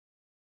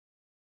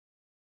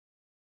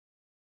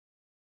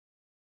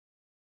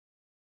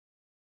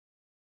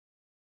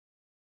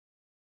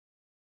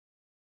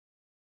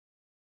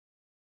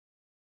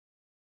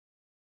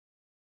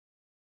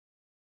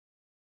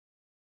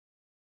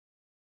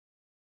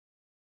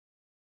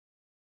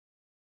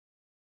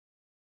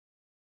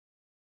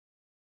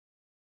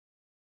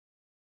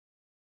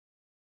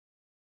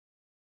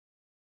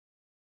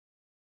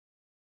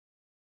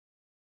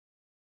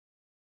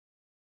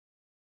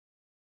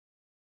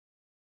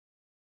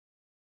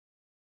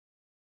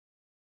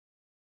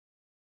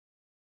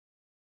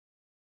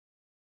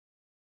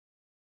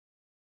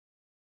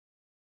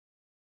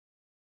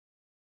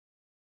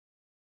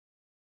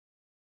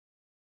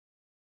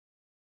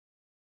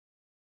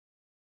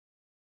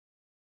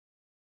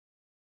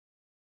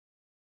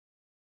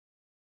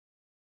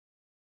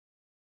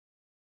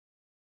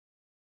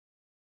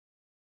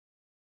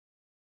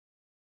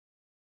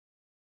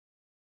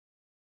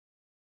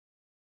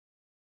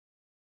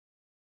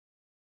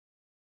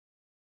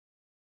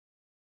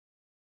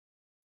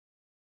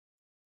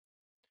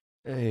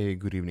Hey,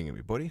 good evening,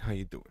 everybody. How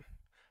you doing?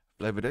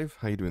 Flavor Dave,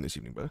 how you doing this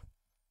evening, bro?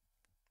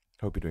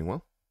 Hope you're doing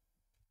well.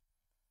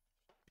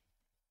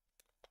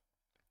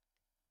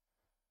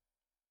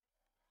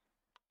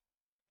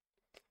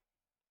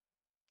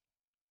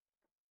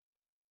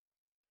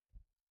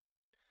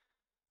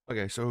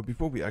 Okay, so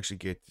before we actually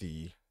get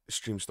the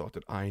stream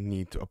started, I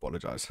need to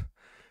apologize.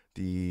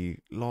 The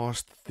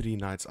last 3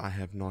 nights I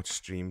have not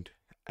streamed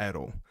at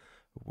all.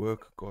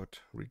 Work got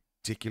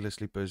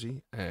ridiculously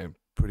busy and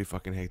pretty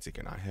fucking hectic,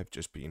 and I have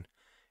just been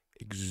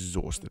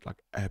exhausted,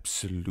 like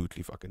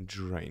absolutely fucking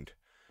drained.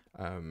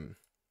 Um,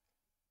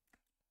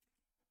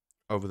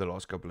 over the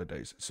last couple of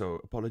days.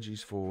 So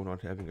apologies for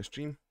not having a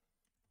stream,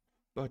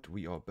 but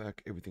we are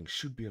back. Everything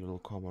should be a little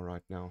calmer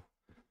right now.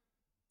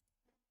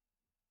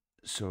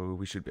 So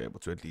we should be able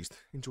to at least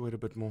enjoy it a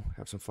bit more,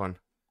 have some fun,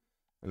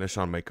 and let's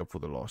try and make up for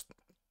the last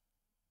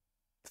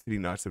 3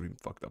 nights that we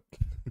fucked up.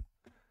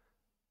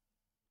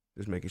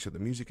 Just making sure the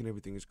music and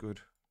everything is good,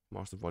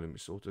 master volume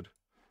is sorted.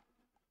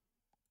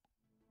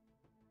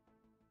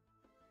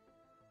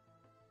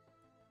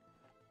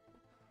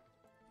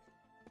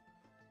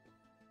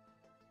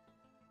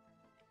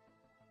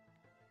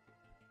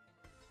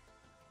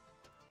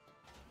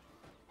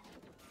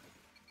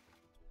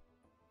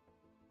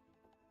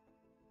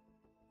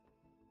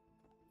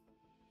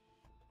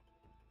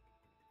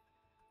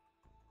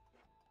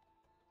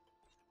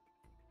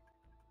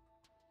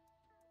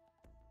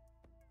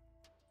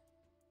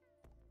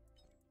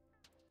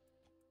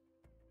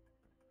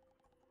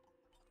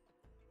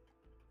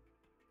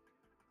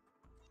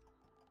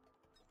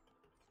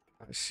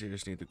 I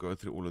seriously need to go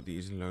through all of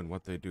these and learn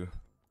what they do.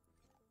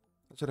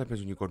 That's what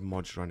happens when you've got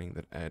mods running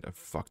that add a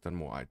fuck ton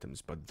more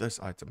items, but this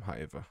item,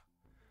 however,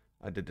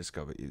 I did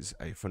discover is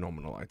a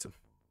phenomenal item.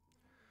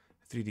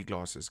 3D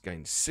glasses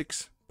gain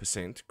 6%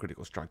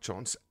 critical strike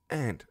chance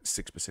and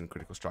 6%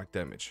 critical strike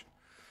damage.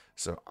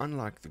 So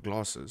unlike the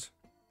glasses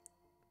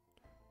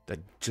that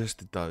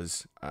just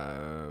does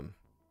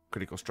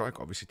critical strike,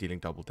 obviously dealing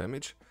double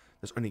damage,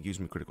 this only gives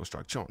me critical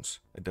strike chance.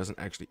 It doesn't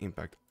actually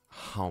impact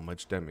how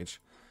much damage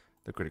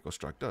the critical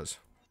strike does.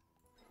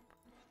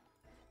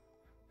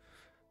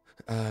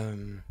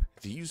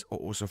 These are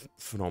also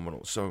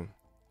phenomenal. So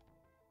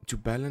to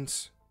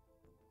balance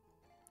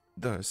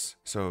this,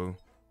 so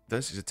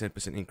this is a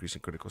 10% increase in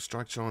critical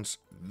strike chance.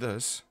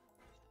 This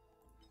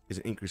is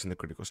an increase in the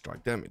critical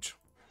strike damage.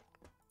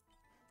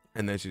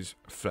 And this is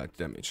flat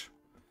damage.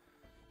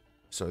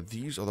 So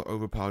these are the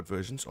overpowered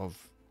versions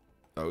of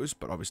those,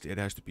 but obviously it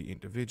has to be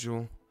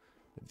individual.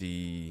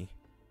 The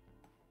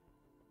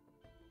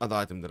other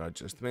item that I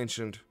just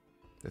mentioned,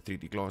 the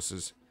 3D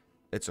glasses,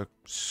 it's a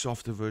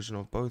softer version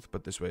of both,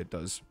 but this way it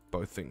does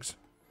both things.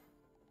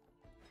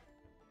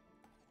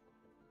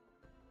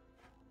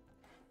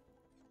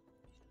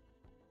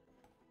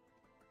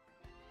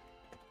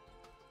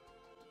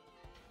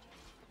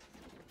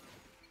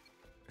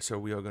 So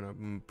we are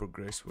gonna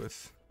progress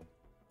with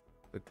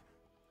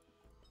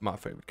my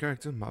favorite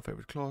character, my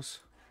favorite class.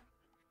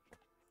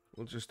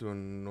 We'll just do a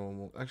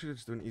normal, actually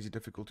let's do an easy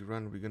difficulty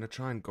run. We're gonna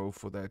try and go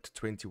for that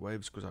 20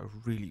 waves because I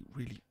really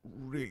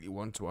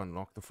want to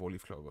unlock the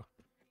 4-leaf clover.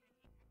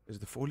 Is it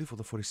the 4-leaf or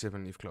the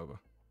 47-leaf clover?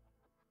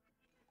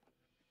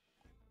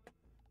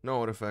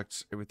 No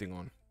artifacts, everything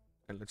on.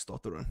 And let's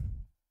start the run.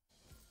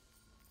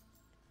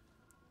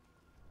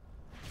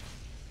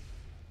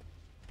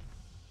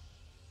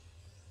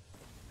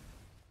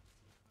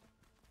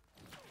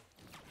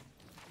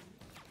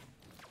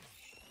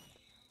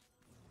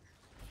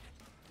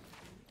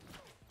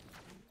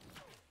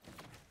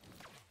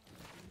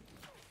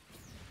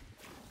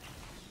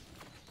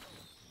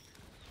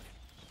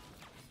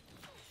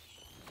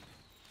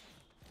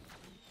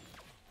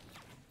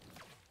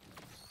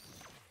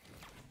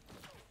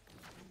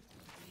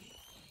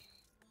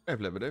 Hey,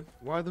 Blebede,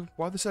 why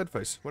the sad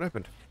face? What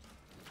happened?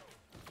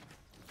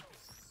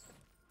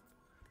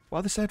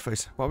 Why the sad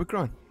face? Why are we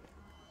crying?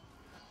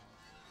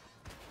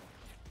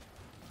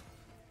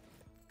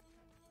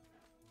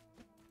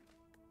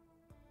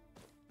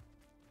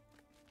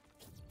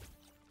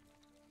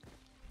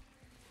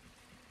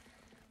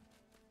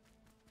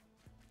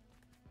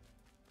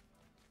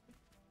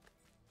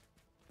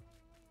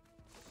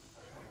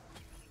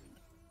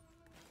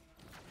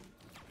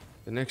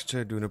 The next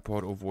chair doing a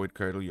pod or void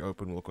cradle you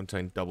open will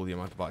contain double the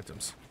amount of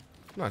items.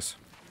 Nice.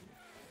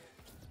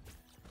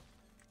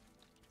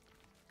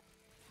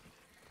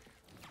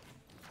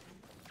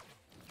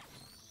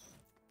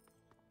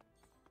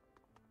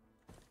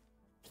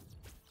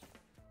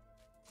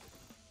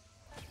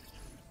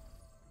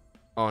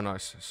 Oh,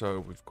 nice. So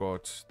we've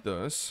got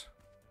this.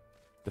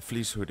 The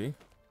fleece hoodie.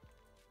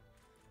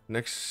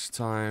 Next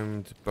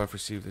time the buff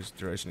received this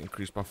duration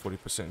increased by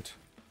 40%.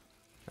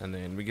 And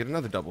then we get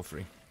another double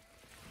free.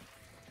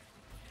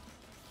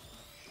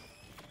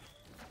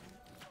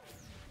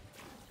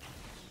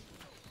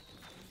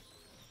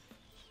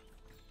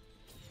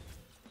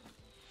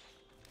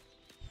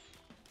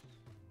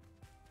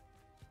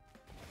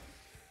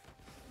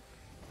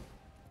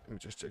 Let me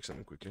just check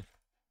something quickly.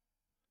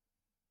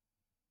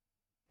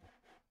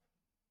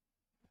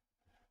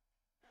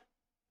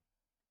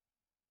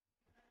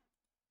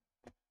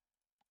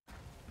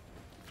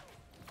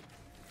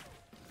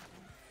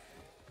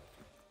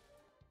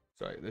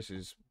 Okay, this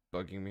is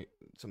bugging me.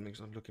 Something's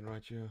not looking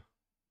right here.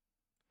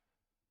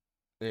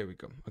 There we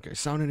go. Okay,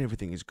 sound and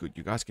everything is good.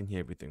 You guys can hear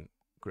everything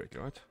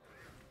correctly, right?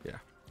 Yeah.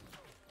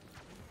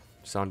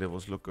 Sound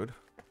levels look good.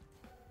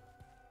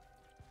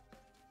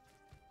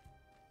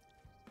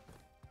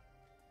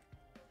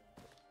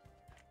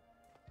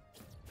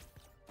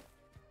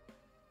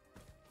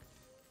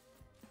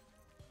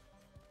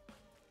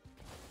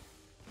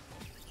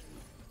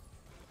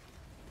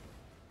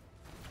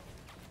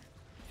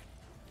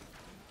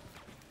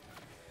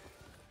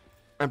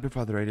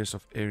 Amplify the radius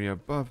of area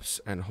buffs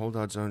and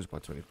holdout zones by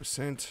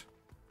 20%.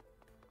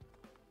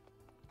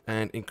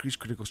 And increase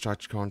critical strike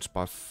chance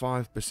by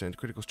 5%.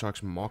 Critical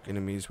strikes mark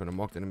enemies. When a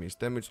marked enemy is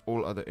damaged,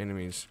 all other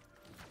enemies...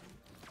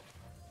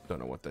 Don't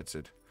know what that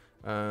said.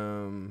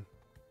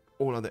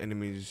 All other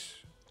enemies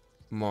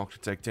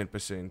marked take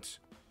 10%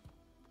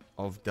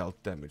 of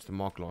dealt damage. The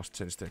mark lasts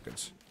 10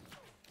 seconds.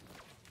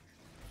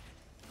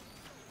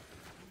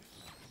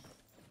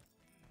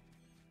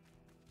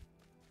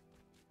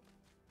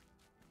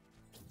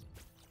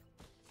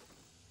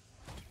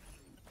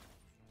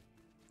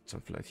 Some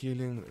flat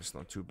healing, it's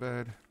not too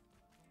bad.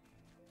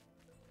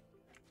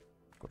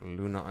 Got a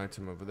Luna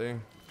item over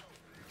there.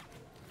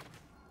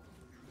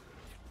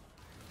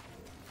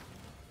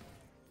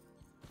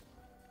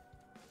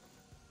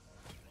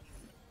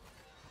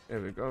 There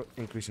we go.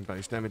 Increasing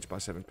base damage by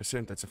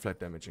 7%. That's a flat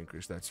damage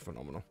increase. That's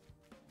phenomenal.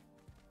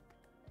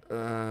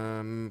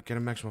 Get a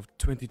maximum of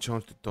 20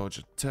 chance to dodge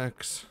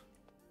attacks.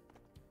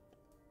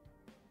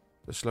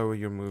 The slower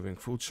you're moving,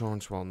 full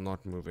chance while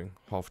not moving.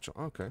 Half chance.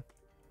 Okay.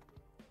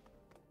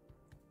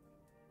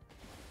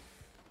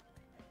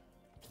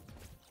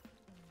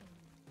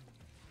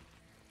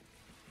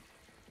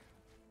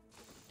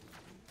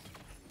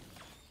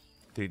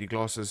 .3D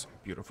glasses,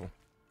 beautiful.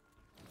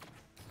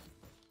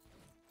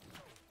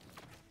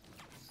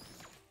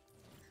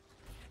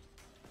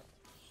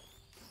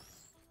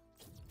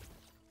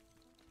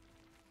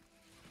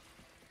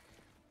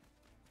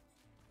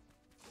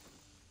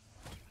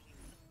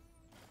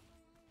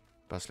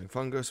 Bustling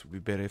fungus would be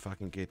better if I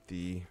can get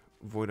the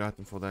void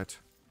item for that.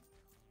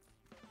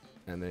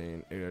 And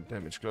then area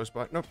damage close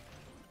by. Nope.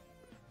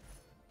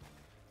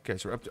 Okay,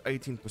 so we're up to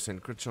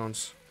 18% crit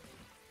chance.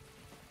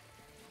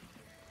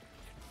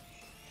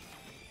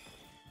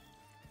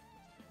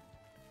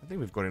 I think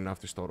we've got enough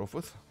to start off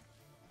with.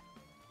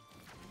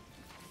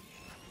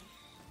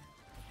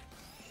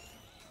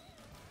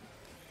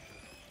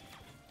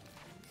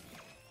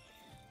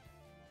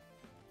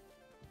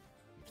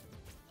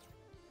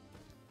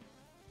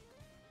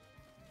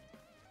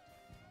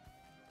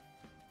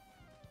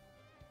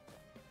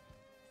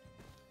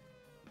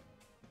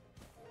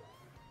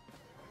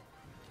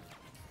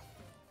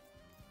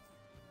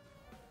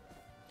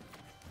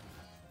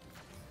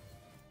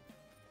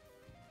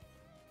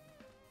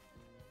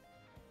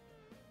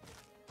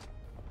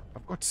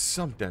 I've got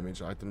some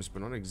damage items,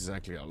 but not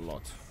exactly a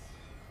lot.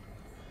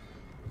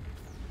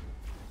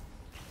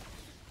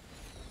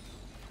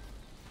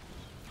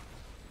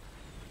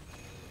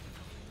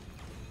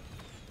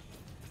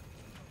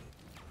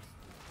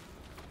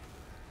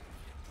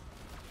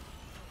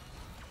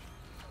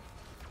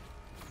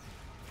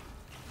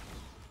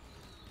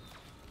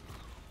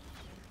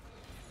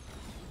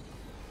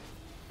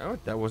 Oh,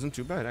 that wasn't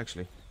too bad,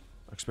 actually.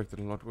 I expected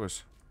a lot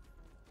worse.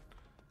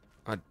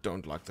 I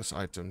don't like this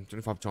item.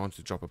 25 chance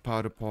to drop a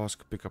powder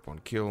flask, pick up on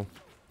kill.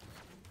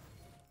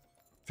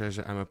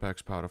 Treasure, ammo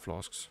packs, powder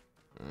flasks.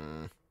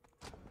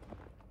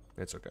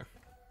 It's okay.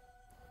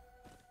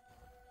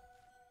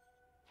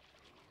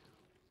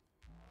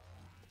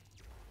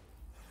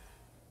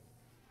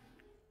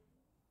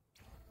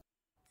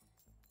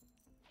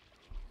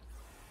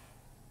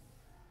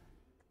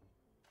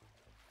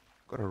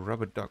 Got a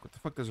rubber duck. What the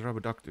fuck does a rubber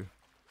duck do?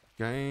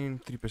 Gain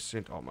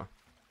 3% armor.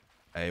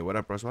 Hey, what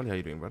up, Roswell? How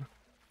you doing, brother?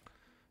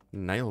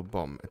 Nail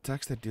bomb.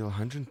 Attacks that deal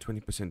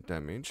 120%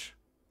 damage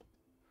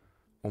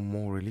or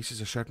more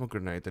releases a shrapnel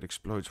grenade that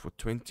explodes for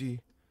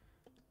 20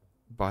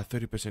 by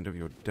 30% of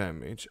your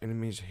damage.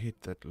 Enemies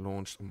hit that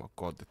launched. Oh my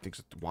god, that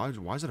thing's. Why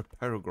is it a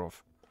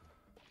paragraph?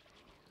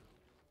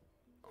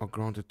 Are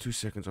granted 2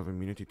 seconds of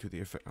immunity to the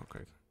effect.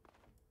 Okay.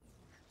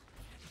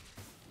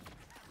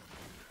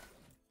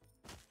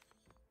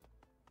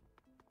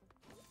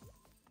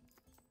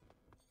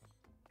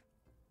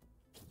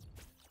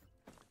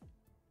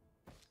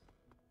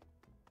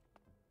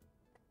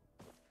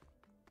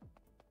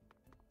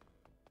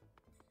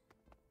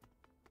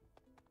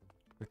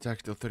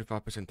 Attacks deal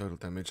 35% total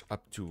damage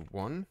up to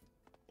 1.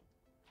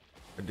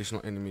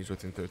 Additional enemies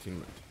within 13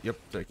 minutes. Yep,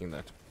 taking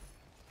that.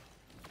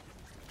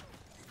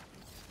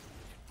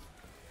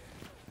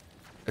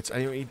 It's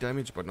AoE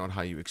damage, but not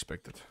how you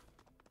expect it.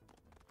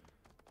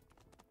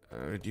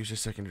 Reduces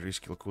secondary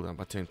skill cooldown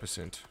by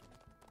 10%.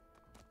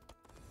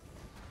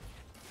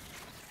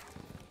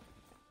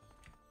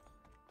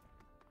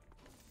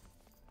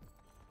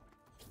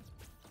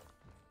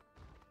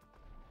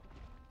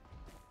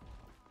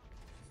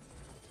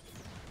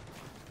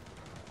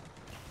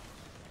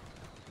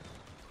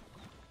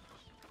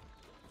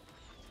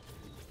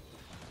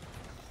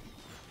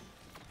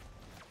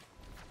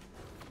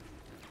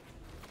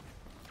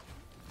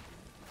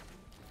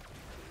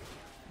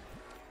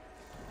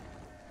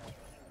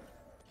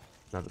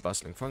 Another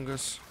bustling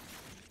fungus.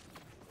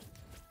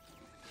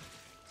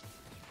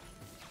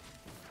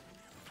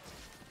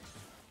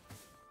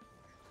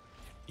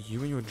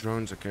 You and your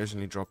drones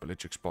occasionally drop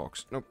electric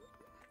sparks. Nope.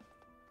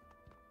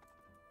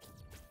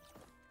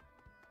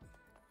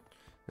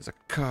 There's a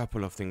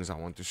couple of things I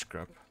want to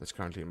scrap that's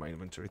currently in my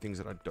inventory. Things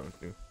that I don't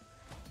do.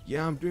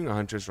 Yeah, I'm doing a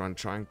hunter's run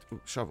trying to...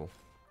 Ooh, shovel.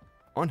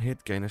 On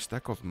hit, gain a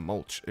stack of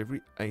mulch.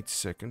 Every 8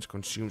 seconds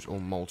consumes all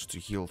mulch to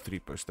heal 3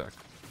 per stack.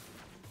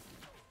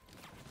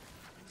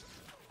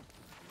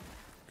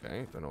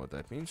 Okay, don't know what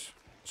that means.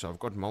 So I've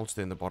got mulch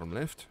there in the bottom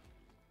left.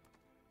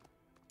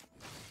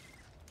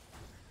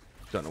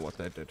 Don't know what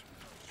that did.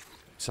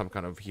 Some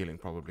kind of healing,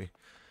 probably.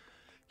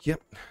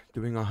 Yep,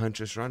 doing a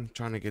hunter's run,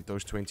 trying to get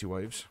those 20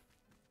 waves.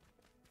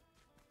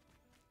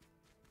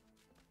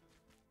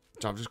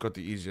 So I've just got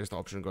the easiest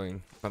option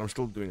going, but I'm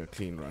still doing a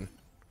clean run.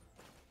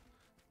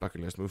 Bucket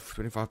list move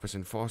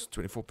 25% fast,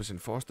 24%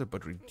 faster,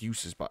 but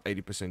reduces by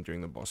 80% during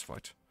the boss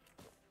fight.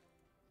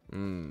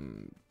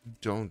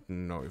 Don't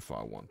know if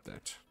I want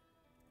that.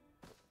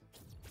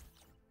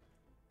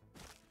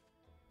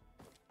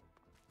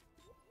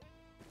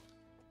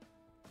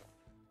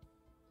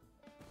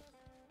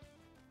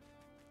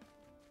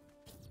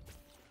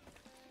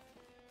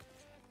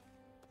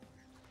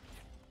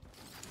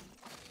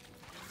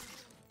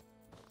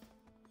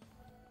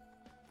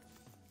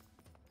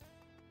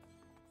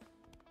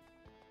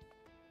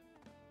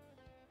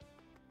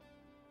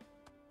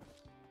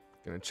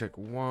 Gonna check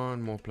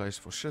one more place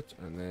for shit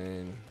and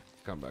then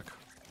come back.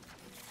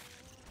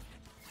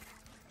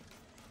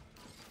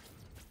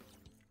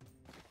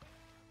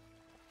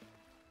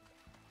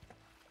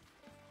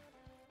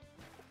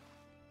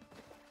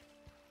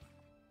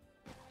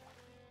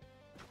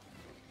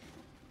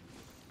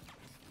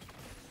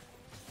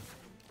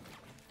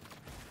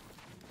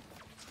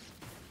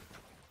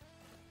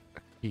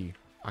 A key.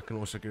 I can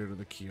also get rid of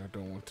the key. I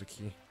don't want the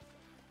key.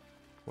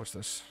 What's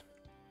this?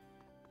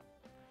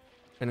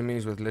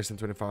 Enemies with less than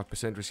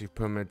 25% receive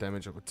permanent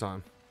damage over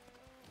time.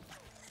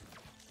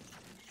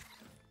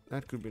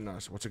 That could be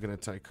nice. What's it gonna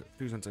take?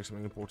 Please don't take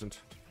something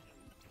important.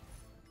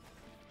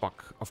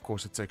 Fuck. Of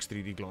course it takes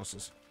 3D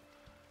glasses.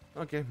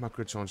 Okay, my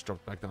crit chance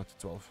dropped back down to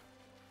 12.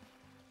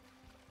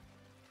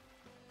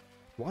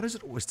 Why does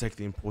it always take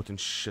the important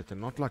shit and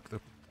not like the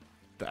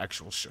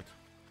actual shit?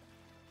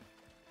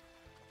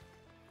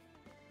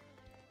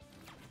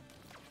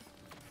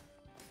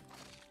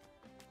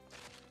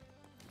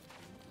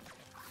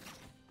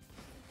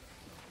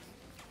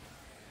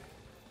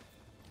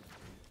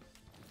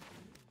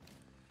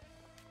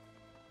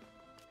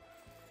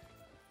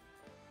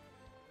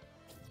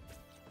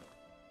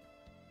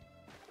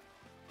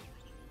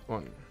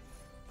 One,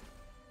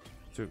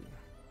 2,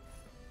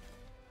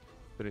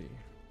 3,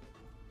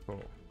 4,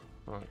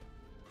 5,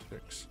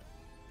 6.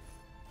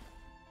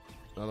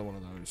 Another one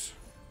of those.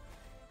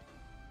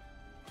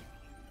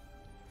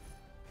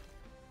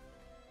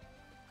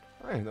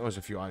 Alright, that was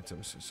a few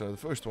items. So the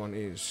first one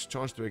is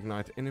chance to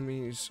ignite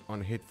enemies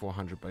on hit for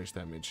 100 base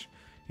damage.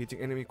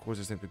 Hitting enemy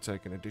causes them to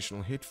take an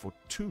additional hit for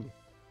 2.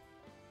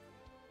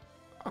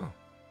 Oh.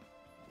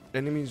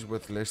 Enemies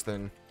with less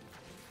than...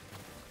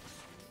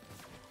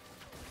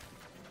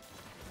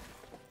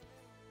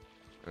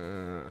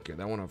 okay,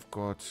 that one I've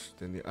got.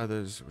 Then the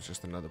others was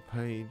just another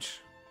page.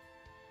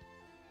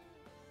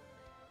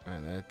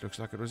 And that looks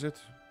like it was it.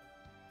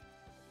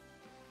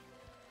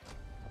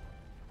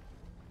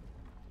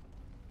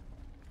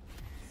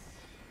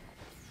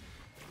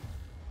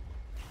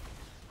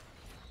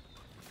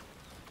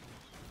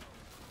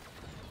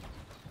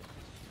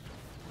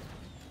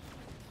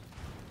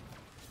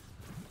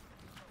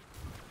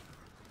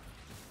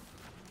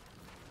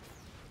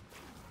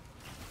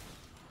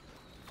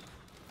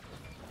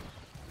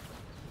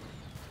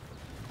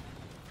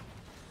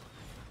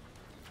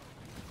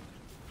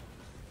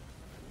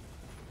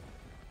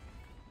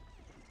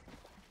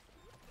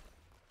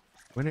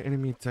 When an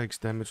enemy takes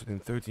damage within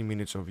 13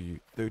 meters of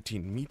you,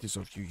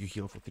 you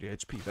heal for 3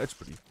 HP.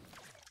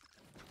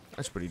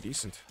 That's pretty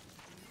decent.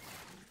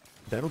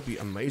 That'll be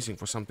amazing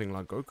for something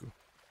like Goku,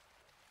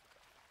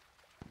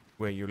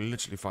 where you're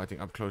literally fighting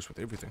up close with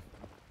everything.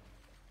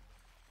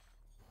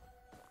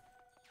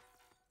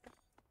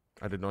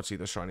 I did not see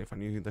the shine. If I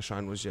knew the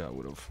shine was here, I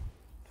would have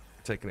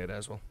taken it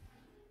as well.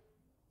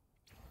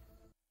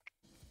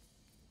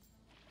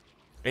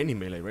 Any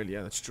melee, really?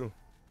 Yeah, that's true.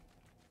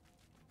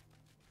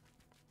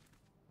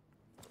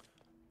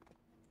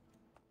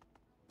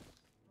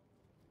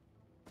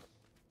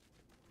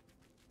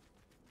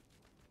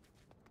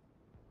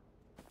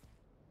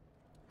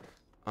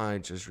 I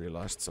just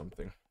realized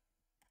something.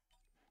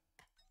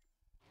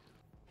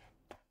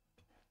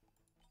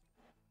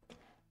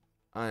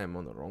 I am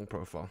on the wrong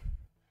profile.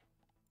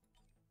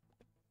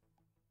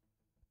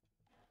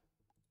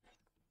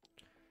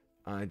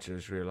 I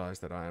just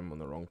realized that I am on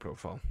the wrong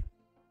profile.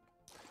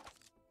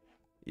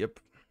 Yep.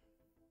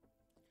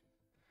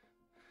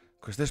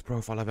 Because this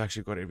profile, I've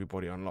actually got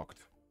everybody unlocked.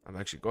 I've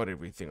actually got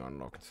everything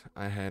unlocked.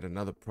 I had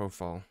another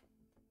profile.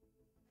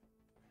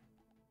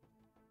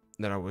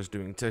 that I was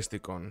doing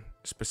testing on,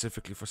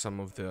 specifically for some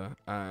of the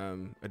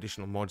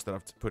additional mods that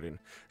I've put in.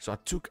 So I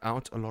took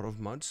out a lot of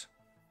mods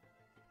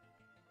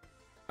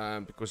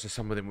because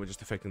some of them were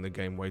just affecting the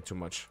game way too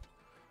much.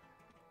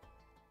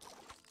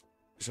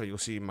 So you'll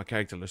see my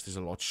character list is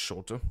a lot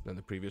shorter than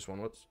the previous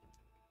one was.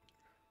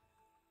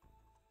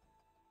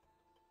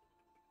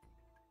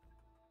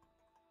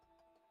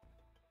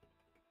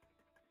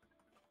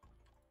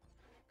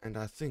 And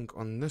I think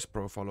on this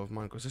profile of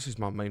mine, because this is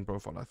my main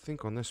profile, I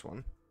think on this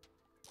one,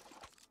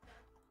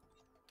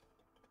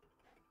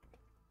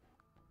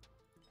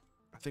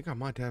 I think I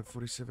might have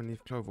 47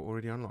 leaf clover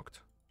already unlocked.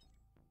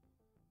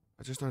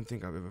 I just don't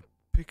think I've ever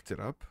picked it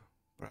up,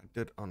 but I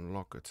did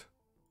unlock it.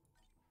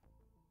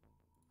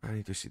 I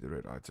need to see the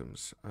red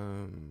items.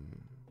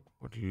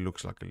 What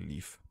looks like a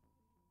leaf.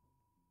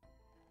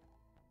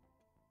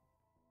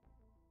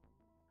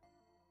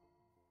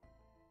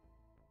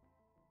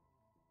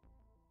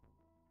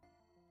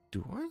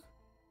 Do I?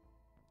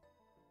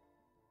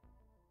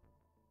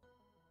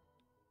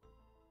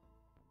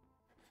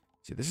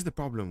 See, this is the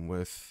problem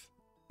with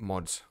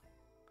mods.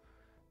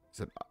 Is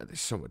that there's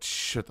so much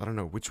shit. I don't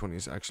know which one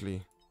is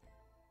actually...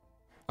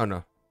 Oh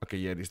no. Okay,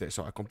 yeah, it is there.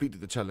 So I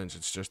completed the challenge.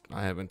 It's just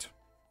I haven't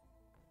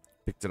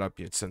picked it up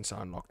yet since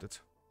I unlocked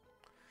it.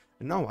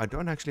 And no, I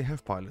don't actually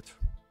have pilot.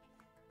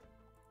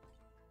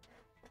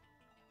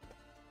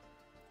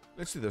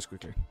 Let's do this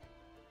quickly.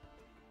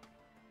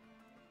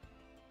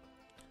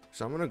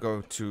 So I'm gonna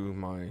go to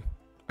my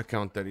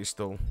account that is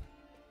still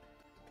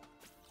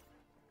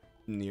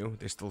new.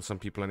 There's still some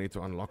people I need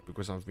to unlock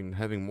because I've been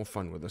having more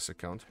fun with this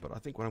account. But I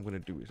think what I'm gonna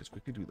do is let's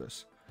quickly do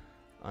this.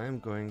 I am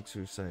going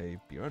to say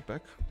be right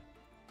back.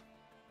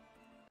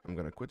 I'm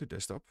gonna quit the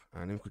desktop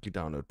and then quickly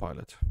download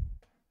pilot.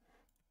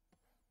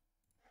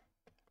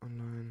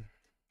 Online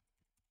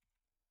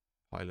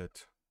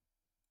pilot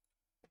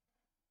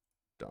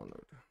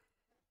download.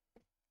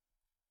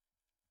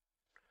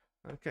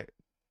 Okay.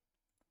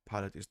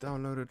 Pilot is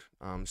downloaded.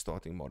 I'm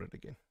starting modded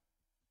again.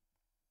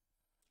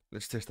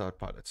 Let's test out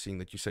pilot, seeing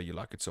that you say you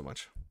like it so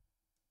much.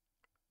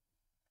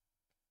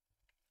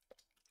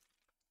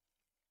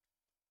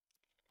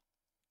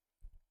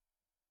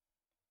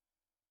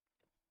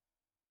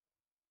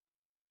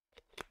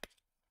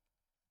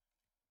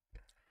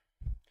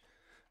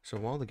 So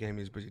while the game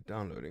is busy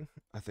downloading,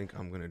 I think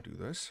I'm going to do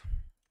this.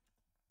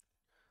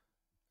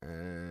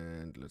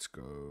 And let's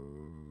go.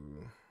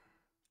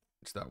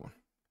 It's that one.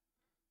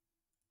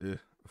 Yeah,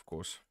 of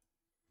course.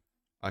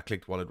 I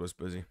clicked while it was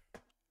busy.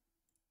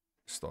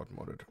 Start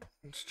modded.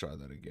 Let's try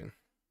that again.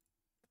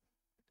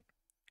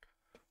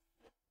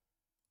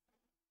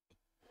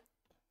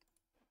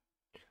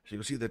 So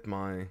you'll see that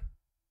my...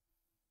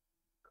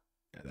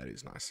 Yeah, that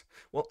is nice.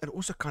 Well, it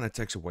also kind of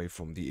takes away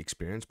from the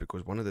experience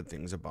because one of the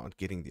things about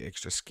getting the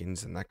extra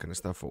skins and that kind of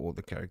stuff for all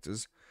the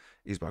characters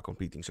is by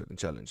completing certain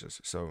challenges.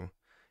 So,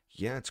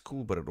 yeah, it's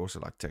cool, but it also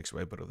like takes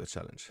away a bit of the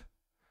challenge.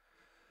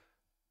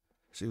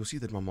 So you'll see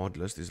that my mod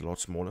list is a lot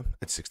smaller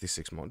at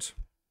 66 mods.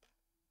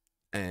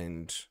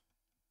 And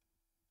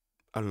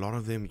a lot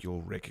of them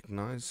you'll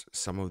recognize.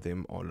 Some of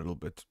them are a little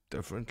bit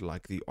different,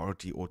 like the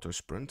RT auto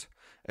sprint.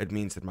 It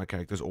means that my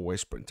character is always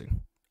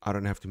sprinting. I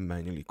don't have to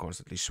manually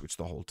constantly switch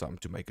the whole time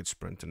to make it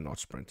sprint and not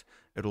sprint.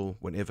 It'll,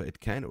 whenever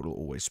it can, it'll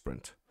always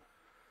sprint.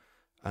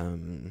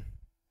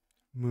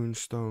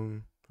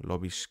 Moonstone,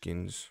 lobby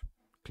skins,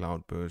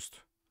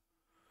 cloudburst.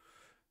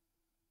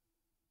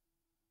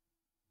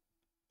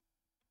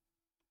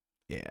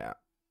 Yeah.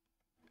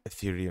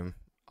 Ethereum,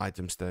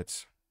 item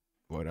stats,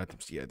 void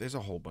items. Yeah, there's a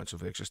whole bunch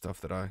of extra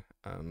stuff that I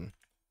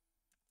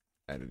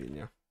added in,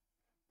 yeah.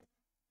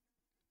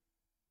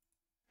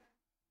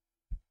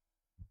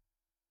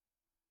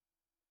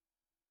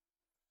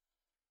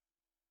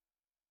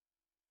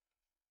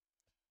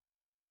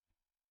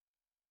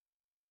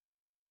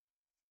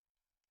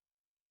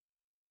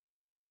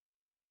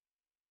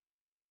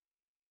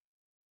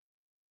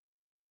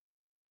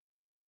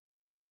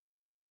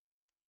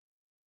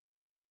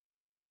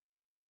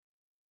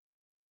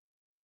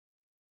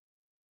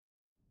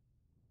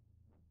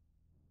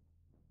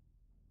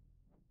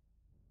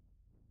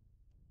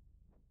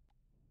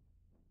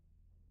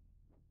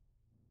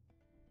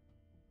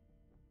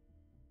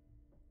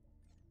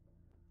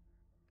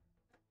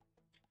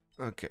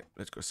 Okay,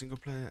 let's go single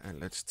player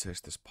and let's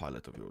test this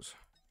pilot of yours.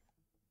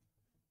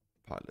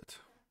 Pilot.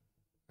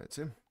 That's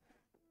him.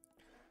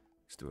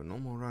 Let's do a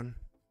normal run.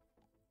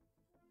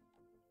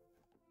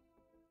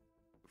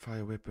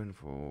 Fire weapon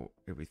for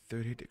every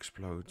third hit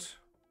explodes.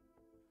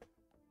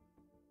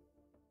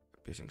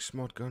 Piercing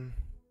smart gun.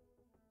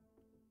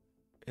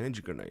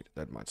 Energy grenade,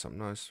 that might sound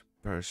nice.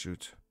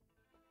 Parachute.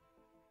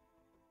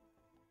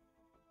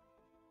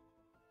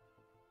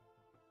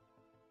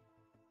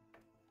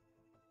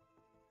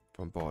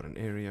 Bombard an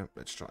area.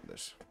 Let's try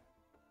this.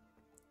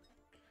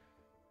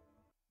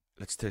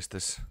 Let's test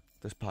this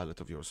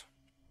pilot of yours.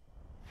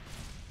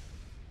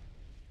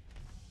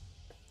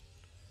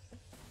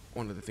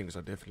 One of the things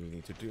I definitely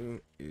need to do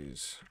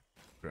is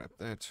grab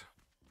that.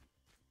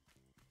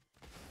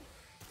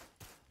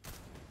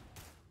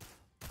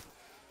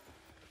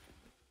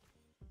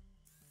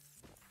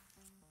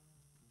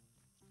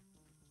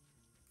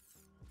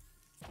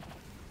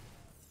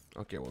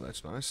 Okay, well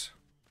that's nice.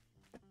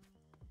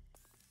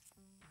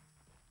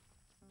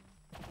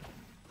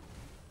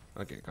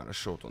 Okay, kind of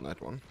short on that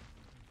one.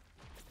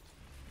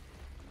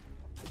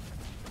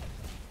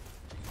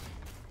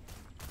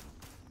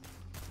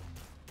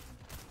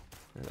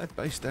 Yeah, that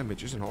base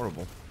damage isn't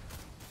horrible.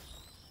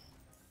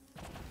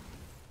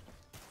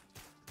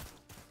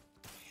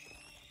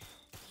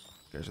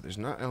 Okay, so there's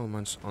no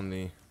elements on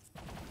the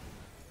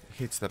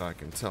hits that I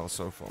can tell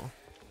so far.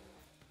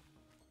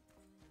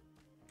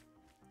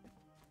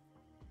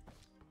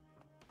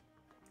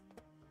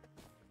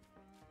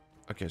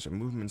 Okay, so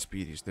movement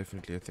speed is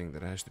definitely a thing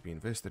that has to be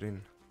invested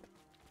in.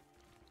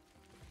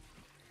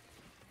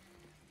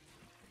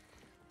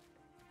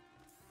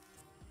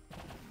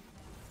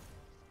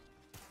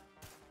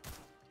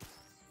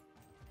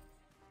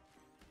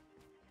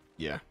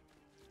 Yeah.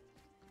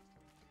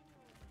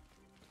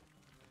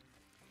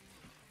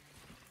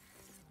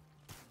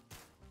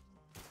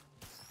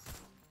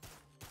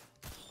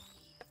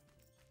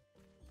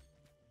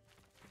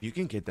 You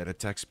can get that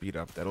attack speed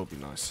up, that'll be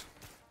nice.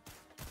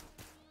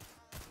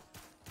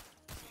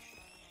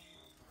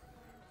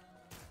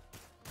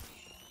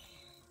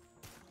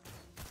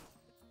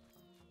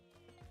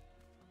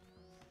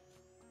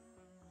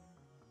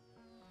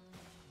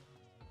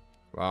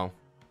 Wow.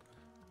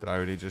 Did I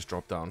really just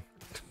drop down?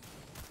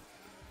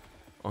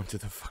 Onto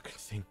the fucking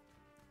thing.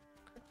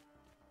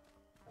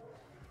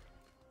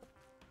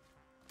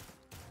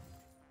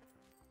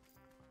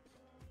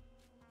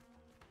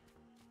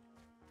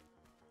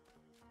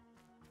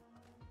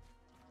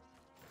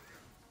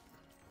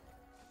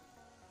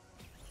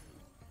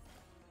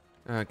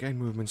 Gain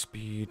movement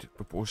speed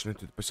proportionate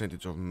to the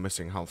percentage of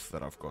missing health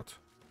that I've got.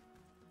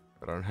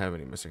 But I don't have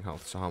any missing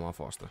health, so how am I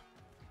faster?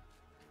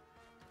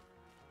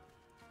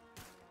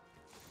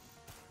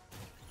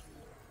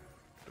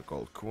 The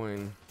gold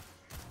coin.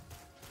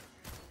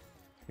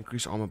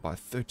 Increase armor by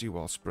 30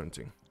 while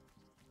sprinting.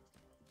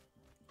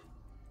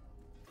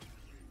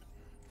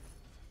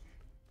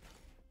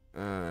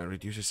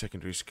 Reduces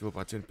secondary skill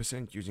by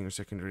 10%. Using a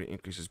secondary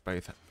increases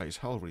base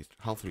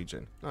health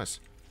regen. Nice.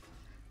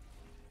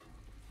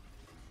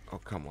 Oh,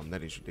 come on,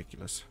 that is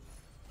ridiculous.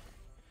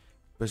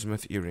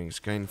 Bismuth earrings.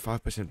 Gain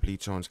 5% bleed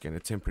chance. Gain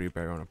a temporary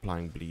barrier on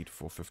applying bleed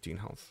for 15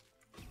 health.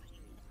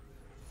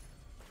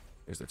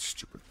 Is that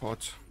stupid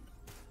pot.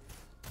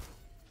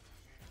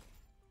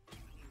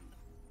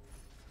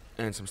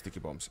 And some sticky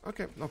bombs.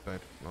 Okay, not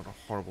bad. Not a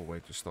horrible way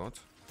to start.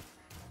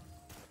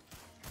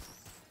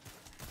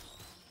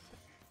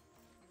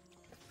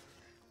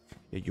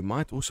 Yeah, you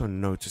might also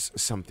notice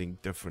something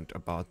different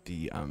about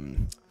the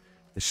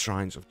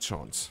Shrines of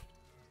Chance.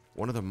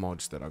 One of the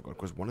mods that I got,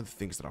 because one of the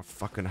things that I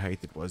fucking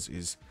hated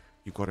is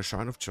you got a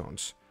Shrine of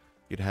Chance,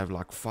 you'd have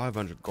like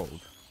 500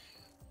 gold,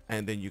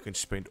 and then you can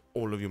spend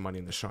all of your money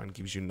in the shrine,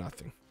 gives you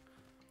nothing.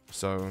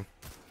 So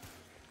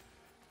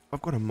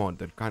I've got a mod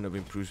that kind of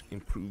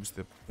improves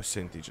the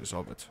percentages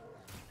of it.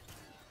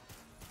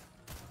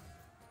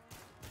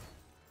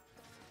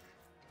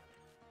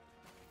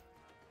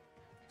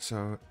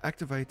 So,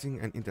 activating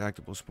an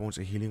interactable spawns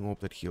a healing orb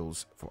that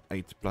heals for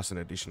 8 plus an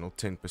additional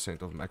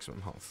 10% of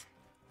maximum health.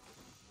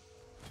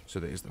 So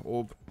there's the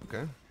orb,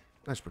 okay,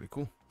 that's pretty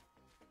cool.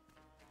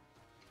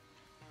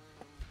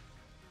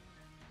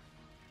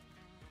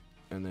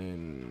 And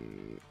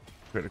then,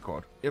 credit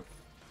card, yep.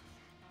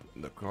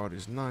 The card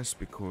is nice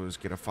because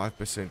get a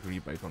 5%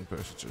 rebate on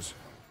purchases.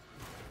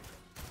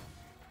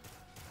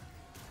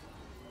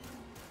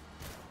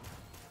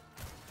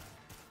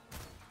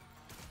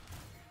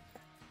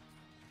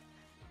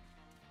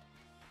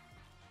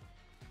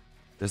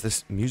 Does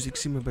this music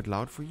seem a bit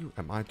loud for you?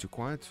 Am I too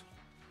quiet?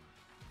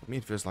 For me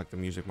it feels like the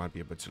music might be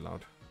a bit too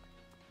loud.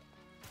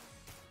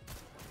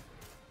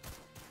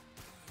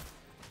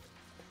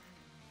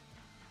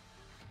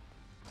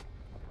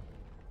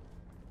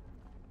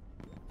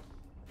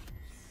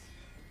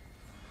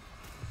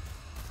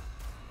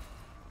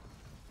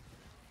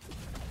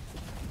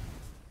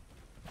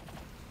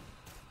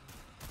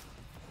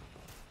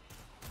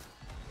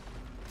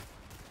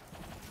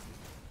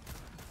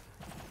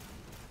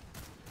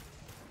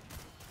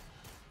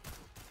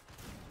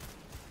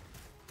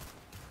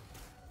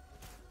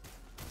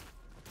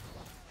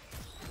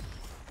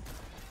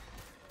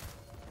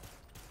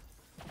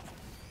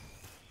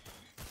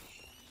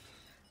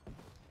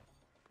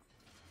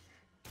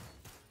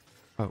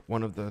 Oh,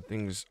 one of the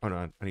things... Oh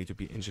no, I need to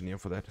be engineer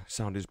for that.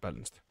 Sound is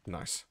balanced.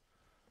 Nice.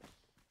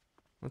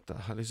 What the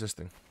hell is this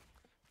thing?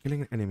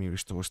 Killing an enemy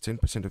restores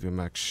 10% of your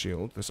max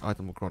shield. This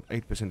item will grant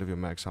 8% of your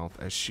max health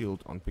as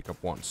shield on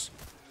pickup once.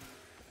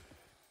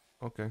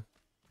 Okay.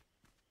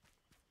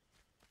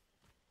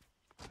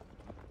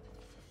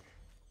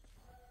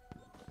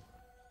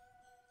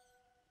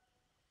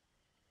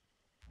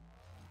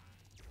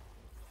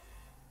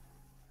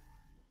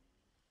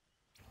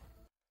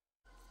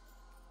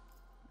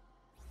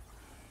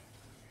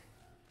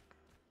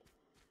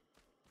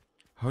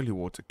 Holy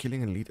water.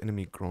 Killing an elite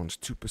enemy grants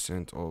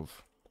 2%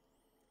 of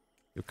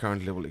your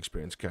current level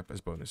experience cap as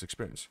bonus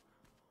experience.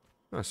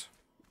 Nice.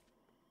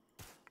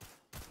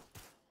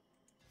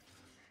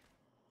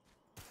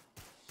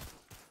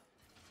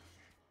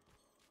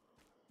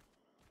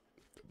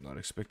 Not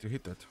expect to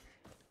hit that.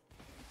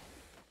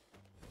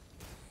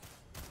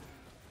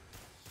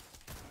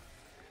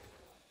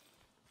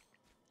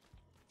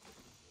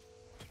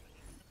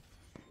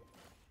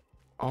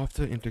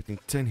 After inflicting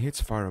 10 hits,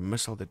 fire a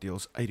missile that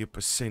deals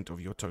 80% of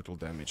your total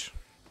damage.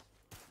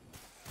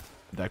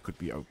 That could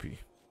be OP.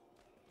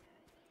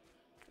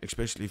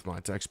 Especially if my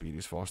attack speed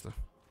is faster.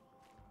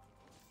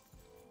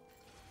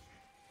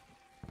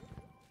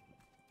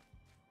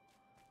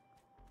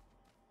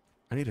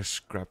 I need a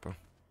scrapper.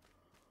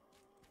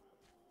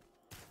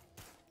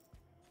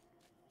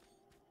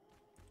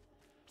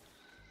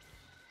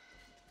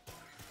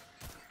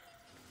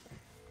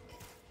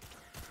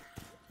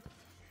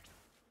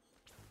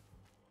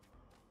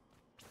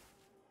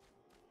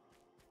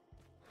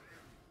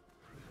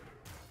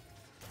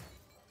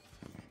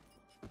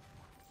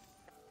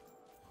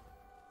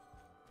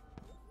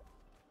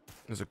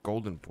 There's a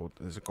golden port.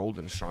 There's a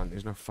golden shrine.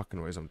 There's no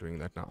fucking ways I'm doing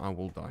that now. I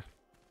will die.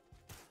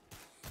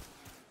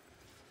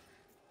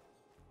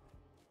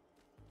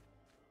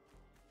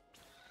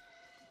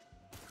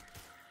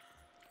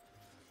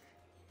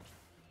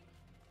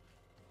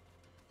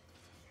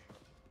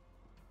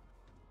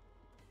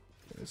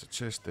 There's a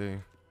chest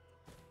there.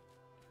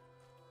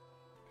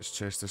 There's a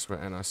chest this way,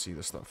 and I see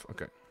the stuff.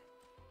 Okay.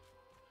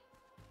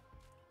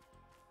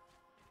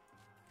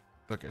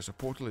 Okay, so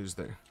portal is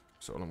there.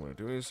 So all I'm going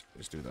to do is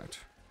do that.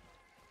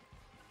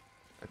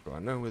 Do I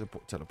know where the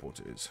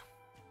teleporter is?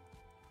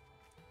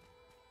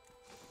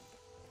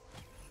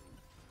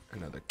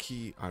 Another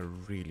key. I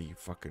really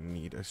fucking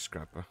need a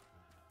scrapper.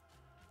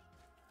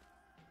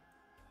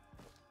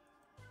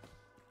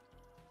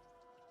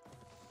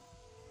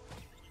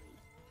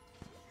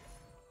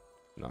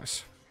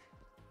 Nice.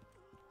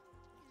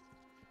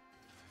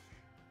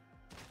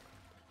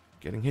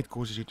 Getting hit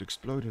causes you to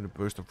explode in a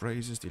burst of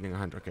razors, dealing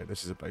 100. Okay,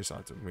 this is a base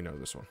item. We know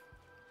this one.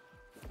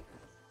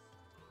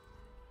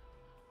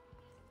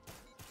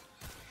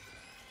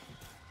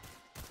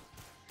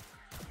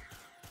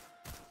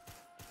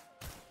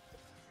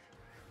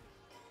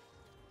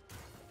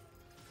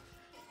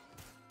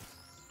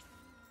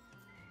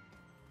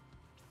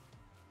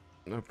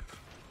 Nope.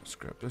 Let's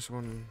grab this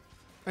one.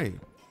 Hey,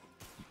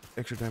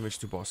 extra damage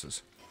to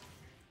bosses.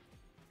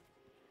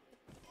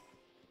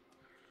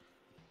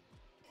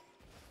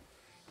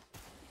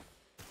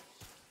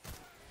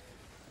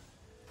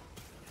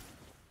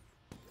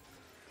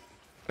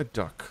 A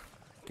duck.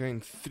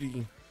 Gain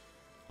 3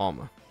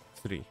 armor.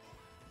 3.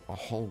 A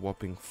whole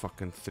whopping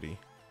fucking 3.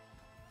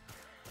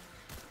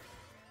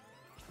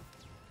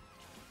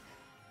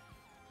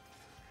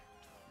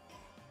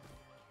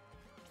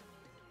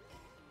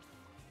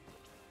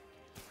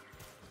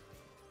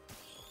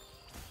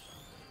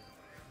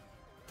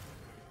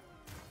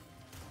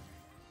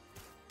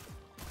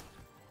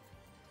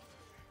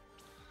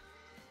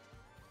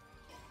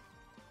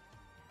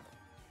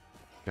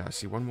 Yeah, I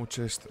see one more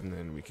chest and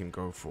then we can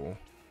go for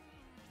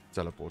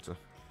teleporter.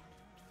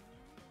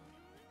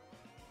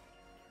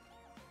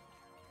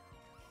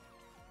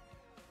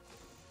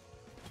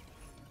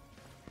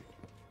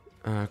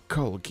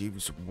 Coal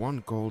gives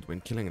 1 gold when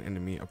killing an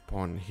enemy.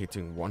 Upon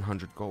hitting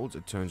 100 golds,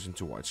 it turns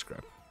into white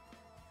scrap.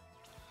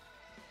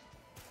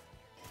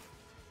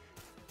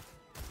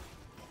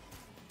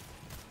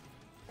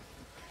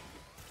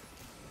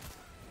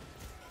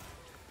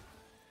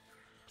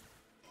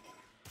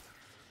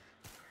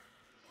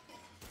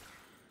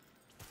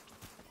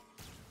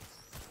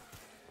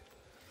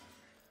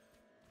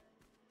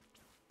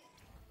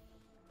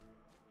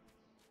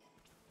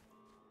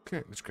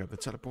 Okay, let's grab the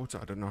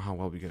teleporter. I don't know how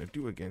well we're going to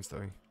do against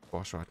the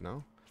boss right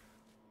now.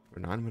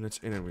 We're 9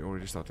 minutes in and we're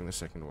already starting the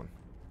second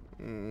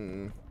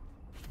one.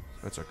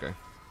 That's okay.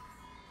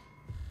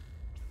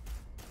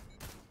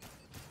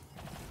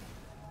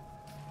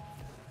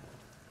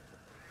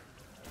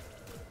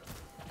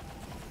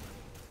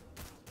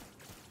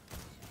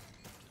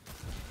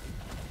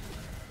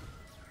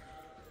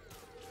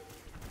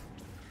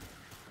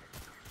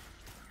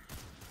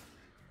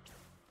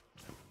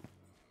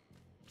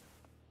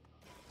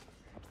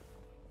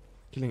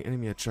 Killing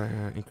enemy at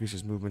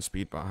increases movement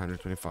speed by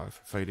 125,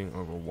 fading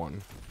over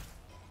 1.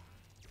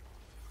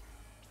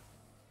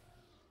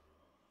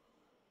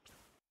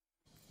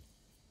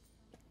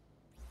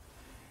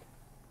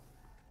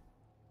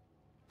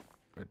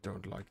 I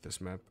don't like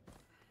this map.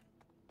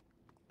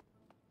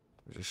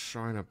 There's a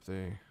shrine up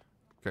there.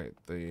 Okay,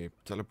 the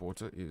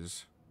teleporter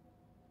is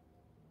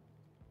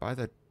by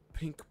that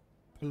pink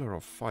pillar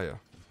of fire.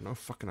 No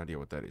fucking idea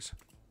what that is.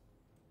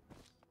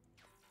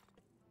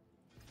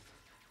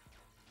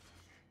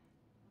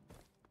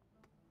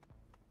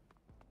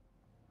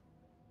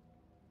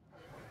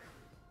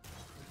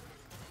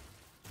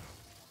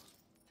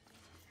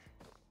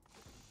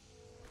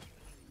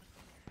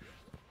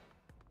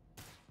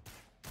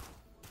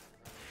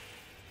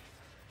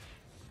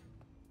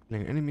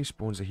 An enemy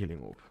spawns a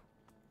healing orb.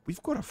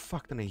 We've got a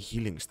fuck ton of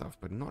healing stuff,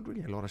 but not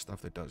really a lot of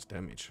stuff that does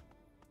damage.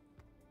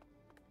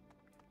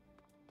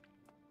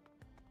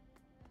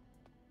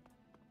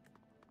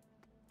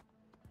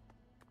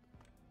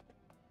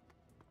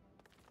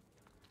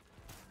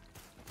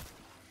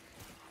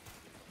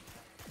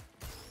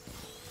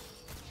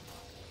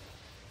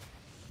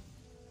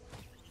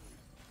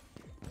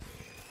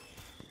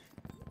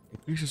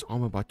 Increases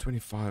armor by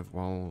 25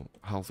 while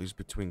health is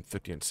between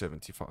 30 and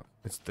 75.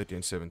 It's 30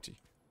 and 70.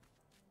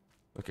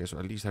 Okay, so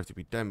at least have to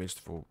be damaged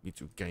for me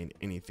to gain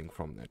anything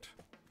from that.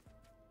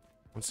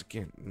 Once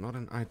again, not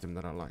an item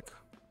that I like.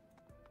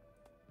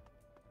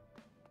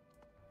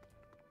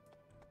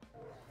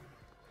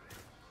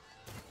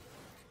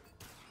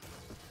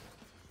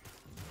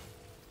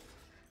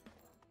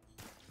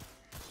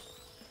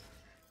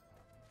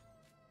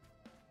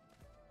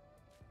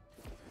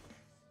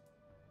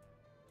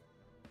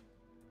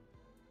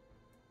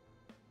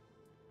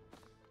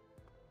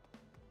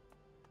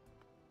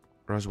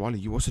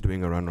 Razwali, you also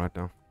doing a run right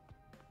now?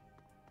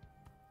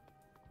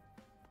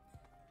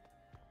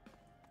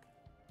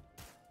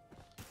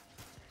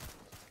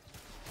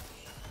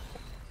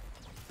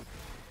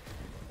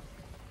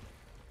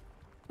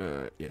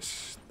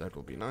 Yes, that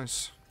will be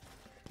nice.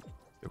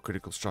 Your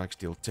critical strikes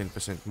deal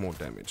 10% more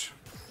damage.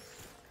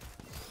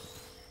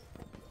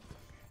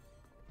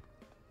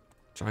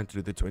 Trying to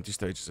do the 20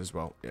 stages as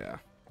well, yeah.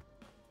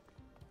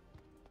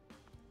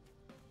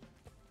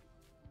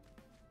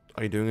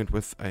 Are you doing it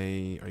with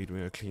a... Are you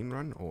doing a clean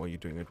run? Or are you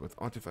doing it with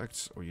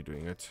artifacts? Or are you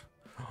doing it...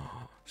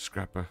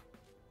 Scrapper.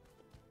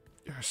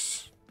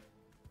 Yes.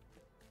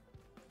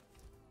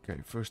 Okay,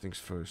 first things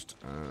first.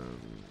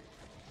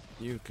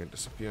 You can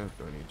disappear.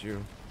 Don't need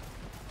you.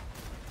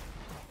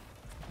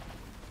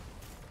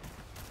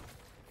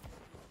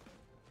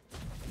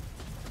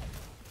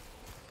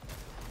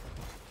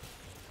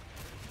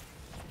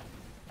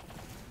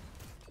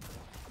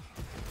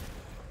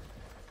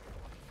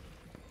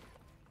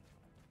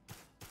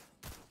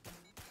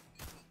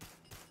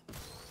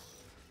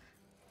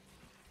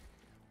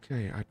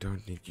 Okay, I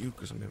don't need you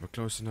because I'm never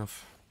close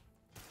enough.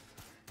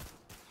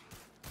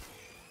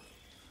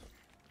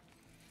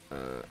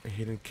 A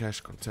hidden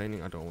cache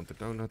containing, I don't want the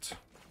donut.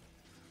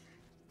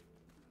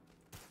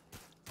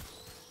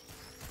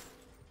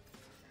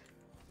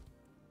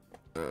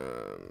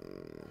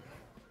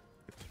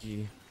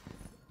 Key.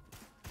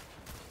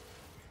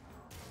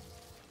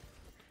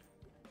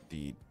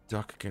 The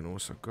duck can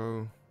also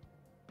go.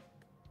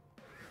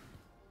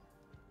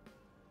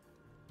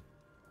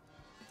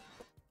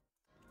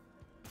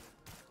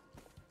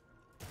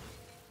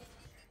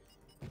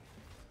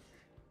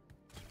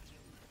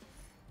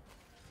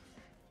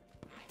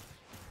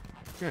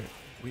 Okay,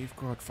 we've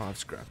got 5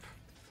 scrap.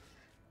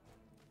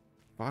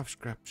 5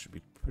 scrap should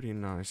be pretty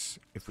nice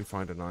if we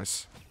find a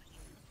nice.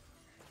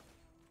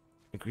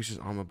 Increases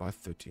armor by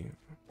 30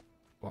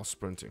 while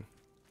sprinting.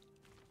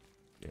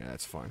 Yeah,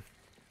 that's fine.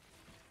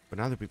 But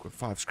now that we've got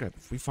 5 scrap,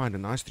 if we find a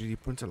nice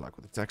 3D printer like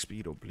with attack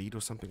speed or bleed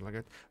or something like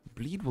that,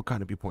 bleed will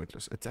kind of be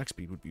pointless. Attack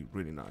speed would be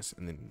really nice,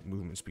 and then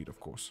movement speed, of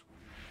course.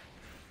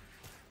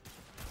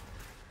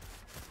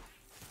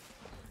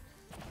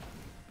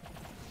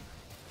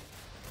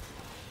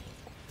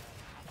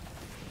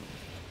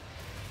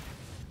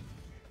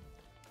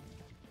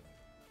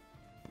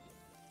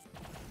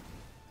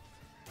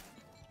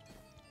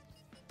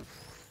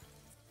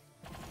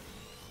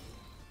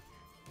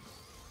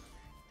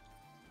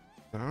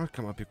 Did I not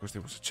come up because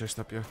there was a chest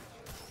up here?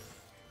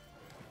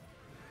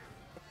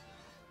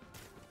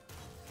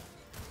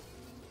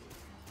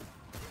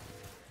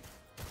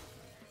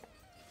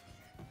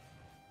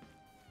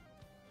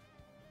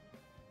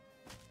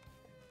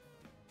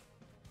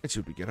 What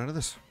should we get out of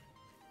this?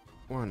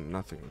 1,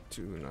 nothing.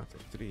 2,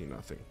 nothing. 3,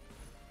 nothing.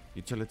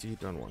 Utility,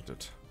 don't want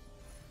it.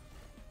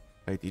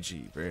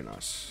 ATG, very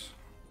nice.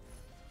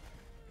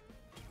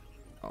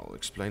 I'll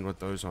explain what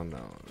those are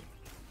now.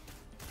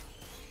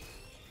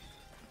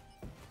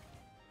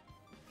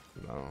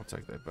 No, I'll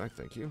take that back,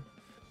 thank you.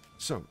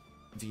 So,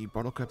 the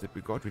bottle cap that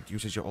we got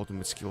reduces your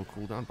ultimate skill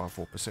cooldown by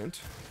 4%.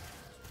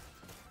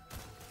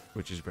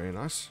 Which is very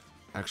nice.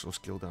 Actual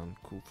skill down,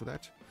 cool for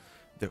that.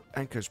 The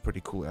anchor is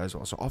pretty cool as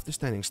well. So after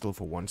standing still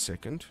for 1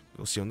 second,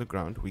 you'll see on the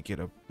ground we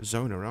get a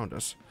zone around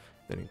us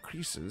that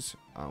increases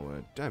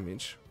our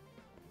damage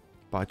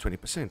by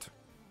 20%.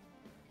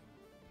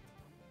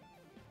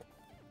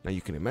 Now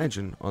you can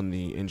imagine on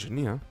the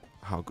engineer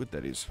how good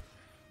that is.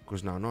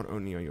 Because now not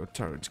only are your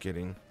turrets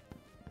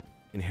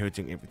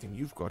inheriting everything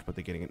you've got, but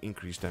they're getting an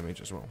increased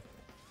damage as well.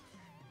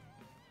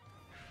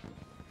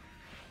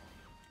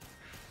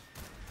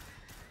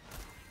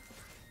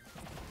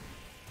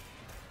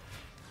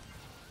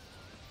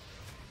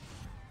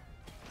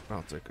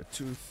 I'll take a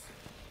tooth.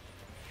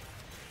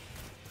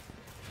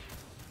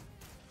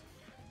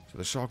 So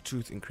the shark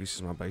tooth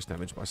increases my base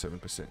damage by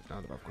 7%.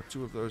 Now that I've got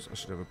 2 of those, I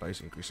should have a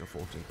base increase of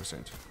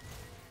 14%.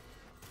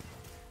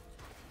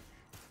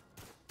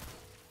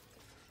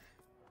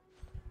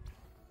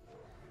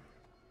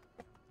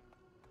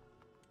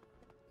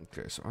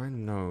 Okay, so I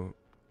know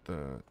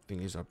the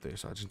thing is up there,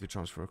 so I just need to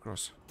transfer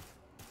across.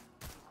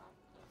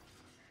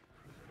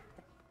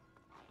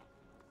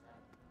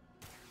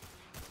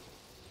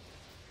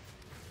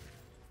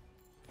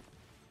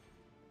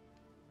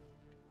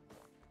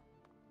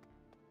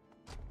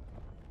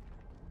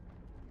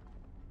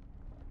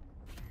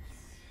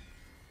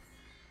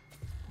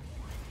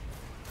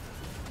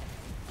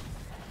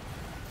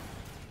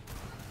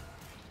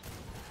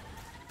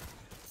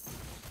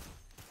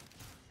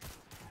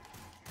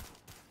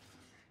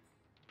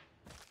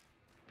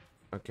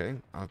 Okay,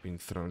 I've been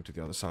thrown to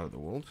the other side of the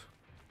world.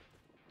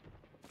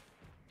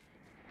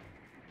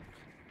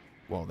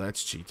 Well,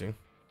 that's cheating.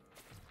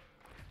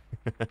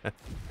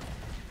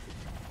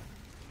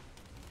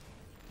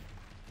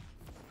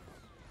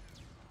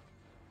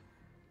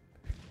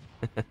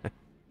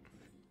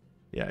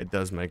 Yeah, it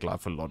does make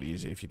life a lot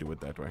easier if you do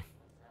it that way.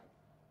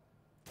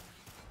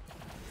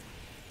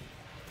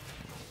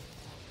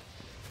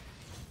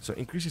 So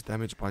increases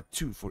damage by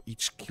 2 for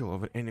each kill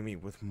of an enemy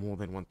with more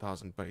than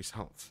 1000 base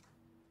health.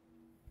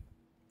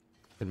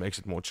 It makes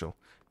it more chill.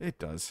 It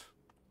does.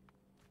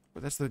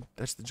 But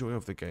that's the joy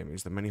of the game,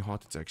 is the many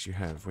heart attacks you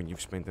have when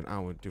you've spent an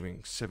hour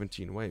doing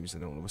 17 waves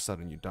and then all of a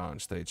sudden you die on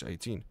stage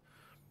 18.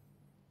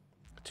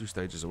 2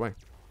 stages away.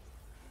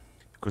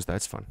 Because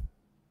that's fun.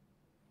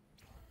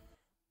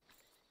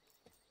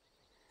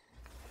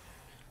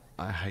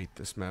 I hate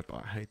this map,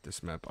 I hate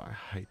this map, I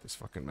hate this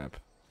fucking map.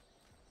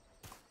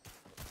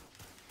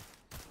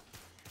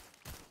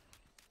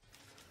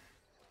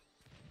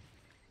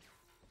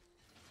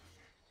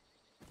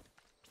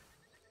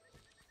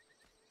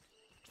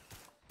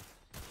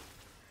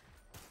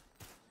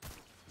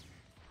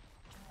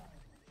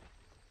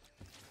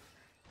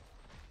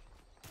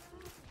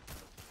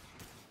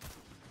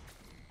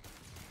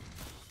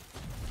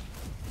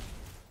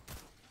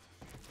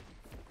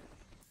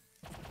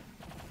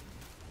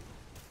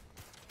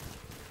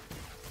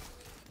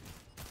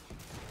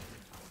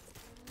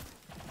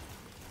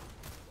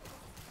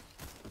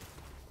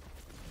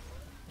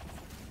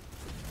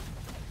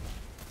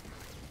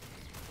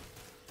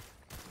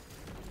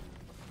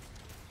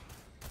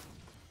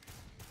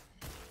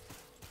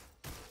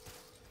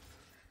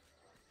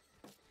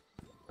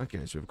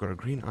 Okay, so we've got a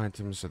green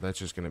item, so that's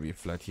just going to be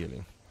flat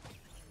healing.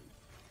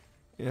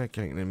 Yeah,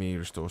 okay, enemy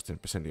restores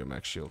 10% of your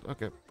max shield.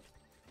 Okay.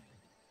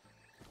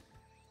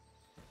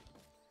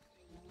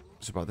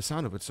 So by the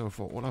sound of it so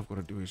far, all I've got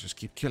to do is just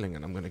keep killing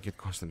and I'm going to get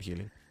constant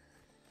healing.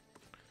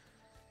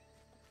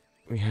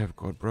 We have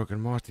got broken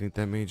martini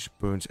damage,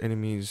 burns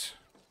enemies.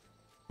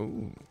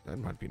 Ooh, that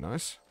might be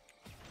nice.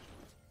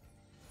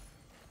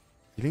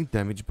 Healing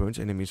damage burns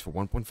enemies for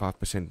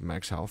 1.5%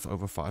 max health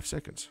over 5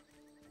 seconds.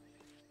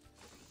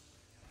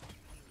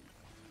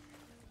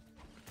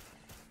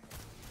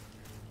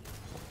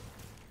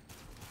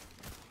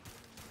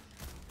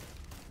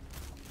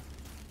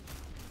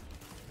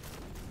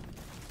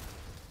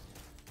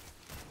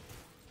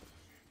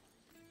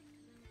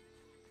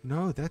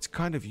 No, that's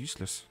kind of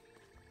useless.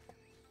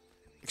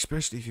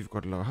 Especially if you've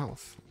got low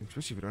health.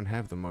 Especially if you don't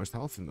have the most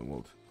health in the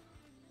world.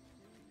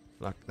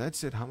 Like,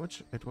 that's it. How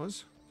much it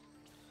was?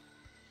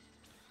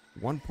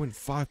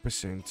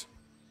 1.5%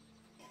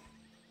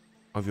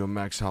 of your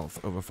max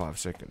health over 5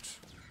 seconds.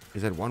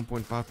 Is that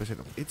 1.5%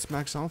 of its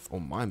max health or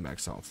my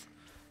max health?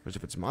 Because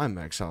if it's my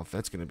max health,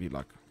 that's going to be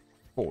like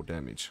 4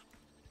 damage.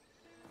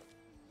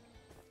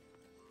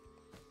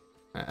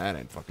 That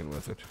ain't fucking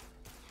worth it.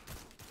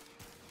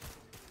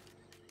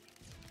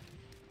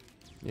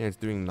 Yeah, it's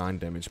doing 9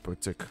 damage per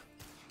tick.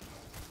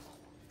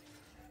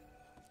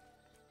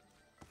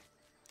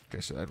 Okay,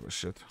 so that was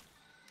shit.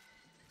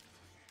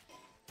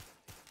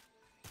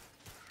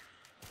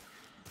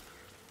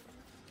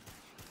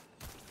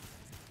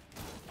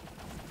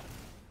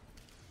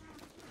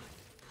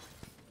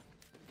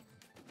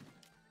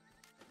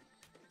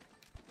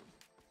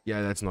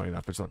 Yeah, that's not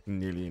enough. It's not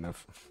nearly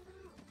enough.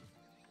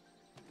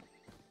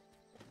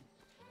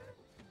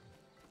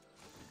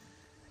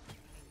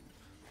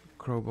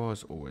 Crowbar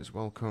is always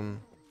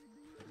welcome.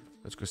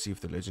 Let's go see if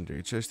the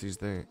legendary chest is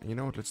there. You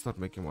know what? Let's start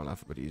making my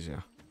life a bit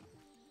easier.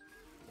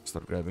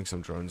 Start grabbing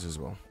some drones as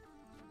well.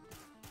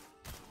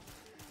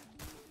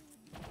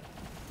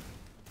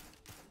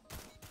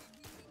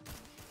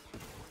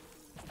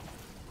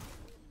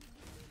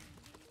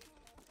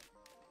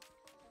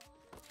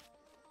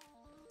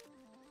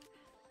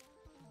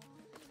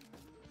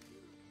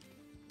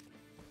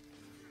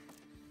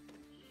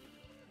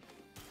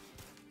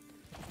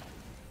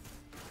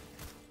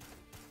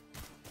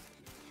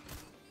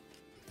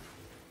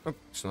 Oh,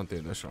 it's not there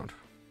this round.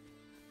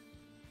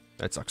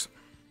 That sucks.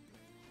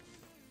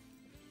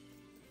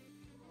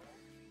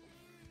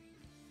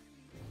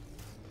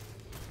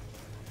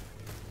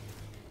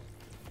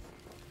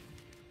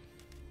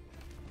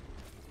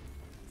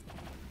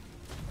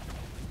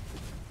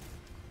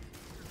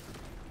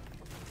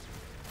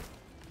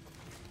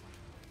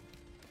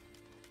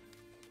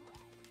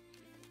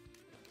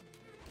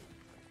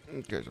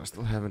 Okay, so I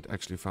still haven't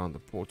actually found the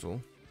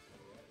portal.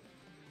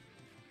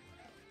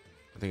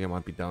 I think it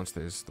might be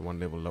downstairs, the one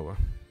level lower.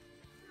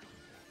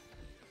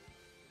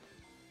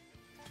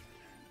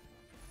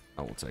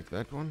 I will take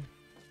that one.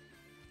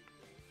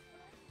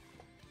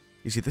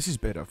 You see, this is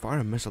better. Fire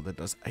a missile that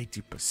does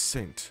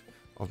 80%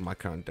 of my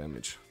current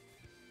damage.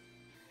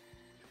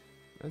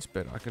 That's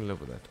better. I can live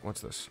with that. What's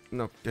this?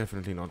 No,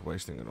 definitely not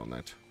wasting it on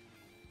that.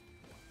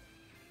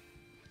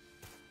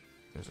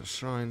 There's a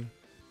shrine.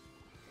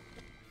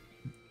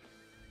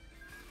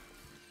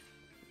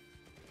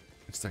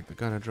 Let's take the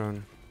gunner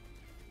drone.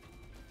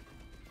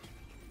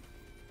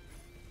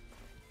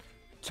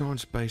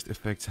 chance-based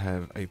effects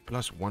have a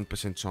plus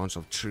 1% chance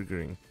of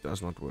triggering.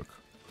 Does not work.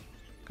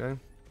 Okay.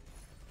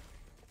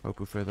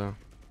 Hopu feather.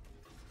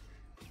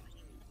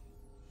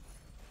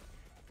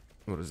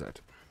 What is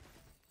that?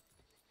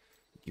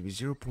 Give you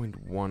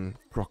 0.1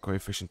 proc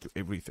coefficient to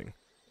everything.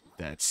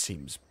 That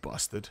seems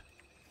busted.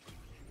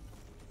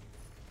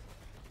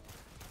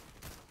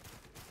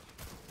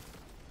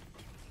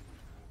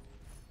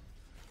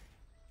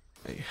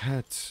 A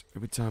hat.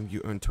 Every time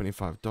you earn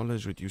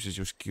 $25, reduces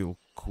your skill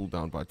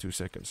cooldown by 2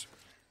 seconds.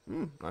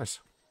 Nice.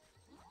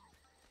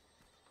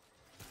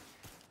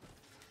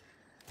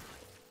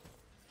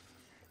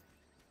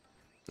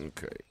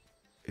 Okay.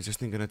 Is this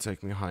thing gonna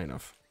take me high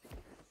enough?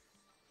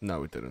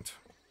 No, it didn't.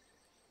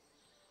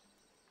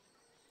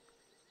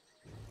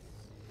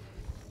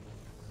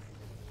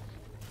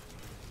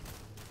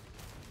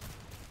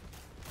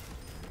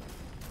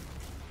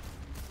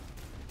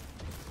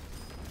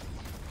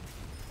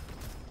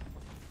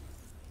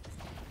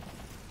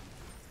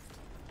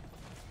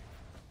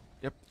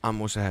 Yep, I'm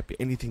also happy.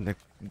 Anything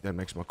that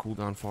makes my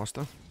cooldown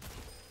faster,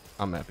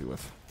 I'm happy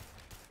with.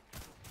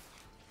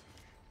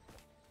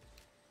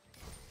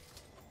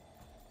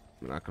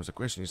 Now comes the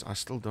question is, I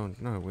still don't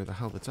know where the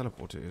hell the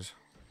teleporter is.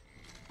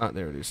 Ah,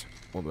 there it is.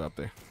 All the way up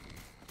there.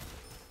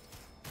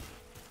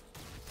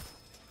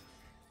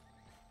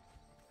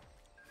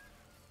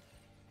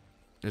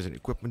 There's an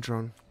equipment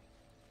drone.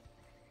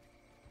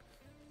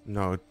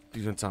 No,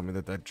 please don't tell me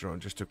that that drone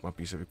just took my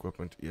piece of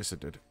equipment. Yes,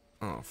 it did.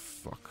 Oh,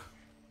 fuck.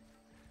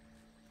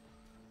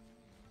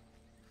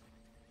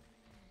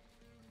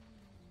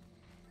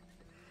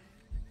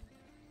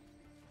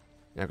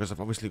 Yeah, because I've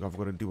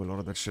got to do a lot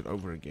of that shit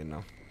over again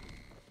now.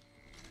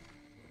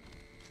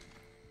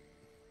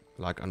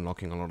 Like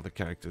unlocking a lot of the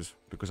characters,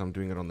 because I'm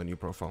doing it on the new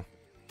profile.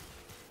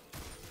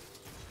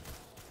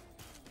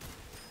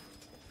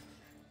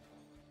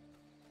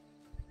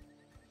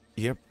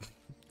 Yep.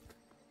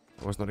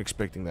 I was not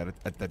expecting that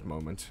at that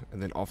moment.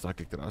 And then after I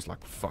clicked it, I was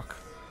like, fuck.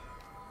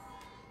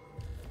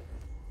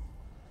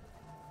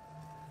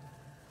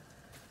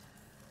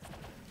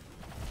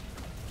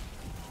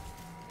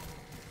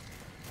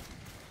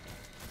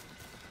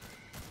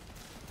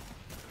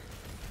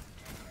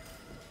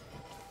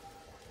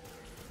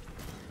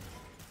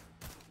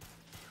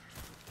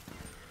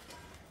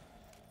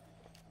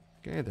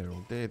 Okay, they're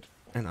all dead.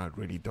 And I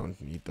really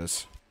don't need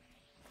this.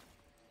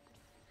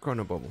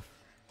 Chrono bubble.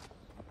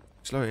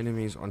 Slow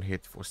enemies on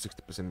hit for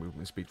 60%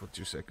 movement speed for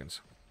 2 seconds.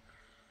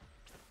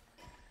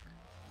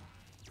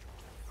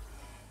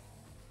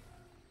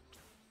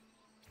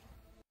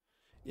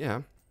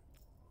 Yeah.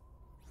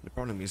 The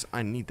problem is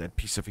I need that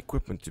piece of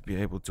equipment to be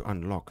able to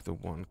unlock the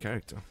one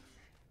character.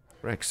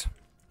 Rex.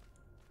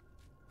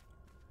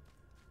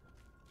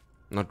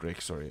 Not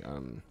Rex, sorry.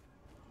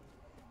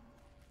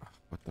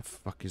 What the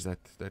fuck is that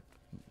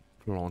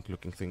plant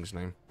looking thing's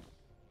name?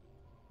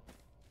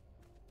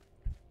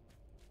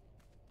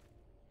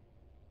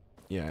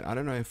 Yeah, I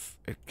don't know if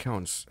it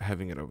counts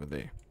having it over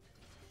there.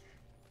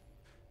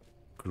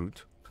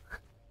 Groot.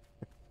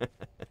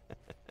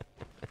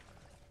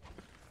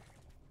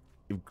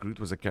 If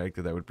Groot was a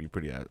character, that would be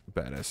pretty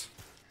badass.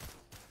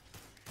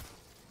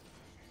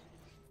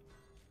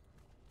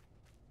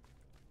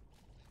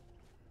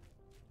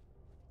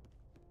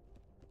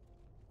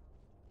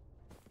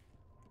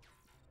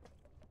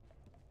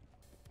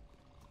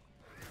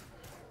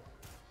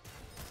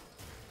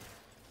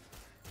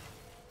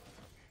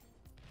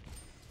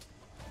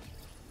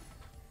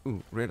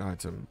 Ooh, red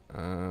item.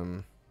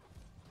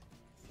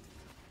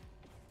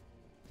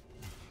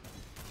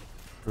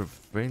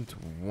 Prevent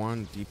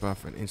 1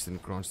 debuff and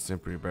instant grants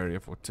temporary barrier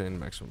for 10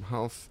 maximum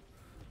health.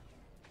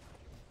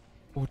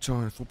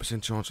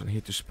 4% chance on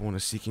hit to spawn a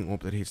seeking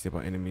orb that hits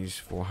nearby enemies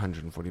for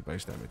 140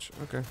 base damage.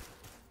 Okay.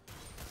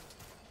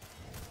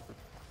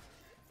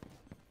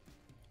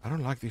 I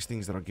don't like these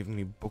things that are giving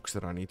me books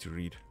that I need to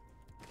read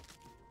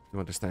to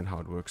understand how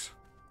it works.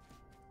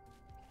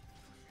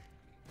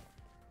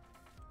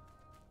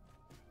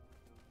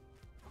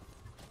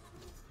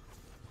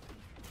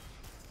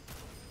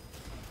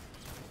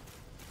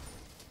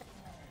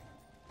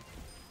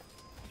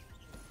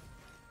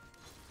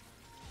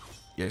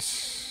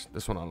 Yes,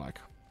 this one I like.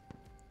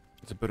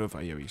 It's a bit of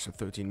AoE, so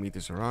 13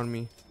 meters around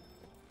me.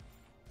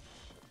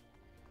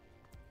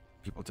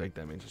 People take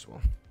damage as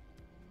well.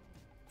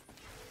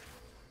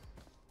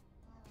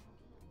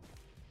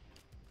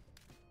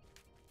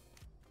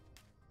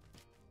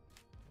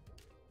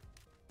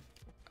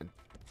 What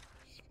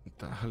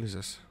the hell is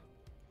this?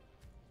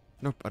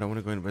 Nope, I don't want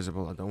to go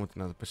invisible. I don't want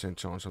another %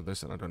 chance of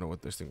this, and I don't know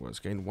what this thing was.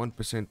 Gain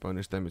 1%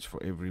 bonus damage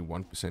for every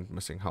 1%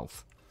 missing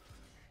health.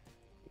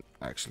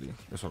 Actually,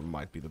 this one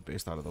might be the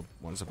best out of the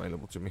ones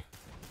available to me.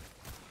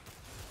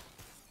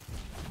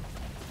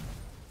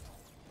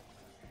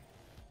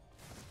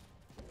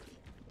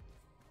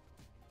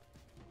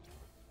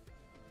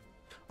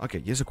 Okay,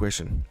 here's a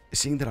question.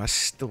 Seeing that I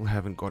still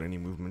haven't got any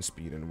movement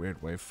speed and we're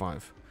at wave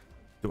 5,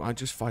 do I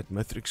just fight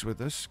Mithrix with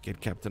this,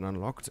 get Captain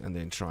unlocked, and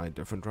then try a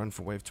different run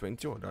for wave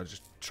 20, or do I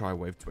just try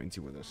wave 20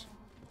 with this?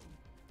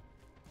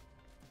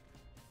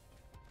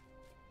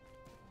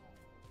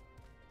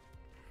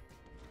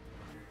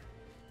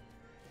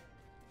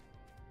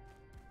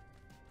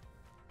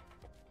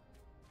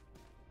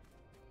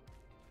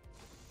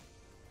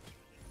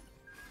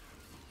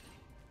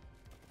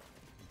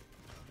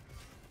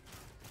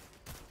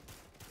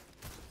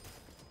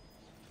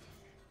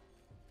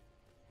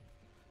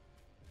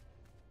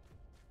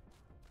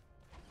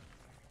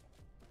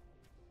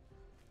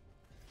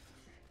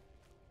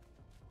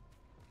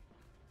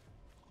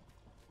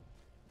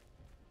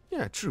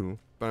 Yeah, true.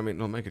 But I mean,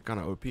 it'll make it kind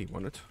of OP,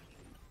 won't it?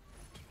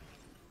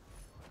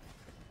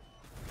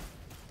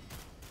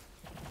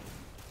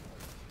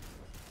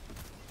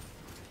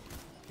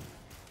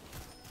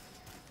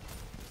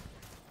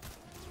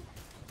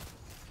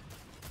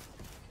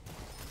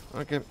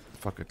 Okay,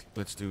 fuck it.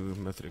 Let's do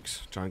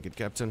Mithrix. Try and get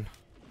Captain.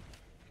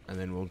 And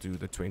then we'll do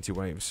the 20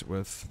 waves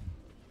with...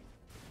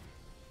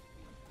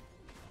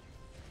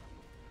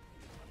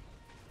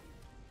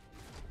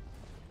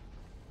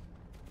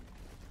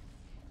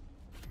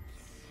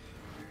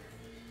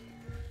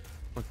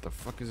 What the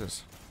fuck is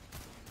this?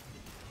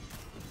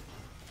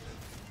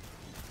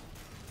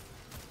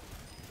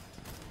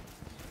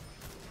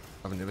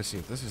 I've never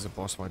seen this as a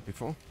boss fight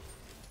before.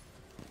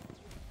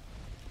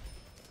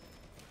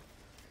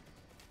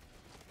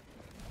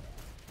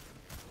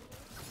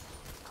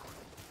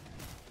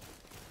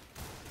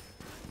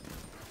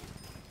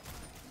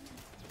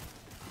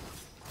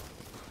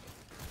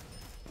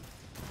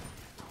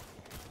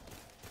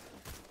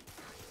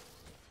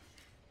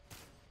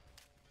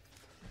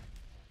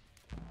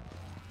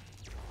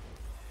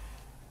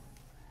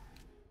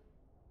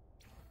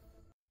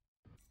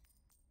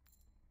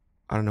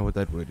 I don't know what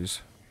that word is.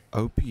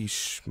 OP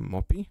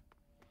schmoppy?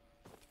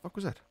 What the fuck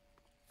was that?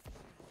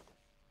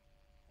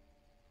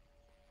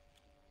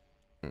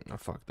 Oh,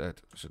 fuck that.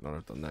 I should not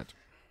have done that.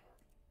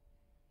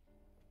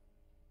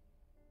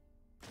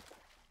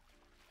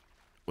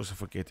 Also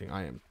forgetting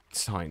I am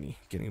tiny.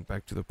 Getting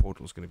back to the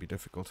portal is going to be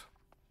difficult.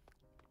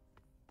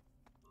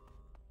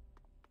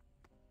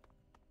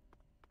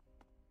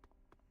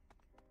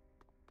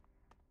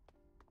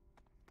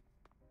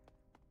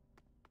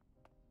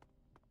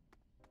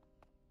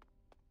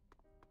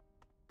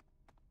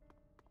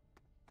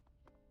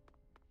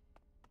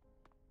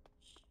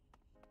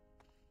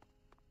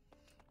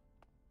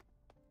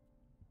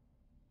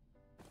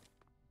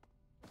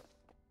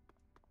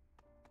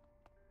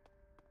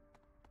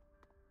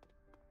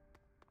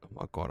 Oh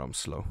my god, I'm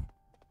slow.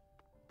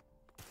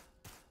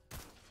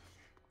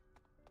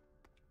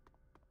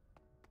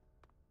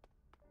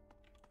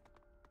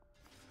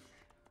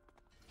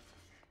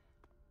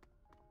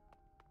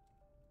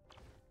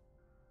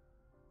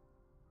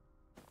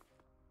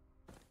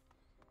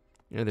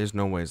 Yeah, there's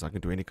no ways I can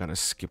do any kind of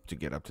skip to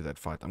get up to that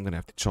fight. I'm gonna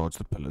have to charge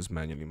the pillars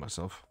manually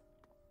myself.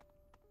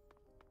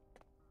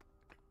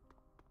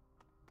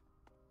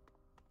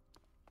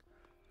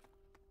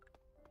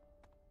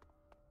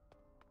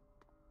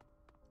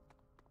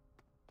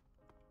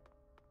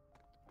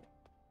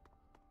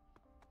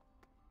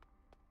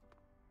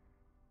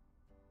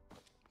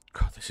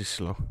 God, this is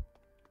slow.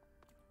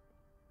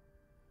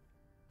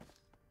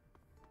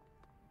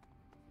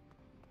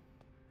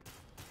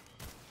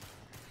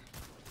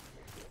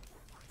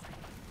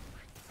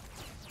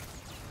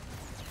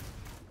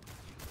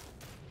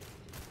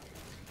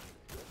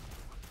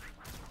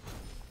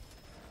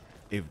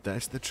 If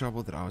that's the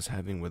trouble that I was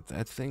having with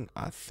that thing,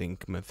 I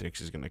think Mithrix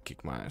is gonna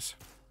kick my ass.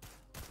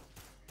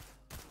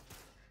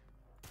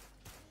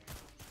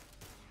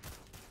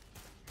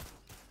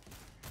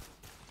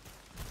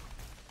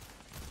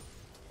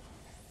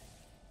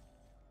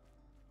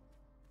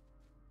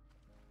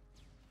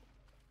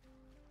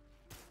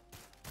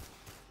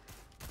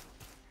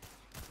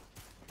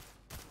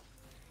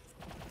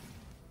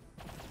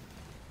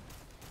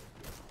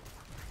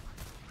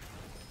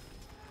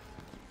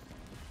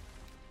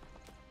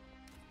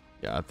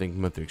 Yeah, I think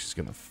Mithrix is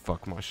gonna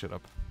fuck my shit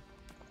up.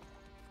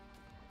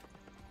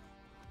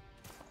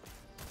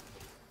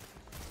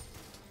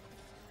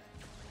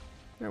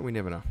 Yeah, we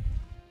never know.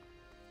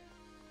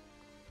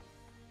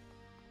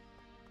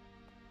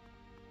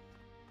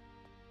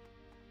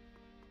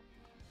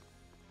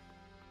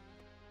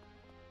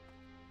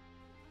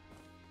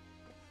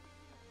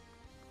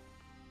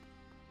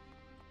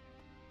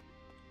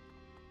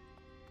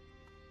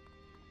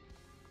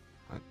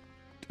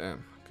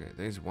 Damn. Okay,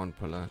 there's one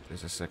pillar.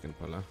 There's a second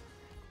pillar.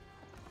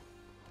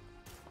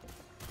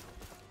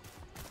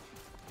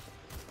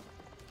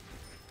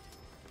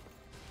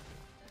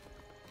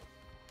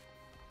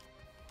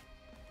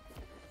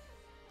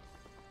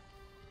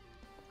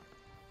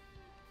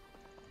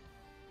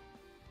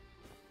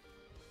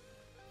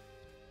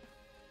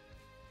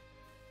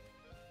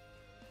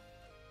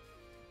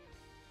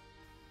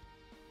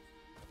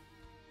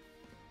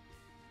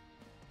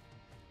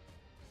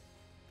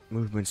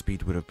 Movement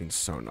speed would have been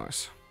so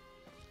nice.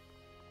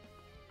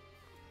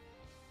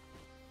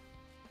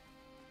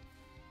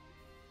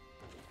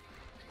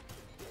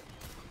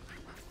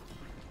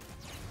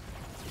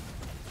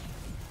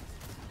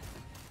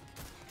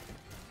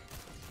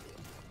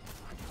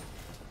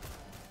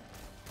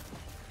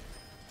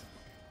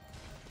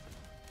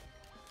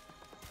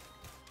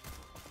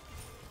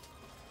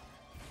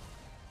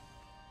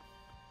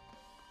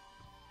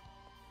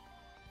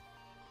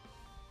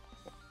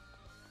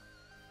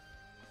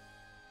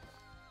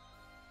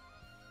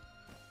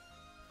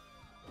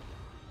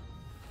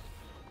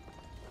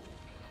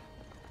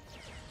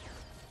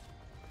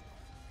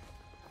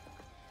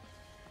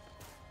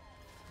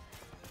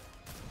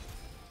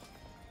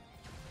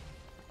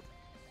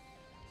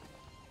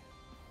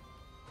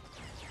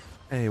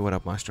 Hey, what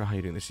up, Maestro? How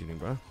you doing this evening,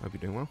 bro? Hope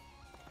you're doing well.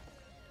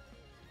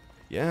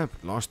 Yeah,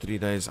 last 3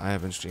 days I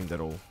haven't streamed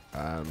at all.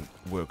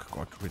 Work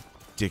got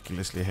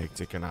ridiculously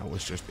hectic and I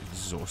was just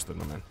exhausted,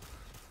 my man.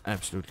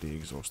 Absolutely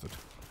exhausted.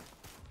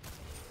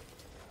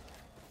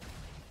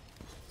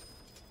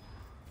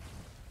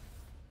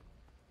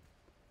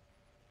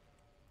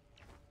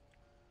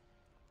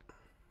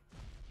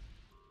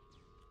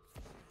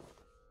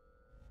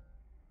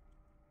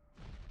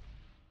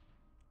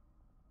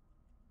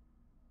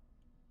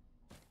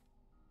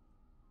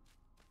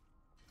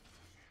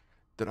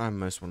 Did I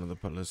miss one of the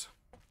pillars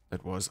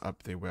that was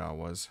up there where I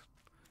was?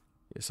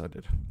 Yes, I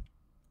did.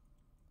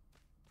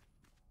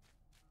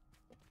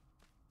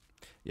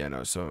 Yeah,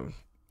 no, so,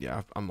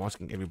 yeah, I'm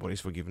asking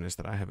everybody's forgiveness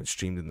that I haven't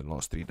streamed in the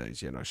last 3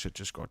 days. Yeah, no, shit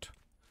just got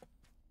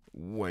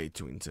way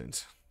too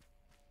intense.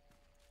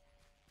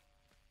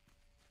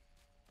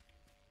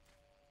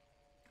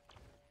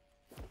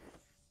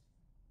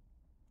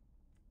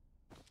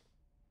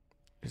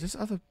 Is this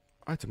other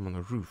item on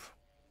the roof?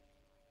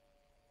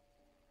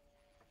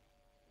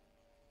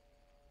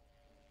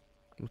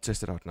 We'll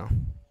test it out now.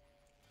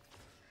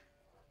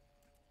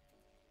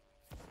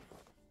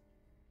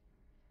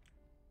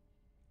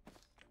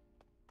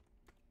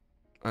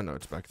 I know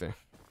it's back there.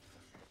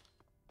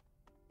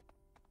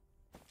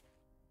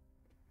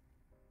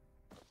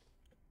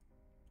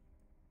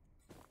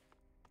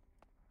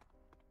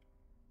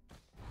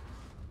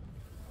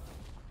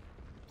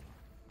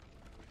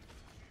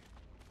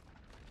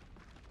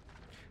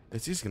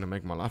 This is going to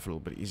make my life a little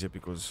bit easier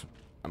because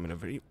I'm in a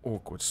very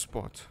awkward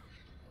spot.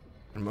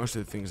 And most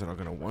of the things that are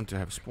going to want to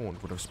have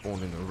spawned would have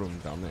spawned in the room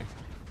down there.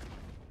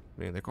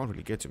 I mean, they can't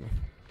really get to me.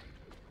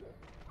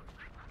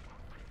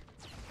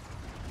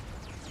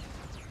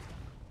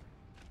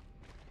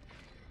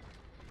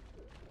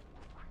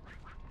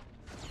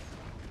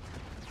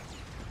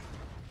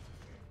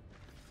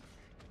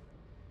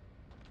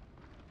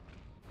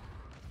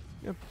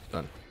 Yep,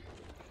 done.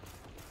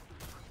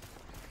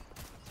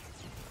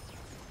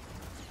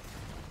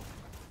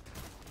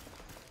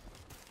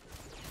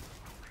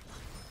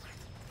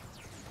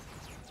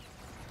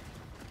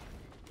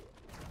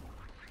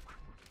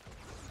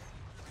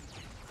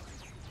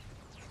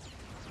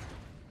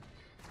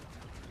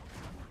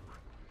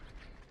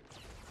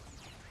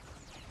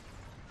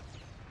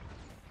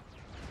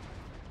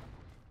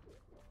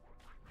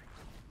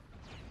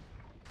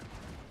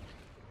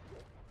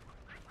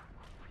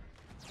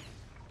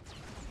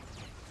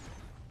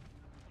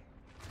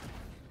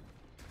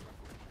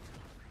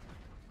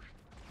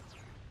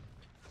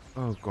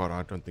 Oh god,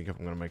 I don't think I'm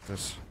gonna make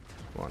this.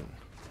 1,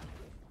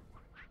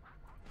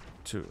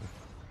 2.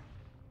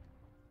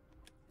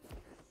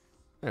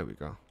 There we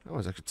go. That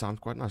was actually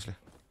timed quite nicely.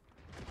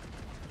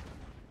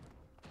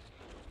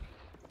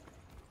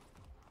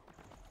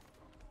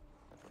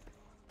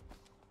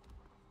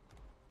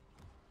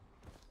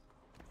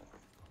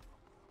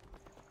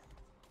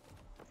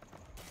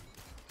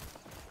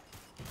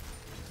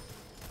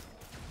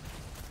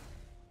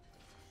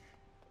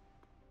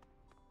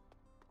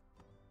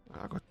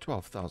 I got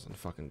 12,000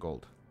 fucking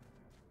gold.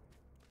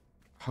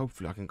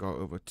 Hopefully I can go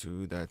over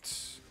to that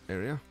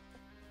area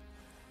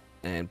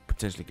and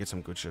potentially get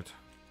some good shit.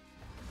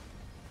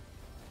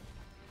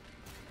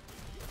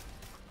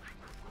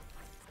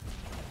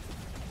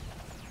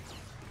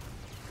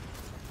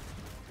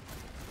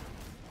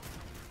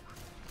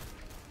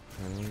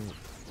 And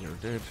you're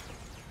dead.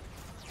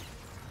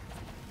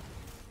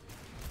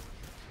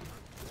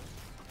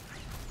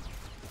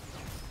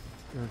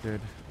 You're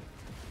dead.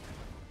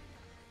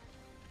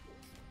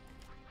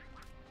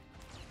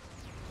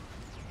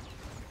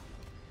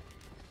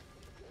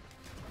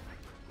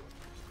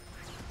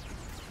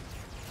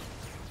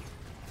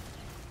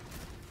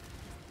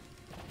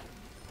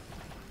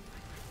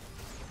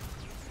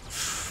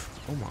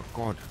 Oh my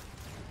god.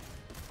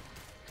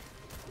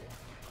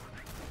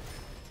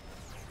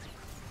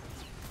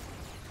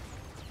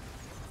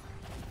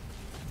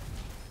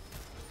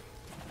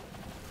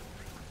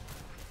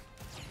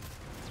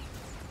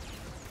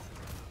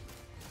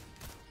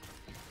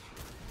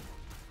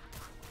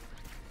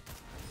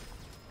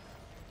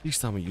 Please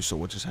tell me you saw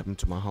what just happened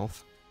to my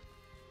health.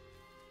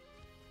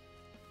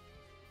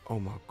 Oh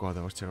my god,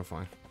 that was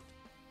terrifying.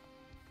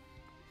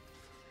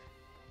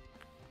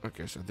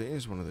 Okay, so there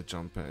is one of the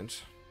jump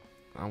pads.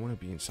 I want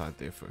to be inside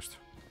there first.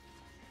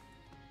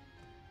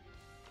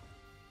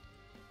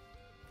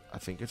 I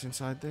think it's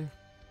inside there.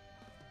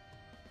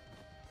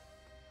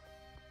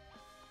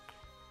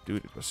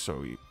 Dude, it was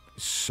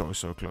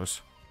so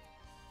close.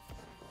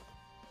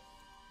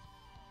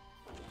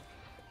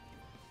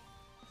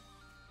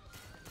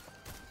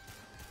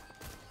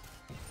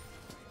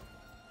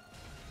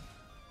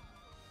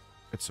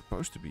 It's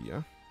supposed to be,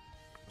 yeah?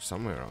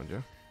 Somewhere around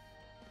here.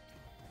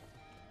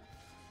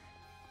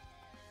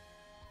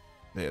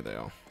 There they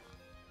are.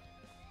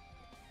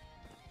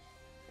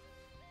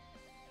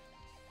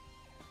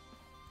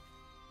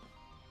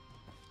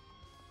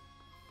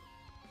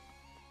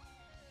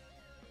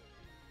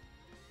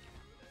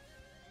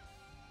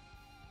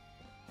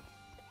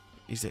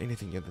 Is there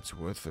anything here that's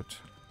worth it?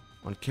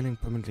 On killing,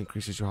 permanently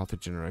increases your health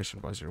regeneration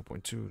by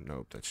 0.2.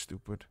 Nope, that's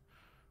stupid.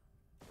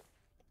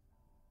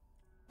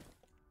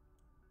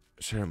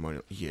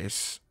 Ceremonial.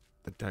 Yes,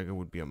 the dagger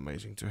would be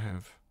amazing to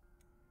have.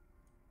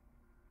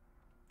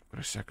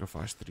 Gotta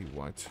sacrifice 3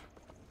 white.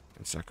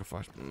 And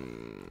sacrifice...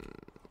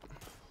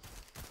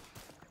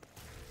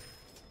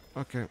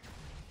 Okay.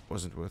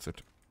 Wasn't worth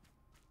it.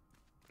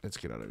 Let's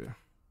get out of here.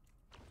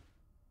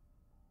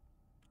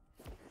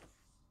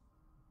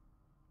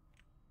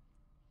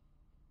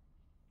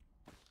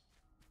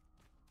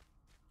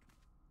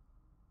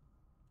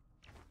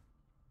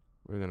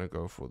 We're gonna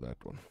go for that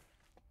one.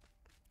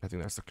 I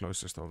think that's the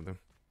closest of them.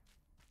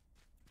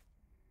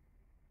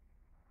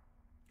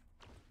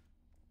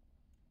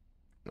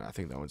 I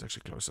think that one's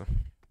actually closer.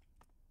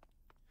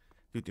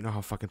 Dude, you know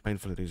how fucking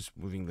painful it is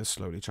moving this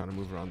slowly, trying to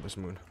move around this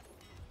moon?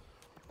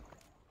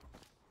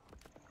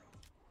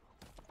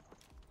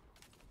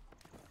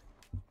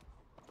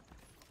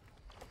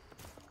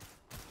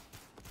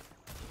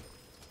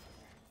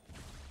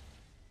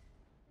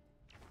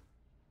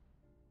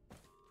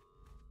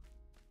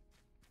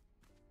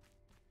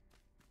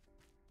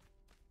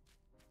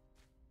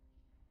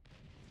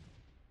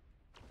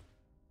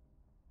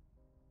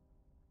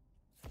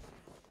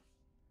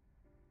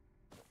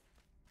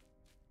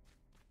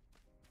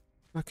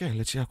 Okay,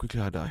 let's see how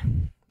quickly I die.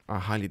 I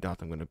highly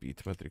doubt I'm gonna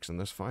beat Matrix in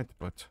this fight,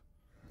 but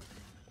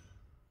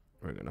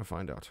we're gonna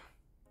find out.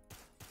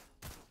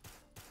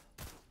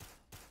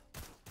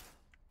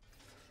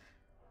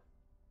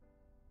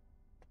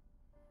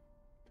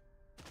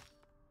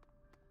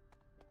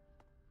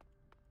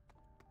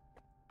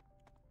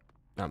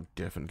 I'm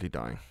definitely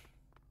dying.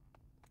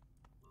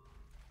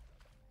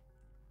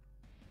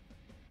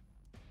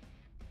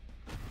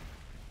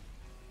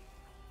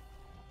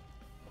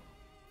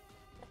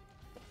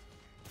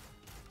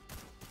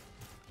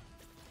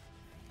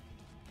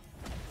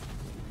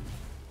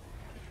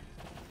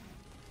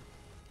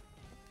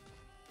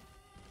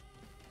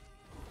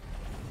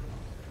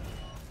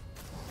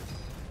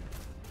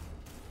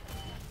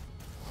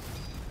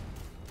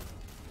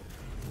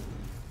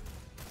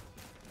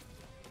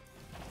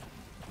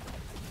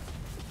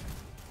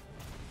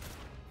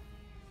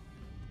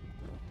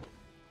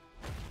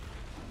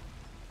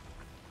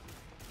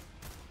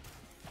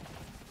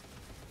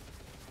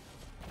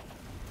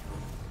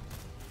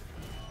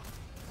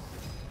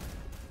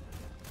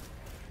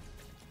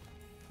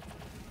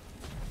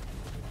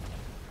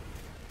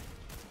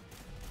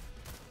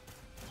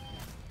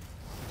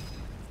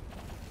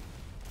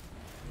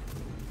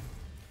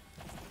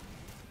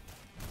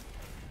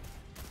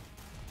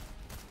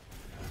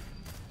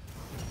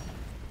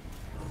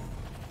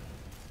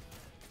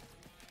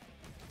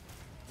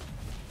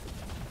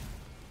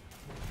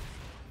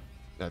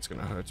 That's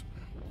gonna hurt.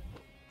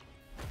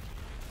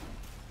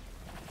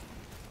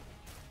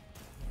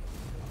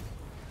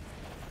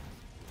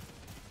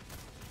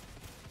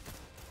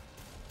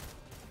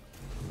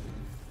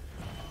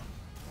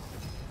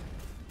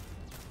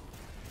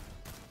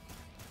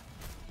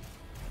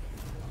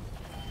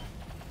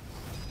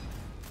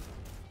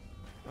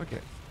 Okay,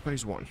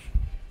 phase 1.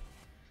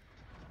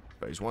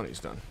 Phase 1 is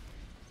done.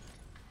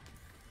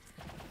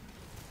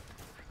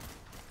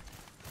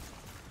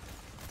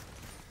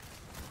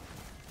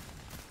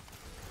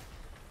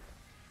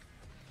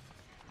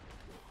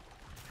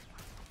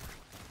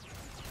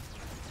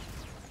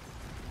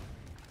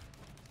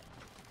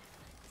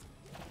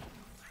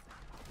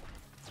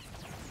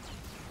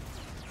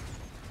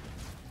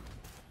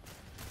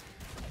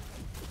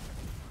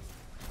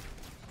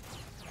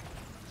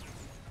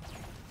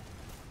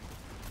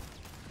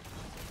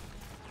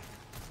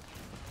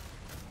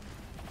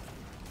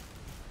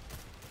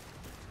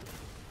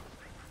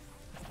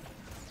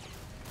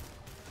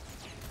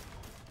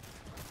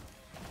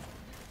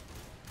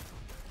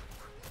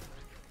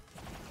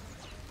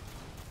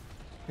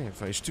 Okay,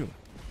 phase 2.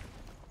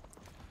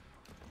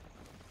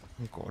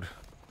 Oh god.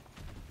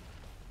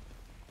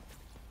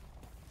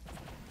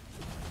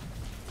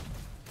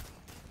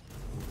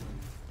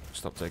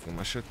 Stop taking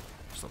my shit.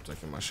 Stop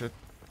taking my shit.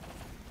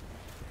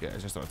 Okay, I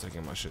just started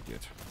taking my shit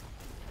yet.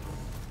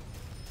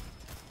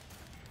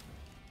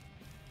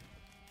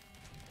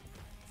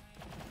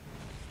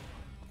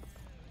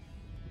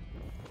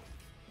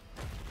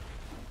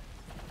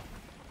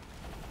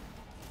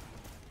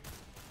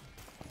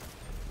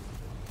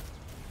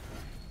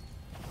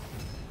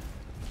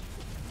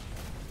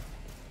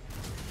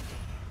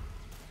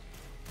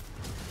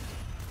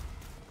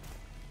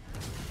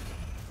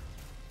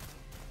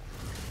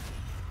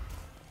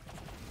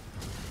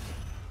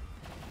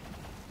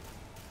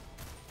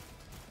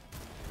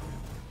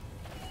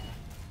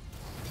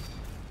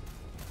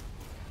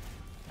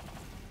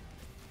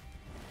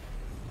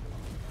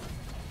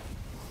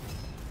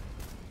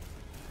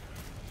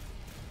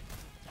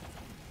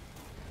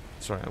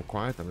 Sorry, I'm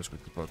quiet. I'm just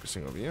quickly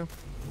focusing over here.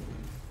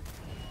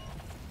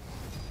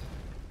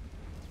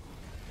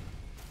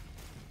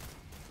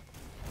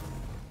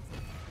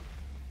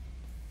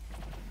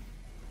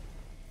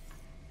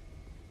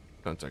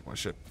 Don't take my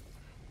shit.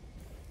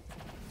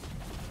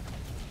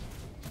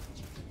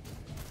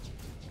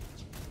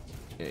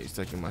 Yeah, he's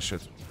taking my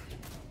shit.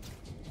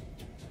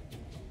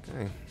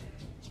 Okay.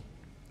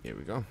 Here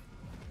we go.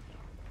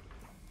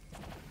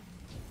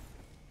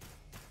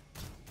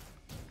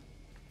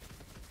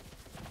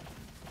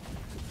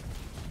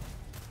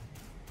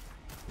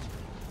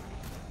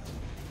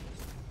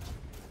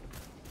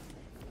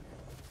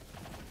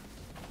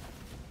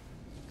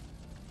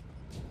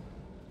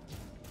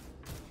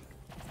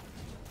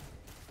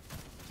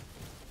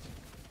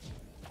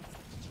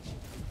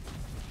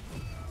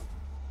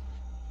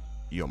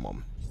 Your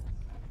mom.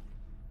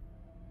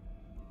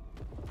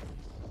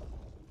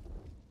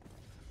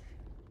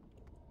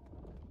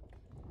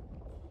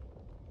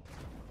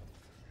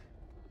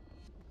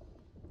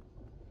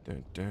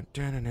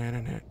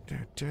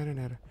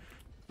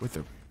 With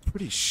a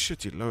pretty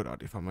shitty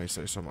loadout, if I may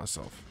say so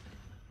myself.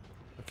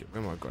 Okay,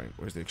 where am I going?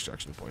 Where's the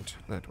extraction point?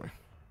 That way.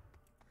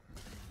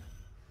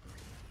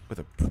 With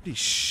a pretty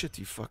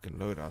shitty fucking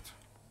loadout.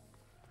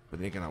 But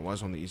then again, I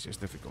was on the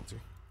easiest difficulty.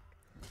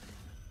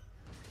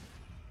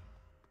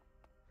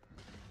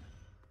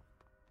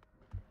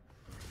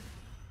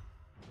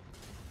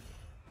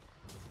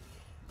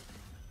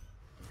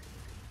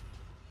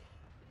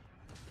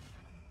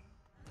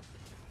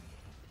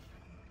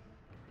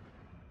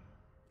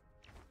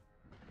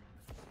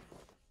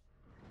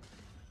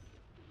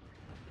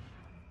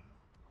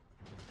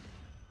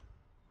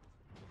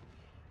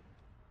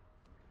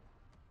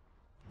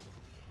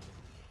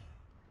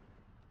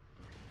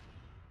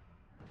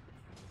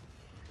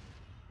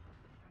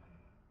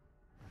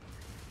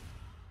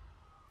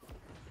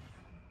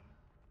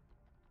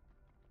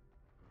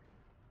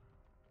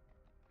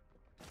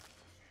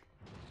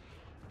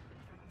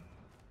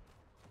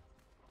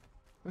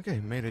 Okay,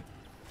 made it,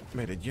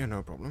 yeah,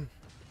 no problem.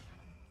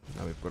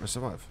 Now we've got to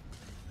survive.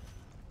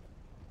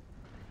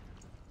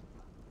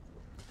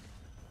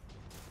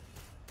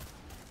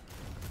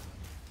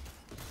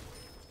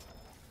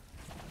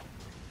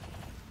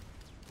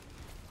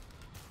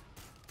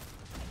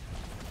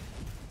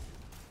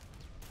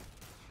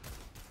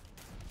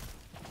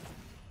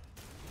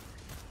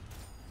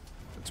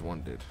 That's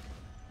one dead.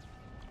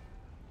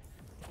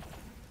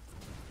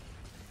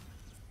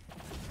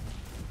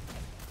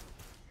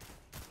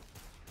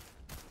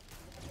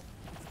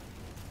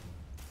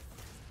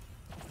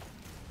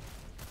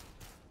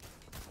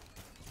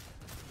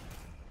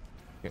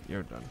 Yeah,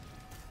 you're done.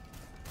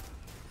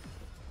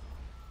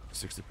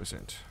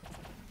 60%.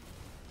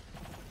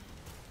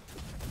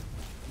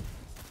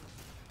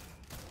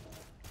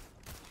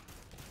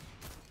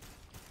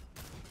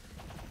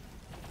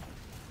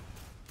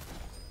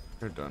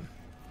 You're done.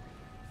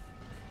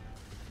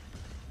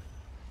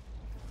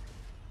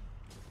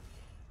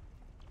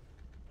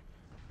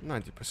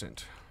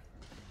 %.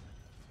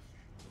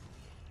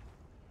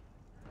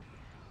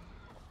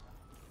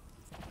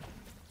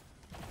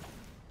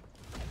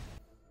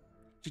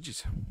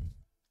 GG's.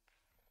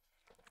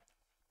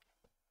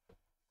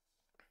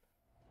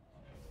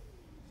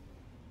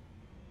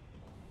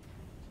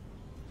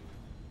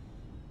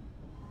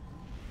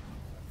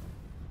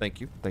 Thank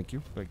you, thank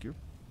you, thank you.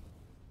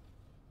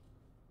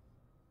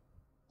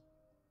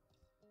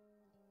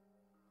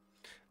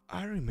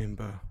 I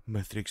remember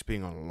Mythrix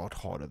being a lot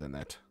harder than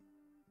that.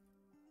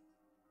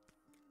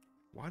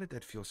 Why did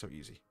that feel so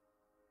easy?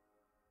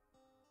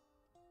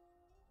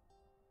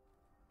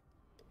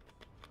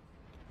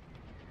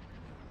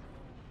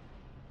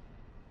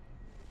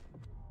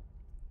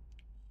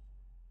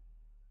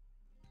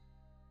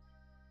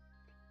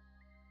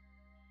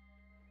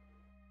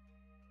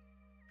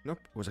 Nope,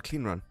 it was a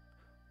clean run.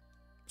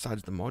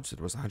 Besides the mods,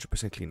 it was a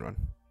 100% clean run.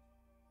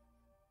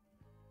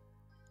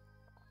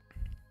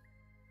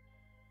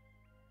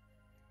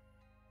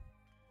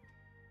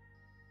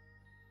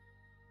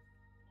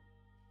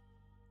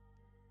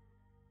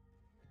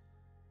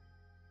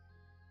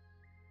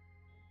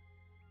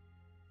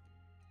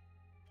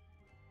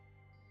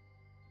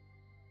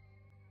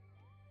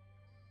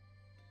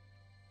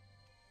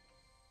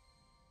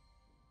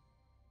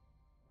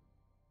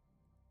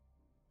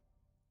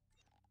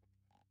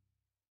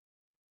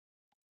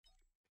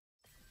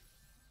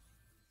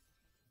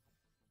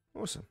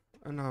 Awesome.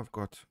 And now I've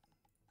got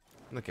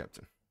the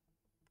captain.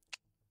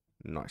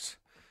 Nice.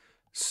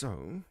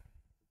 So,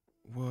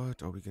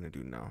 what are we going to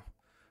do now?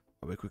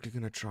 Are we quickly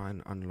going to try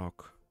and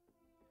unlock...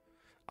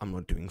 I'm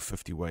not doing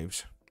 50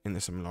 waves in the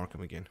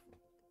Simulacrum again.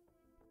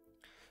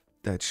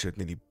 That shit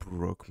nearly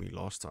broke me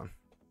last time.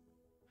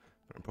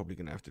 But I'm probably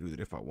going to have to do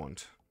that if I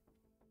want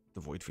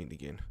the Void Fiend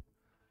again.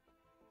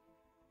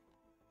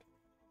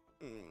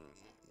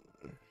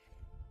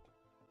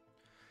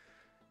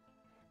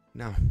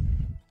 Now,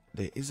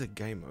 there is a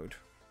game mode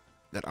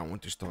that I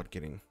want to start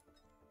getting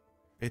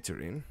better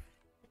in.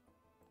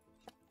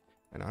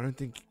 And I don't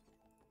think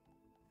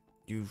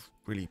you've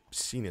really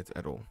seen it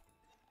at all.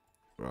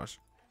 Right,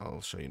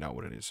 I'll show you now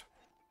what it is.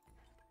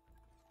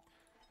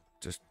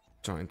 Just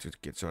trying to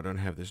get so I don't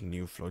have this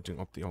new floating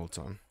up the whole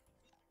time.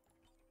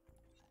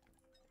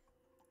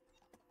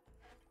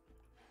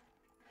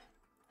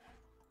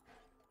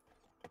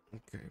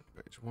 Okay,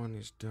 page 1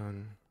 is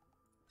done.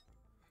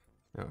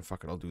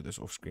 Fuck it, I'll do this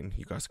off screen.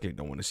 You guys clearly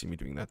don't want to see me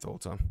doing that the whole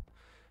time.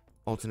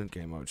 Alternate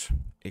game modes.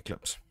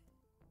 Eclipse.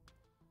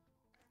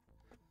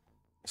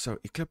 So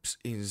Eclipse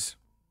is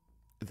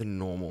the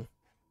normal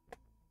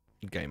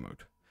game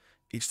mode.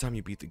 Each time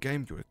you beat the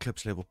game, your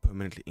Eclipse level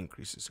permanently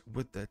increases.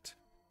 With that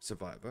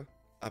survivor,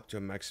 up to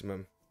a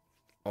maximum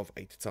of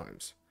 8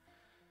 times.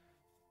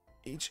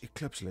 Each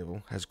Eclipse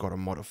level has got a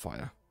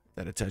modifier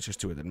that attaches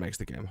to it that makes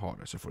the game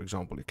harder. So for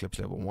example, Eclipse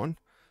level 1,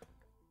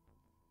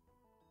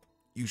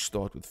 you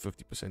start with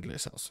 50%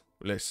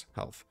 less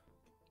health.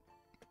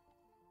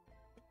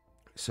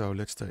 So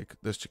let's take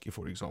this chickie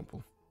for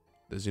example,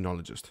 the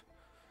Xenologist.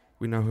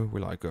 We know her, we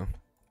like her.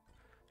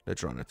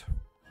 Let's run it.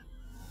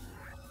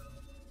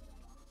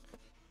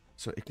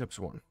 So Eclipse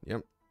 1,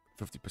 yep,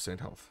 50%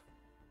 health.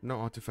 No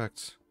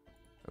artifacts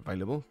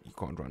available, you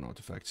can't run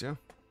artifacts here.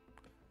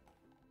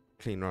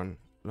 Clean run,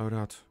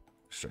 loadout,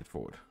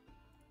 straightforward.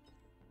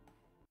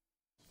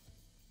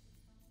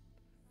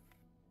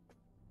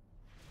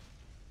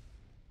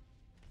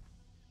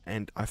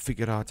 And I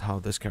figured out how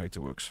this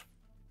character works.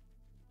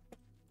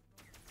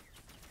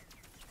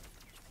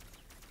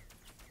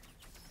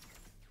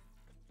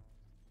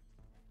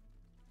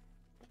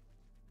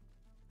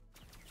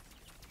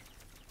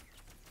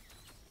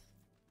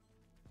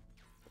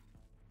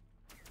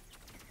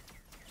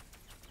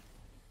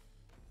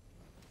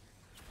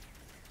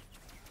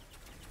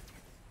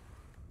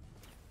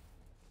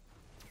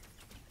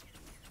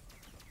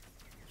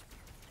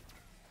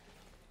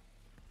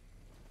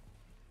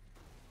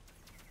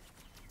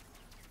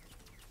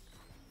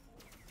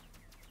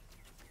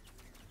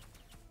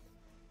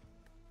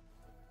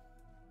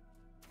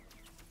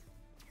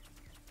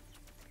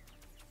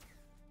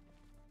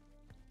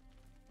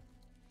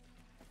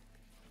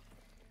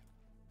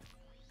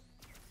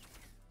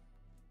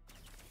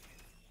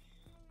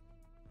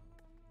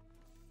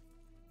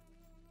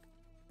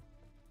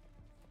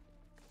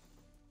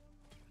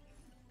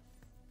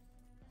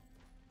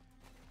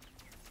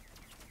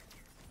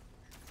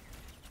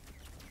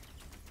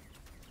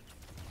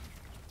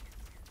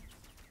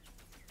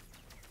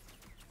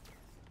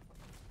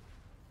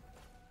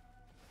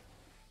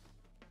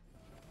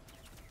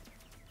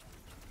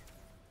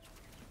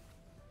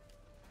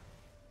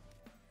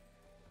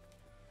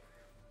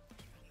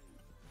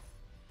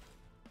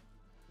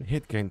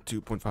 Hit gain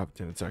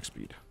 2.5% attack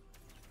speed.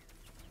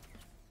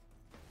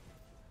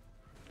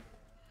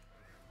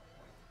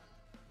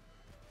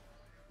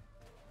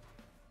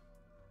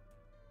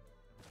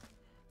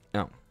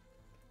 Now,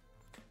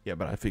 yeah,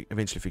 but I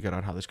eventually figured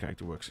out how this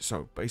character works.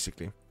 So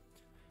basically,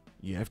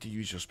 you have to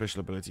use your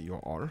special ability,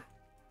 your R,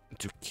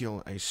 to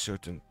kill a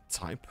certain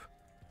type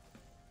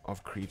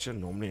of creature,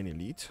 normally an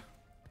elite.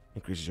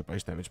 Increases your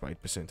base damage by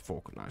 8%.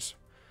 Fork, nice.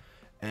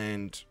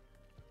 And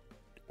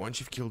once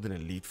you've killed an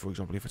elite, for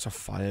example, if it's a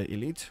fire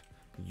elite,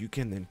 you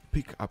can then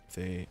pick up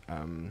their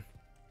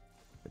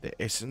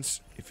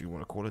essence, if you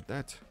want to call it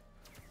that,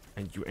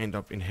 and you end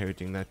up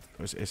inheriting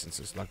those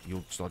essences. Like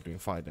you'll start doing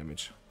fire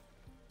damage.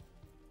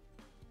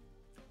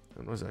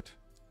 What was that?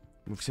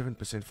 Move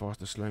 7%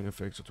 faster, slowing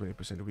effects, or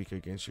 20% weaker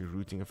against your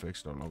rooting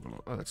effects. No longer.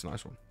 Oh, that's a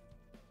nice one.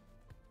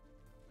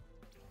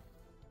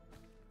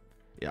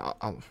 Yeah,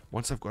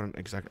 once I've got an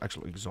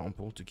actual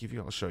example to give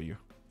you, I'll show you.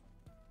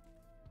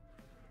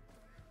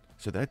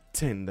 So that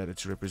 10 that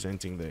it's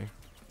representing there,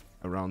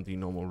 around the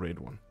normal red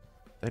one,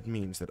 that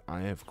means that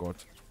I have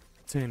got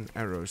 10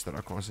 arrows that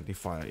I constantly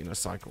fire in a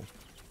cycle.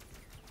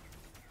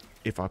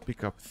 If I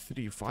pick up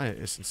 3 fire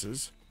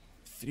essences,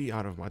 3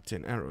 out of my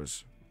 10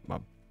 arrows, my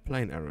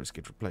plain arrows,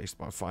 get replaced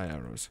by fire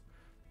arrows.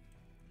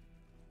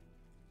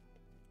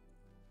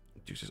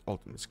 It uses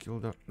ultimate skill.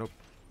 Nope.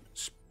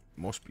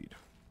 More speed.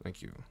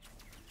 Thank you.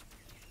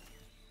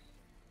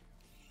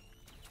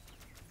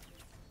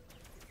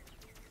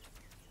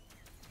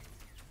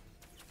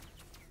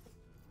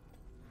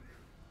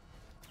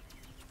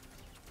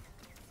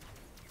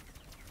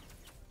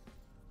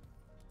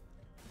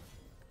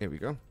 Here we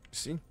go.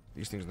 See?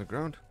 These things on the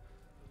ground.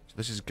 So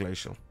this is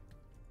glacial.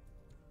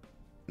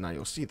 Now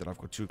you'll see that I've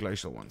got 2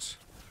 glacial ones.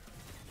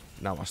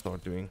 Now I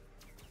start doing...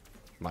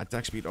 My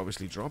attack speed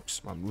obviously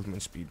drops. My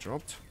movement speed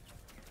dropped.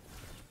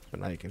 But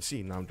now you can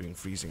see, now I'm doing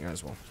freezing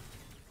as well.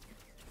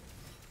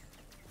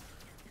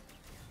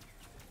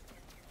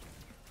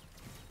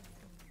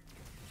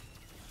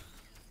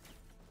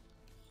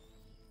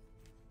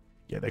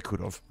 Yeah, they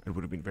could have. It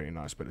would have been very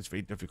nice, but it's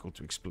very difficult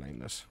to explain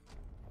this.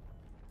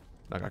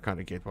 Like, I kind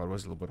of get why it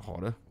was a little bit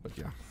harder, but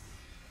yeah.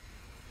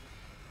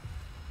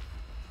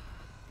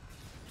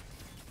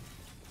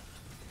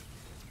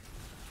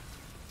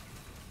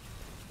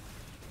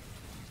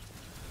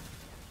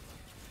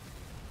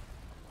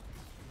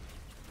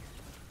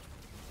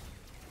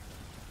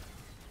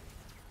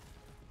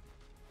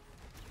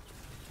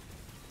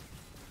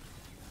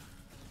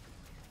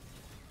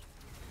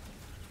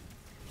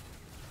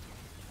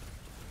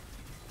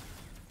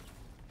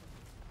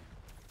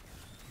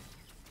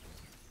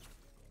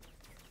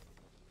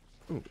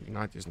 Ooh,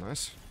 Ignite is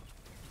nice.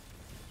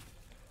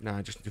 Now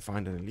I just need to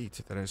find an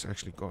elite that has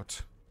actually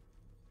got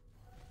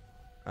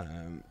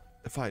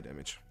the fire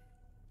damage.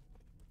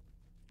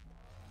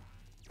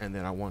 And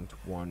then I want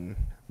one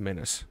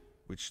menace,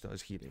 which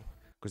does healing,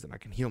 because then I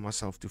can heal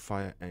myself to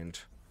fire and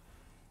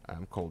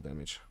cold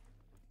damage.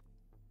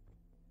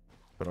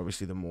 But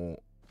obviously the more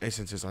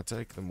essences I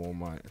take, the more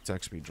my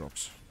attack speed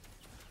drops.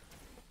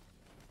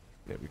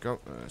 There we go.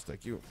 Let's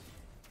take you.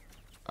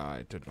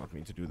 I did not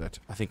mean to do that.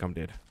 I think I'm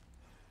dead.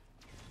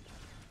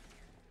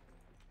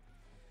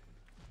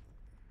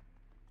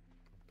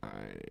 I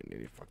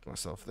nearly fucked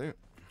myself there.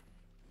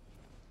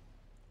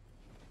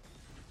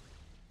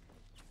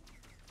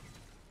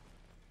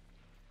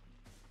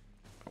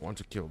 I want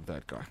to kill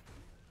that guy.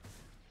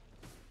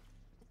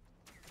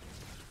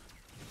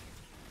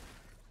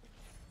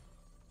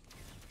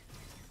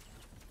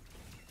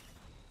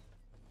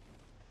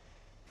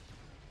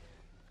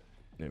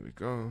 There we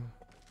go.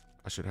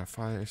 I should have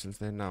fire essence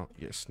there now.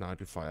 Yes, now I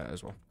do fire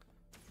as well.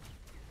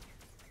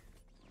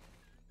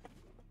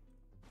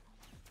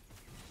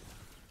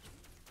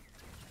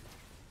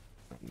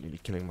 I'm nearly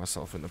killing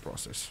myself in the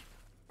process.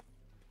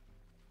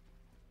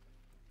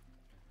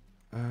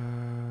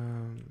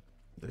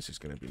 This is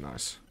gonna be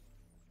nice.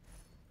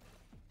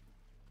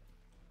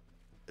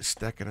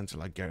 Stack it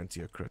until I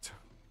guarantee a crit.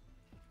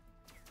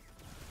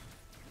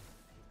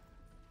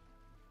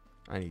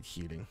 I need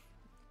healing.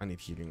 I need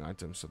healing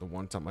items, so the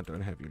one time I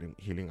don't have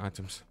healing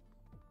items.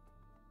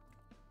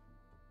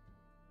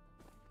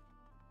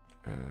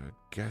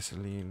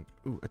 Gasoline.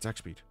 Ooh, attack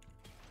speed.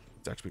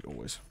 Attack speed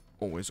always.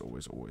 Always,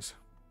 always, always.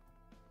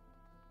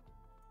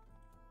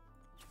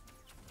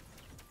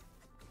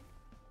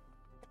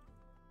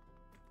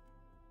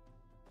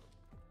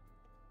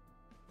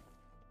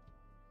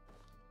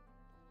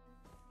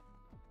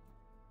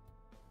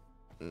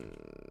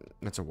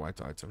 That's a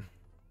white item.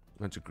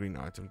 That's a green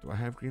item. Do I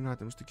have green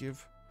items to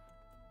give?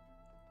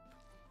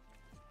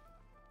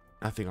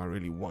 Nothing I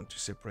really want to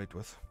separate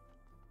with.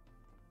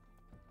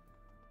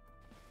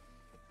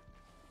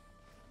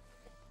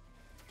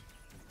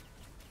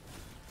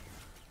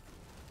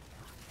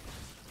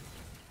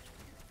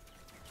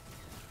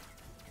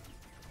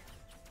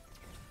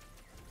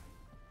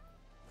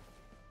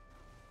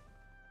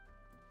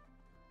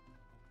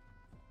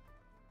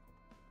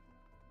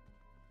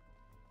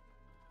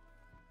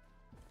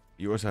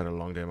 You also had a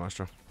long day,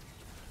 Maestro.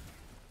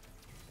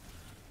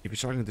 If you're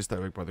struggling this day,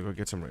 brother, go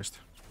get some rest.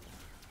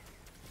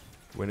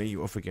 When are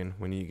you off again?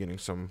 When are you getting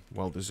some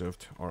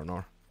well-deserved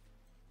R&R?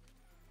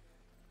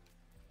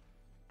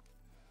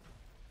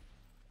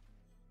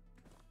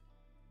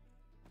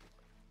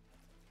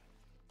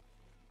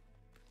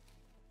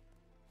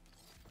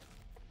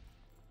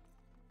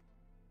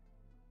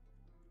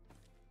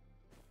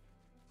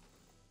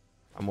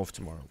 I'm off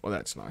tomorrow. Well,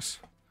 that's nice.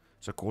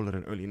 So call it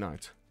an early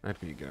night. That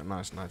way you get a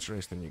nice night's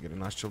rest and you get a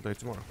nice chill day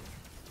tomorrow.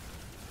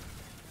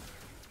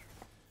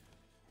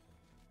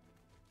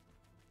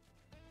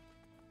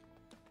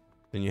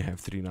 Then you have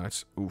 3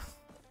 nights. Oof.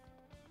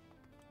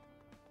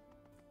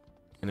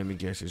 And let me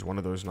guess, is one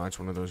of those nights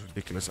one of those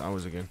ridiculous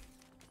hours again?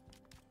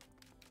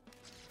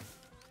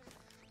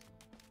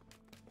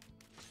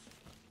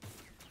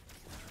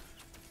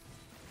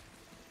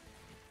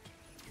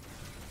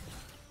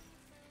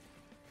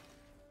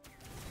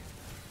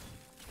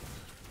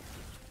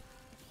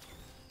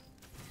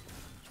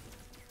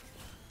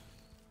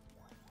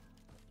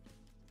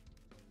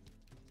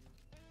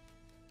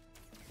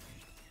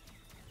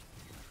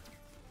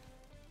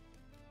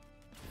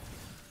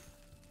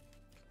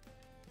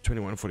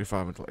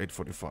 .45 until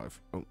 8:45.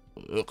 Oh,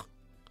 ugh.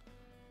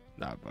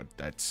 Nah, but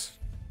that's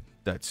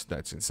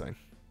insane.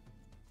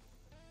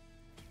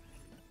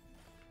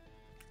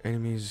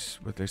 Enemies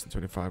with less than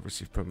 25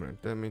 receive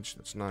permanent damage.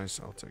 That's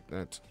nice. I'll take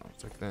that. I'll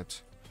take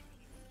that.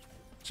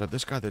 So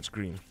this guy that's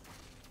green.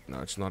 No,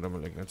 it's not a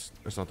malignant.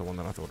 It's not the one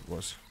that I thought it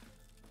was.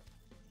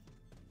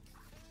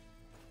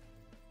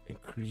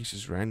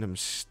 Increases random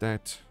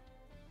stat.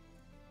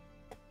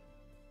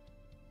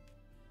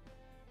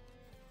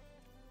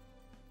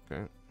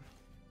 Okay.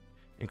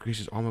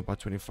 Increases armor by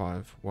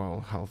 25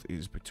 while health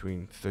is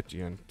between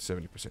 30 and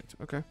 70%.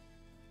 Okay.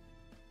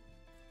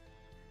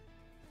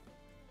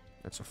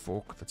 That's a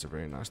fork. That's a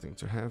very nice thing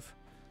to have.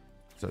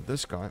 So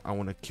this guy, I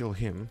want to kill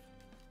him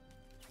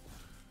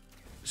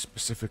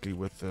specifically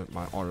with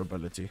my R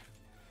ability.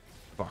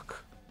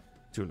 Fuck.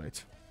 Too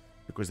late.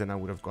 Because then I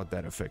would have got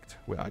that effect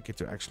where I get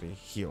to actually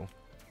heal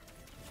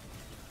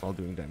while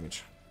doing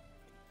damage.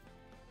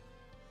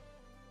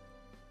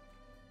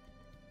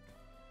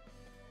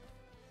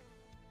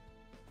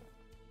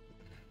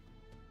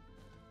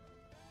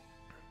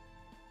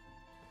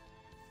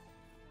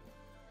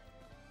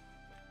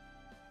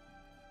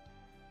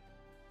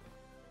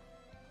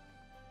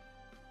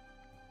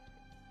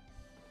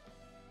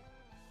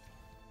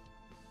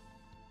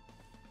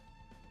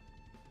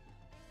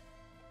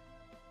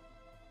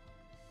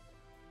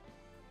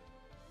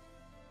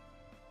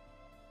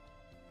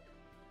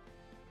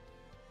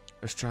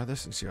 Let's try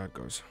this and see how it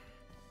goes.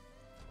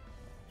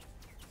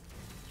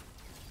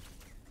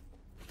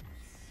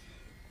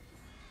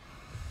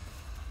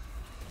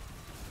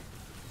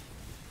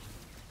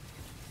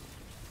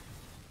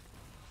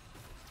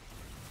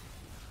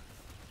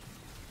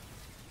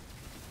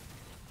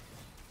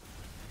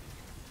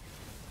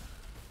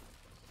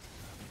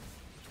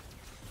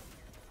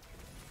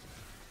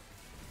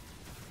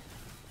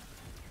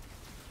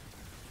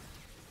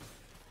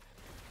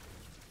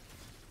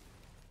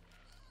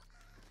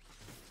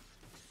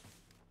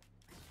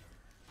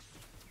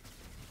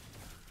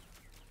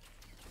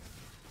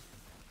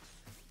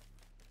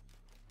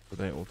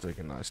 They all take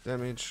a nice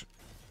damage.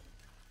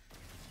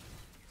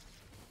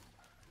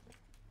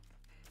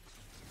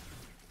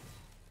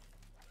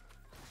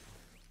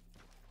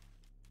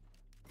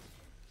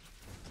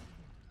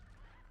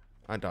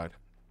 I died.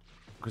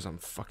 Because I'm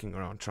fucking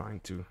around trying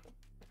to...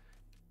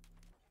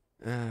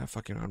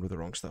 fucking around with the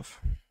wrong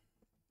stuff.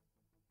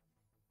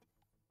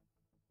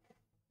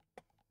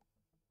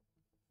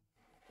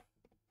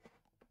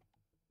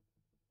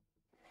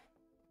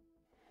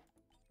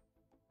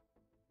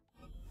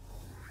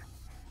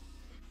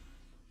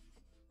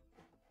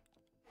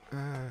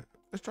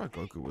 Let's try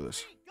Goku with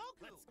us.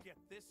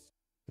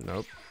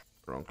 Nope.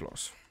 Wrong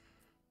class.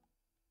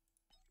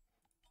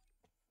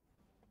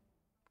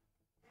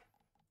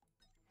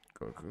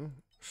 Goku.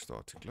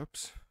 Start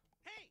eclipse.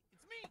 Hey,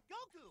 it's me,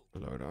 Goku.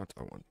 Loadout.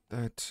 I want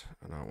that.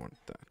 And I want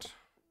that.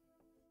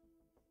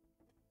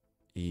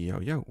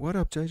 Yo, what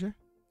up, JJ?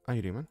 How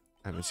you doing, man?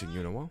 I haven't seen you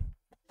in a while.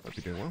 Hope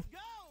you're doing well. Go.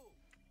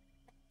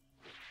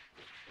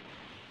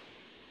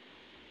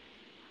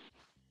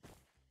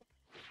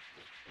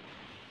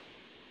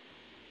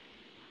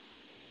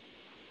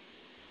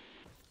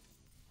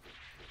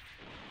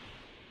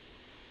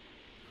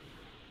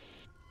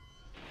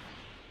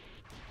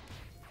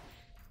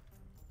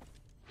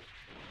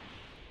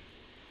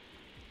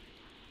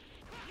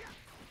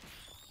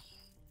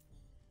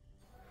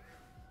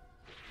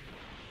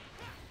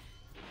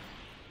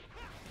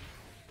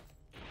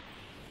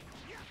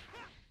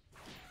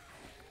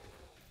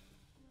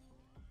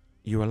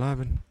 You alive?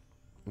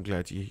 I'm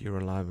glad you're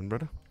alive,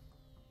 brother.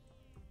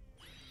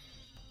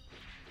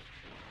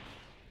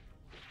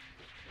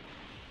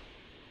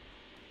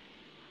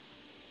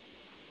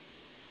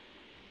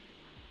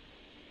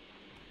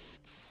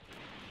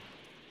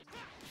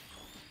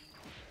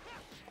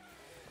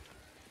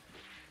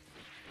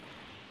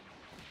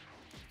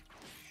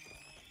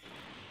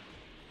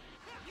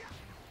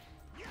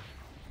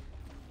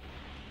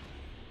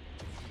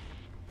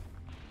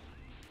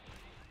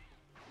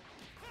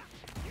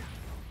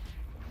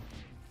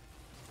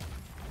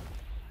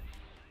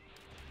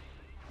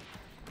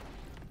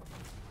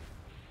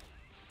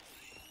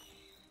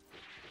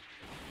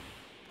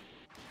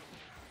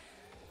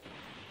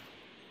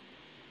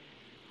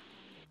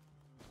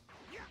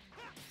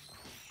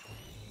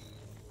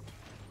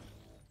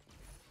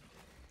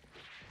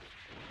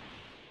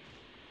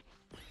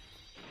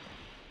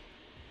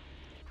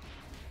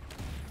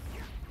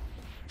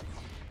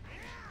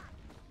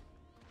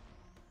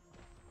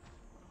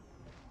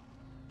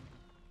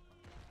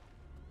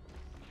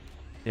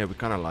 Yeah, we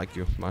kind of like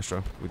you,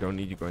 Maestro. We don't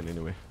need you going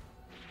anywhere.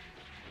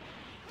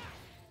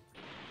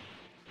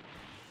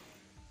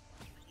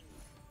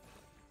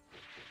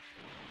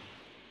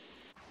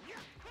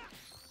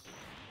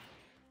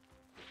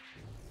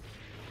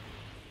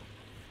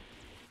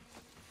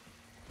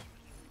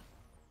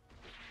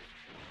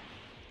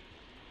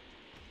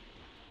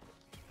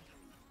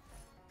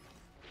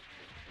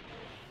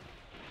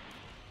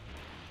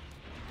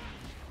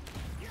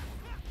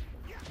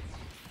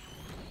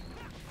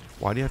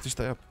 Why do you have to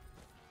stay up?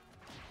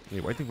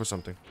 You're waiting for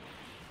something.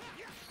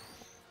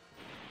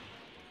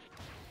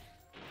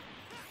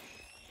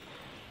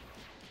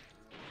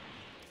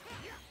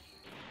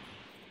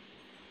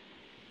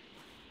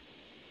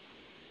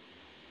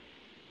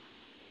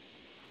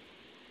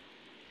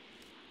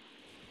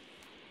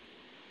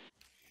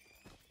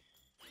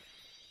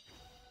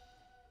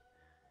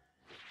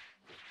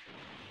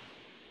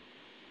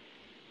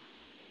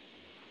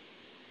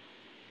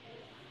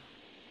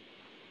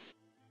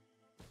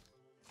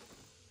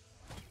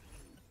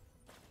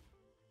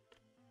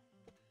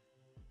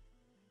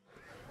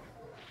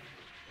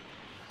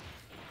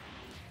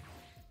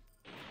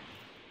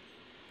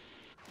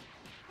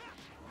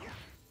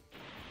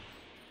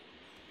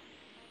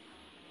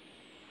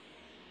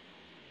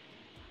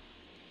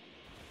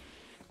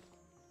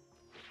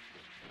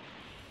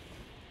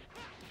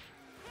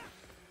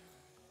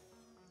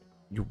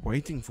 You're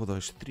waiting for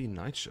those 3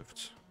 night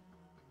shifts.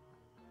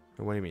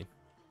 What do you mean?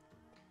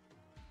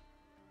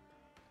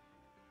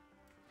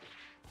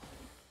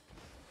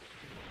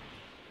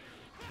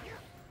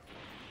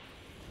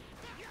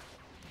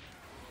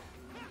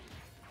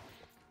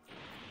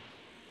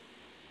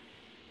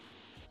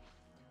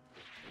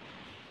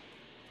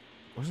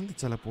 Wasn't the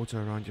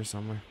teleporter around here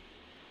somewhere?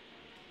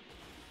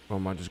 Or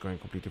am I just going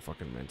completely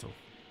fucking mental?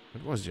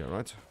 It was here,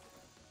 right?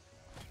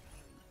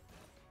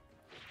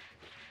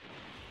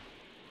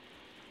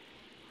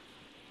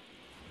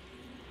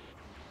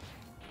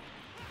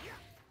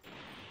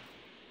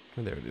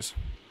 And there it is.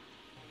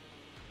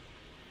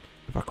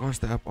 If I can't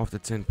stay up after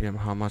 10 PM,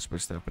 how much will I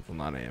stay up until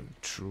 9 AM?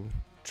 True,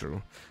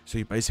 true. So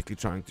you're basically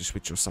trying to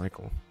switch your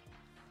cycle.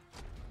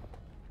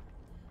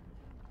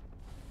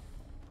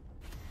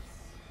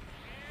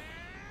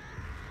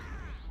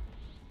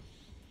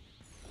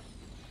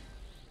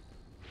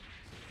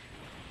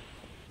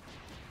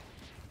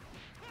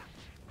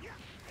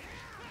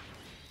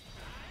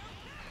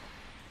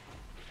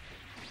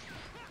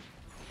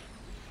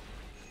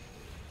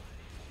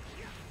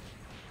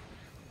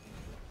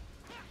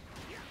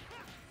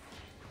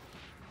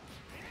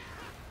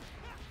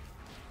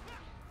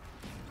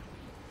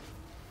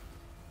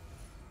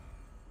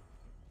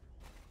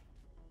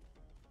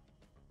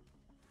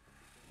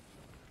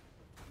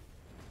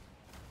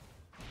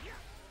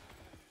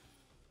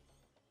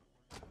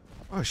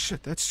 Oh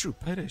shit, that's true.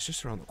 Payday is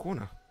just around the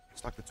corner.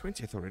 It's like the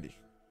 20th already.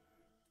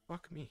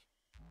 Fuck me.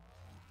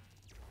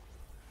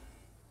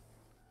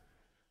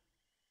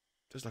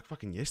 Just like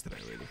fucking yesterday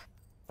already.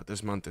 But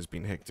this month has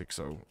been hectic,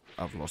 so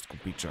I've lost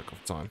complete track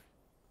of time.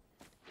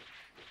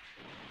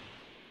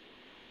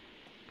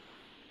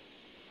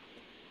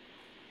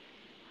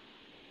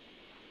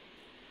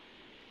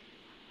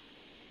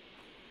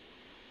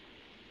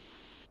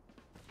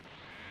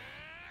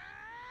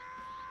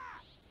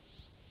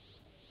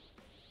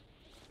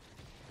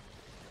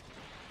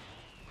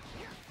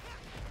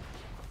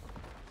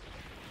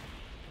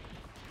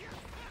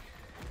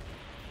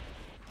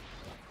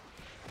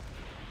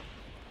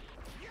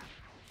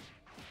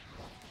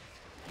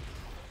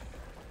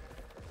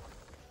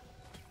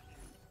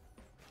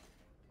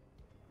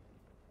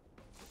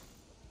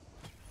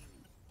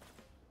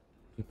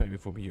 You pay me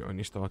for me, you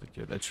only started.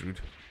 Yeah, that's rude.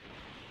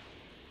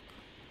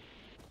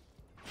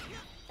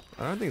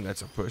 I don't think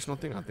that's a personal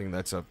thing. I think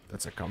that's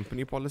a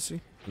company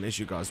policy. Unless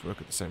you guys work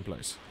at the same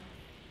place.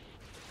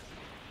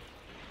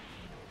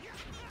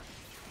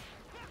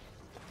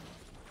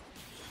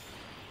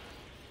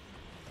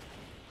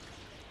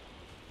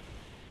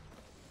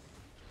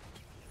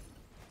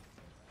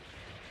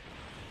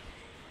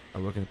 I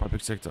work in the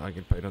public sector. I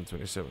get paid on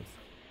 27th.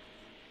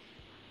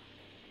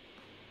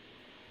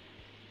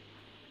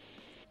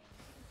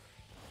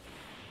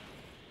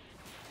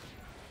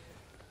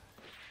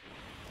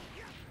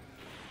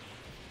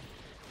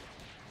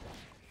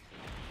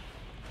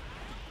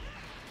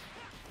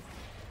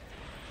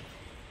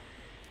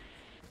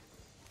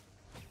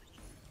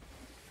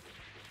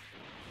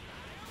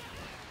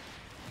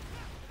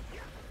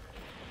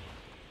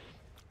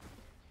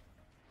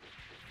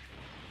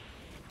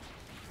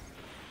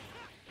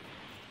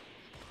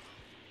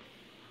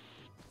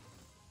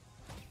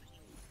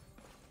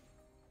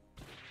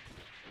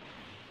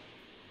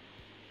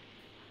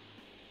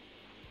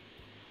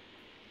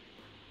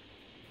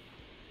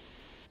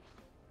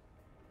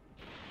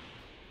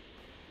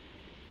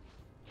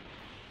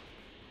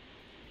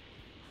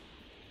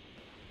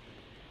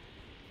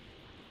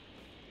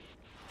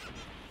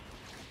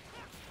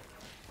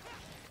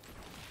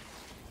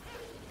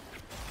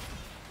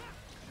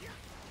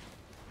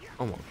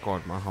 Oh my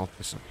god, my health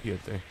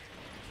disappeared there.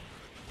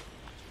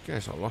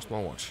 Guess I lost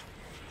my watch.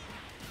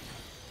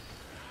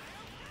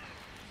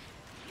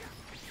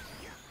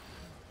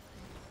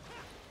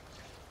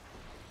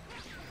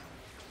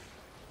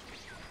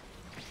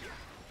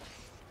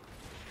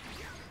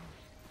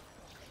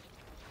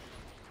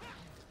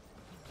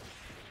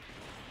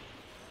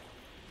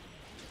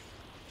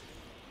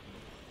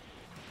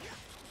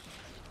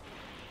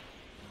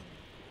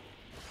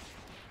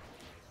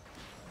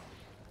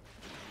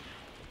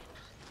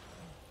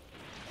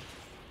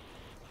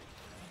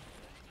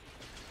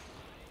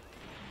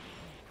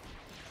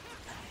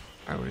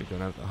 I really don't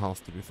have the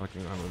health to be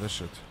fucking around with this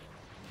shit.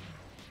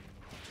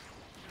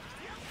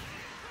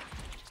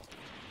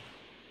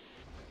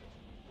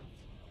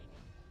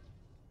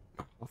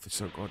 My health is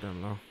so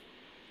goddamn low.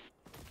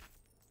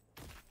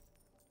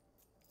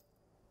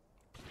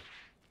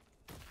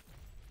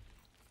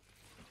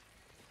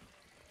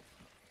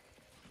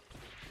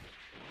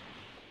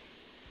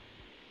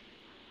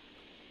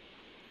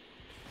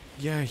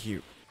 Yeah,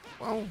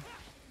 well,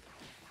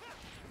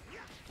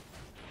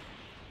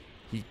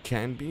 he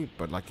can be,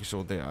 but like you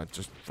saw there,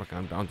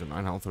 I'm down to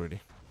 9 health already.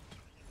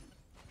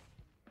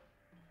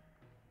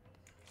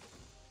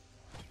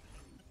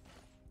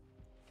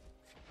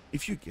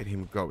 If you get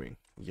him going,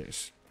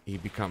 yes, he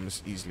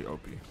becomes easily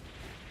OP.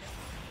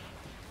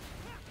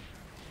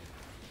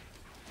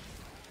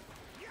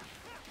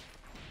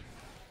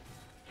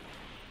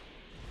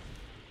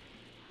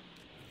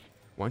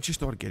 Once you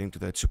start getting to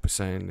that Super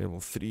Saiyan level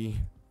 3,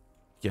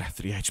 yeah,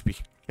 3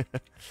 HP.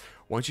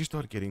 Once you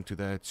start getting to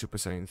that Super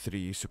Saiyan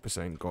 3, Super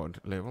Saiyan God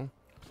level,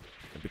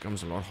 it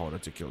becomes a lot harder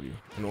to kill you.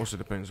 And also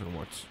depends on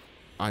what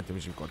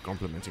items you've got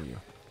complementing you.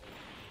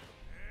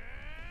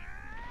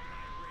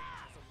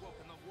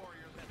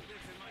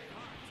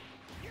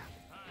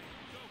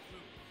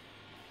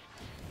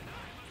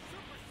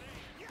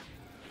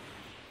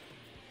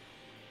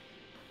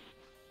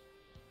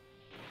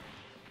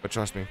 But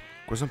trust me,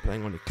 because I'm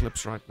playing on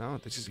Eclipse right now,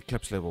 this is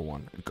Eclipse level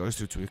 1. It goes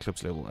through to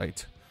Eclipse level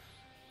 8.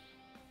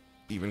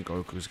 Even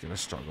Goku's gonna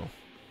struggle.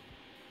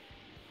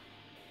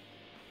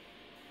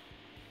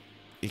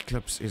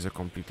 Eclipse is a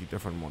completely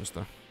different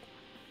monster.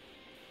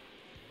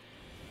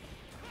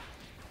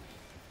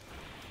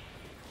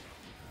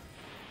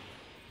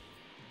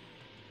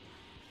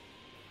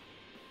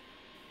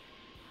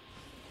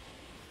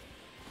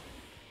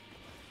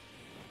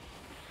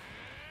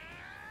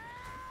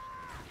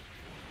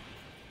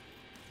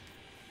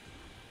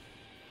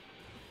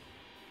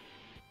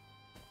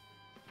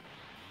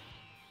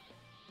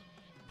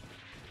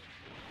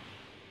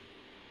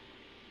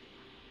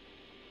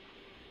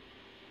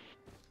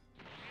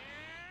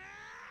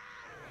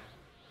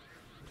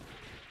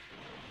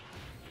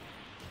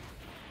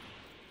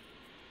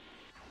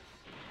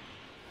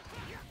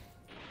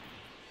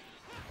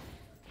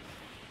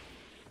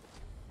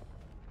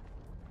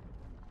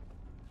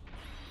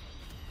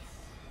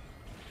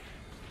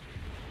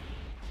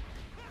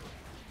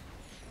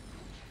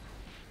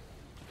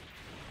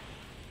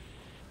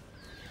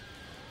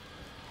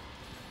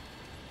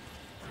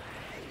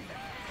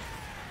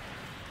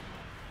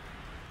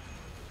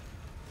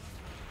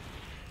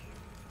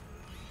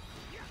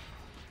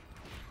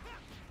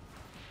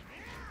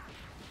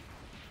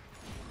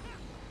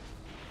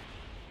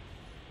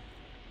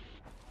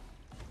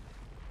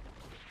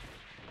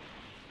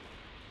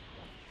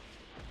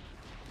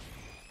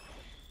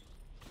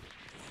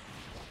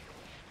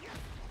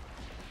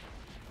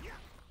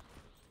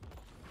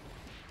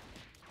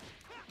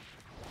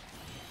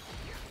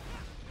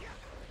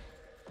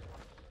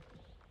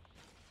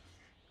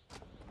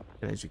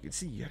 And as you can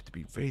see, you have to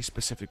be very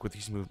specific with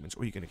these movements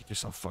or you're going to get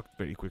yourself fucked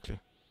very quickly.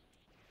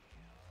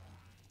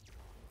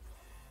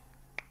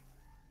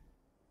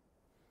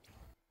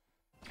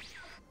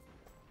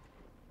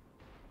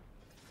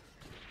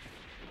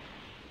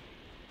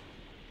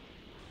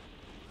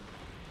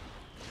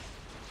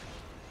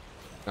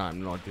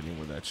 I'm not dealing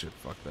with that shit.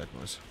 Fuck that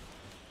noise.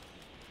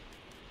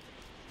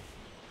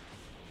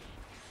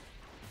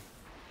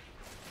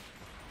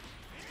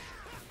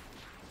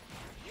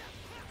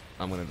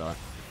 I'm gonna die.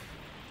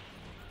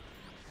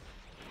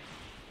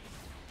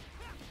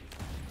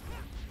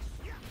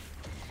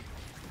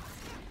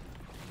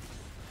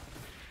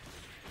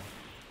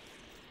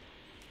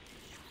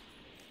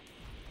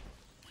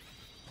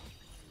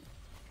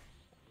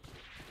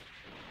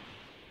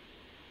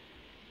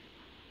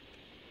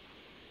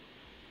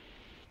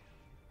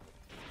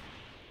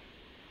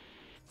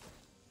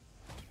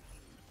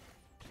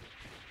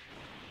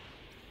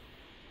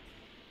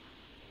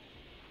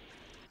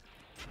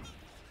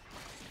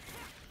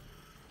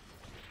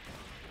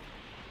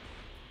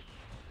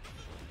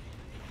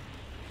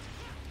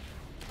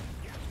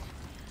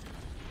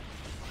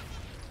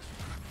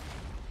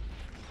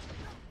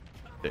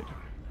 Dead.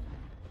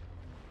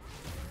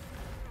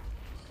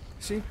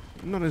 See?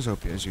 Not as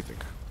OP as you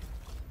think.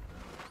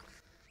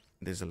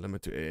 There's a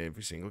limit to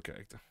every single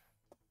character.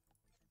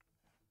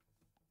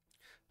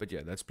 But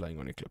yeah, that's playing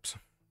on Eclipse.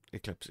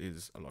 Eclipse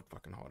is a lot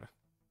fucking harder.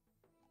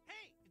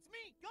 Hey, it's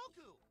me,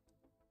 Goku!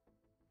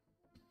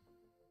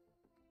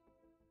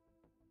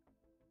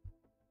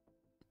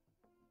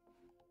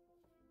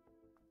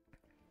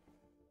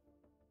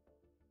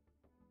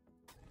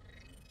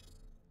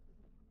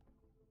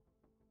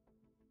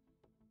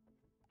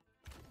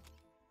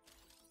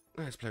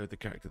 Let's play with the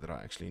character that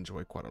I actually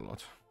enjoy quite a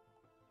lot.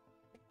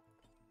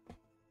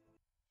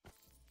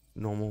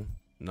 Normal,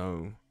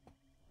 no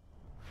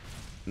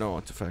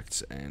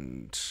artifacts,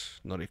 and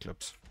not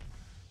Eclipse.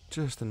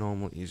 Just a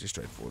normal, easy,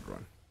 straightforward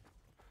run.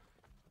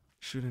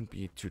 Shouldn't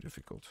be too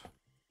difficult.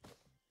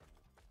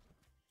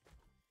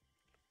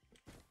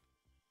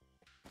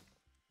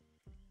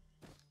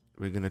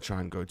 We're gonna try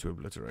and go to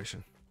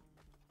obliteration.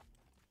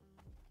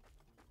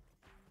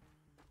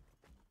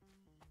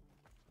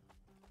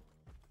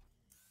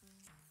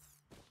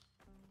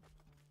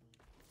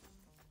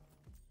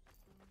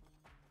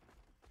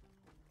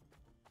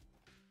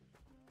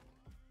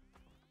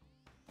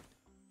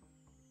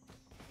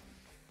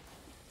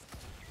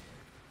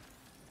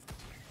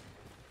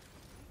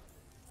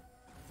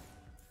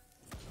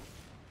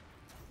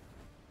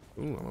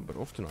 Ooh, I'm a bit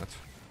off tonight.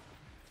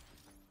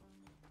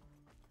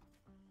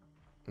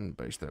 And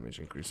base damage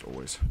increase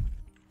always.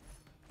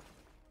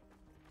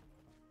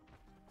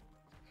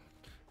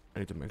 I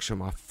need to make sure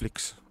my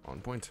flicks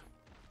on point.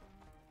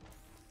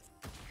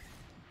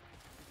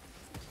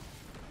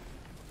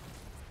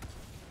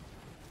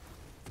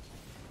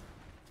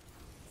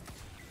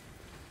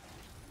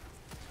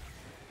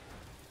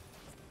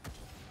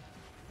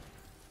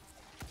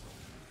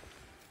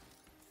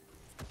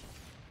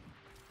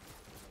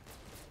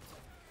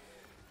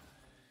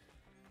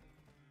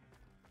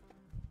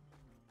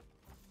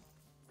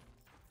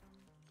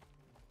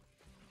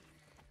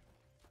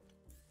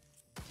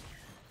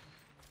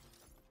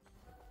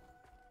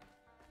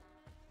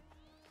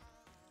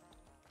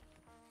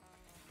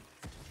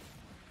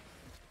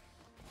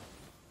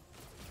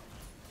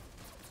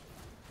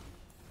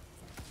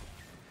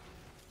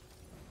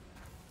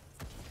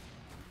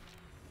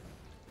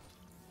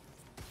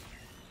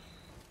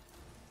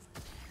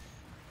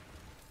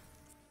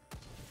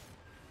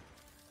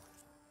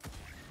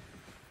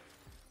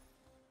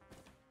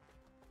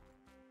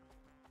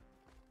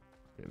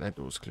 That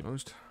door's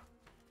closed.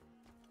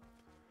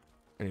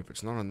 And if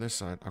it's not on this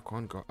side, I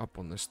can't go up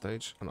on this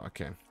stage. Oh no, I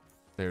can.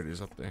 There it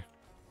is up there.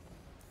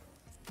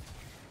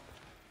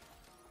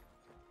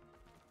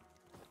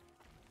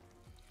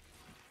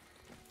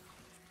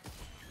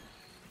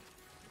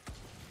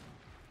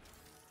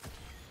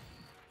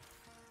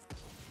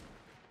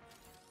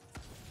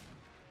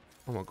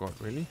 Oh my god,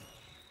 really?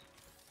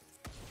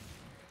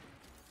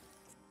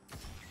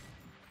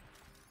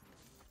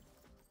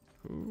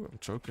 Ooh, I'm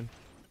choking.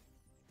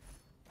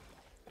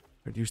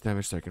 Reduce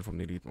damage taken from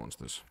the elite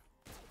monsters.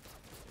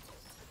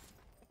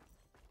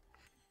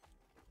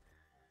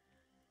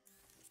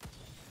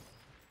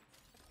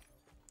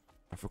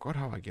 I forgot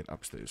how I get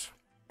upstairs.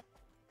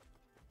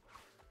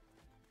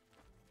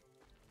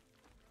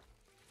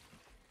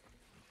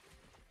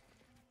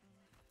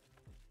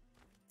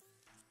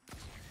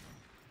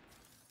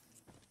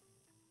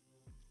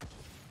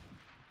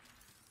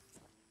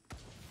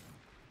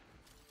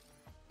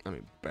 I'm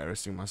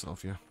embarrassing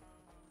myself here.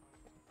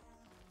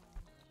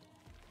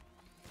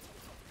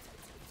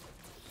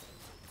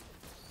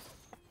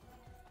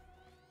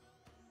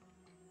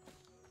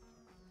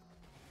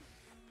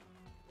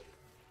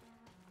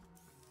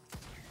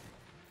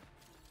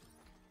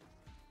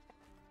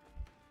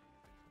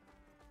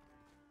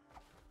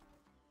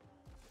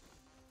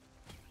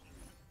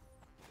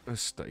 A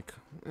steak.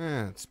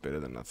 It's better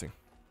than nothing.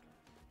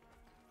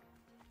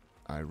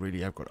 I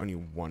really have got only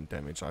one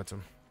damage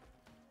item.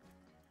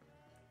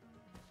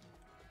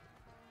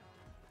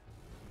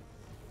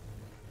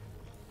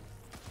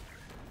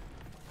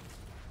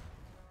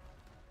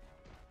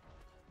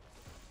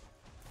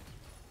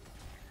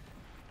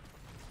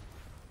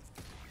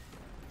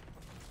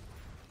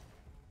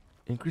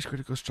 Increase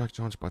critical strike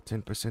chance by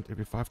 10%.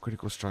 Every 5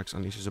 critical strikes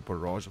unleashes a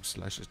barrage of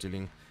slashes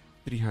dealing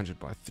 300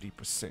 by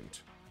 3%.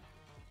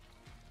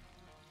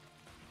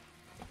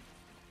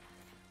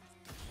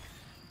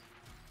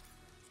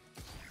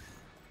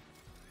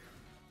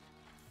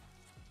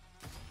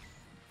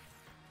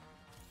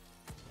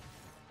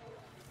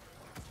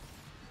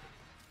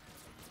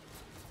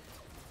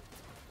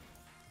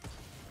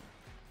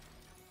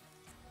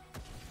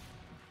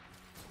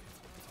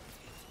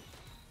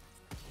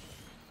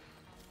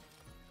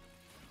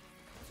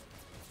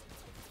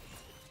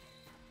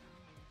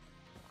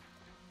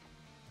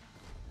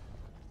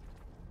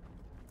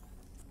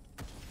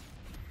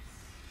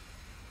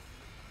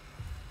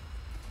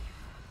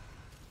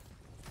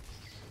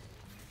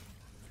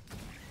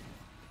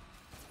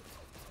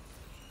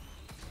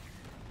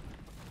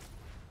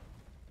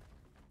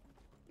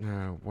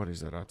 What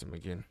is that item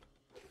again?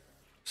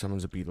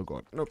 Summons a beetle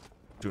god. Nope.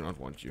 Do not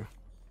want you.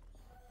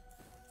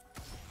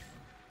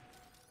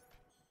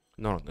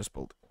 Not on this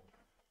build.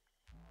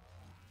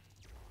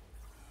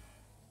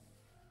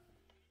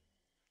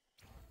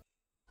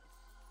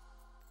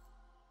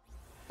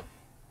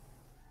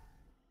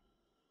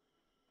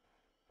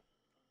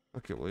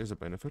 Okay, well here's a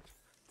benefit.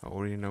 I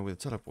already know where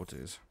the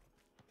teleporter is.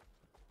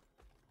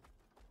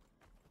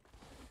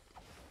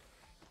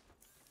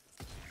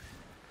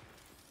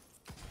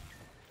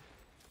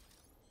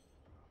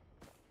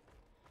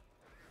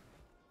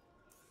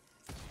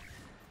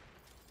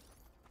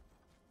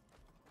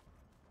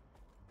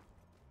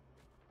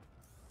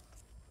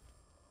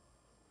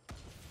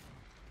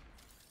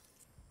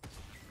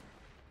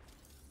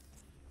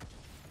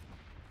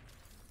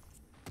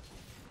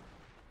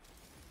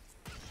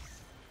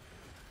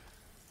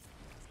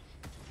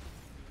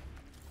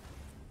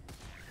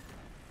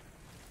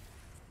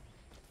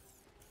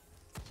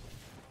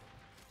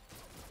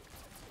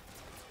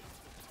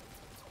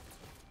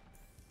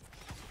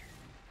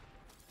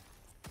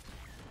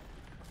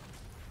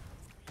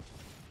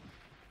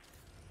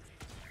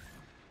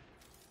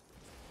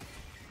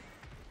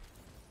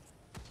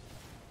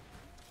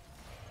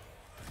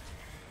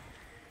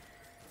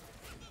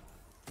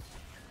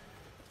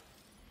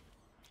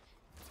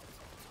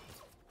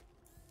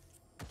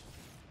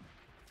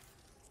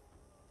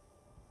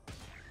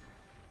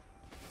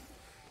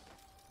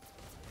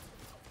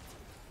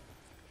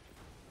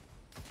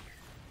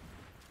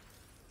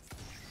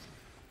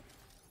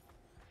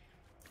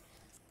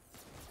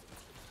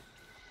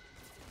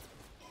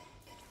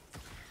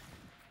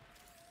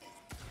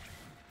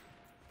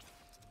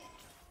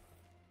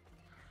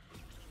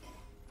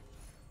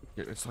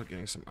 Okay, let's start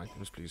getting some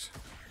items, please.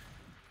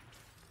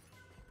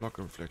 Block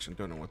of reflection,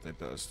 don't know what that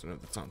does. Don't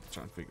have the time to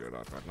try and figure it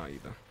out right now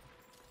either.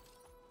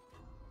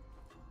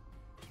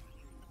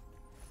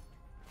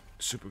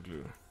 Super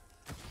glue.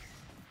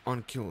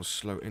 On kills,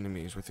 slow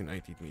enemies within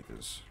 80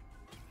 meters.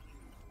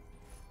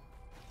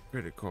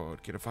 Credit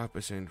card, get a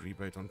 5%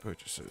 rebate on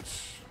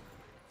purchases.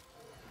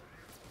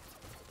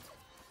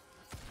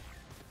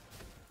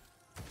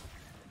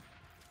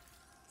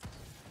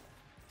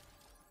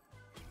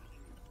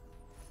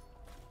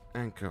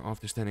 Anchor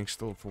after standing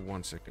still for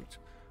 1 second.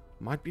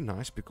 Might be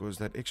nice because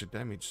that extra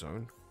damage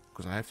zone,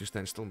 because I have to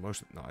stand still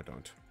most of... No, I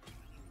don't.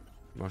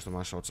 Most of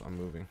my shots are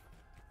moving.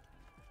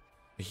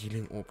 A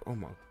healing orb. Oh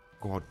my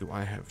god, do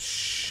I have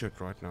shit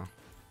right now.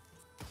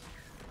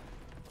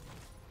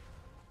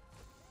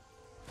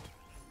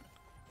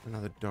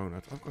 Another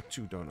donut. I've got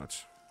 2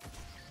 donuts.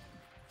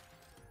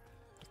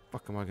 What the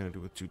fuck am I gonna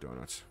do with 2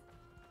 donuts?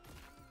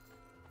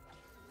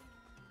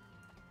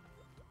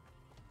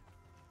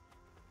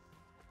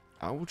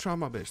 I will try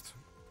my best.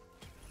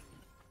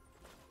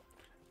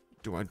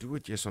 Do I do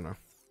it? Yes or no?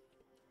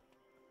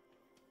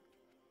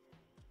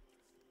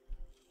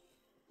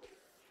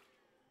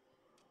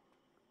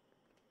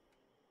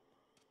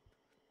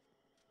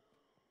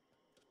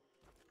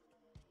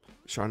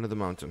 Shrine of the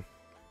Mountain.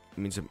 It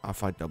means I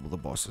fight double the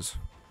bosses.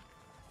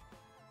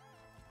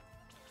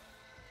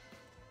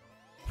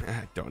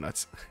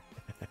 Donuts.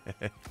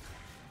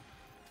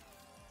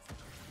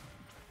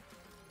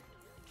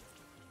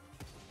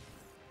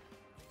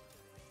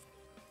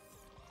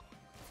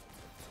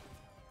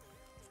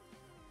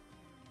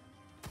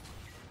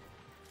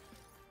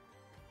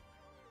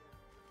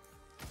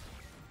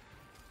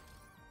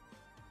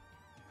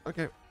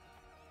 Okay.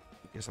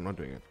 Guess I'm not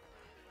doing it.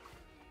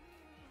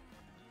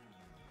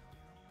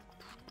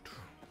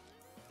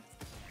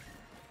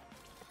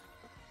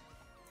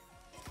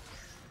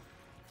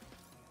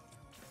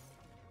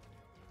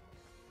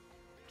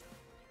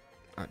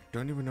 I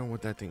don't even know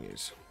what that thing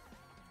is.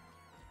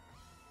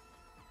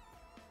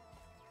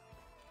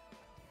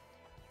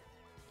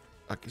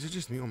 Like, is it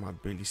just me or am I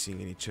barely seeing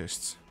any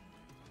chests?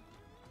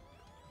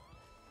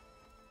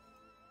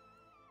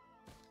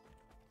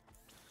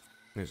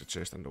 There's a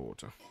chest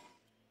underwater.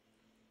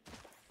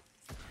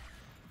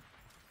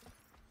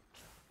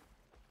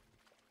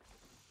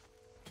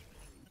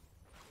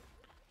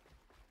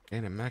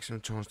 Gain a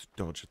maximum chance to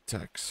dodge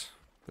attacks.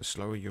 The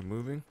slower you're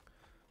moving,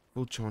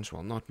 full chance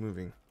while not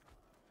moving.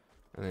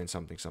 And then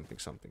something, something,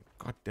 something.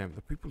 God damn,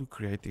 the people who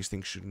create these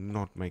things should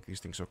not make these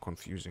things so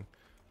confusing.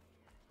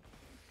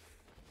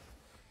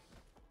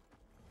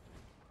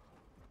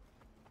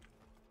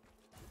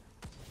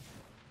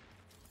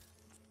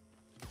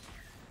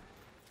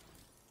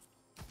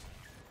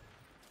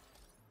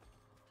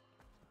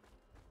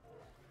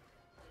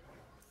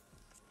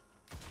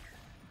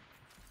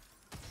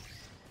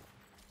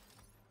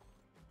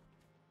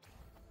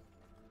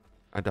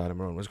 I doubt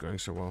Amaron was going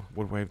so well.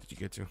 What wave did you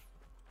get to?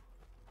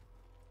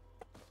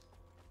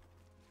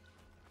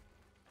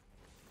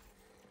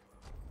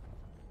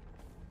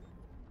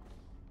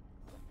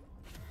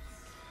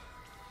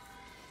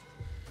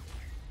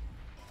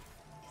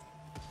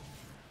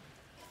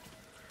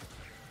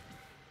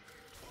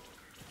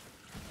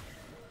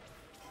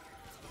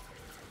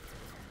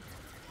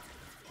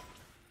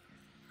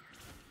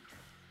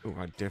 Oh,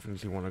 I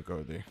definitely want to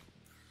go there.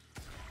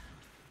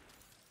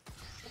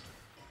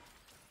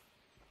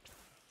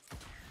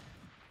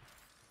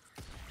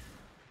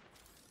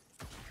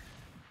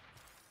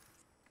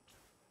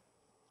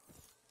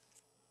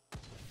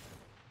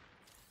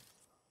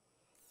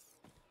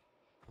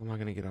 How am I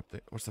going to get up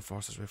there? What's the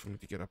fastest way for me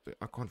to get up there?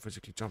 I can't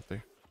physically jump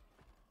there.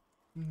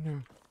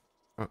 No.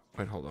 Oh,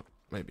 wait, hold on.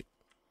 Maybe.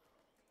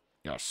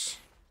 Yes.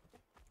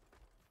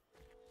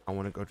 I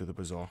want to go to the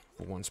bazaar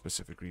for one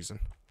specific reason.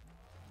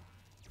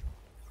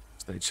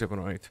 Stage 7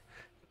 or 8.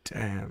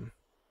 Damn.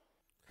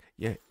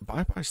 Yeah,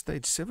 by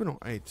stage 7 or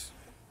 8.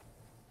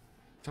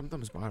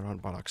 Sometimes by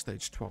around like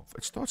stage 12.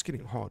 It starts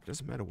getting hard. It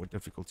doesn't matter what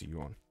difficulty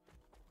you're on.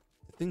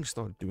 Things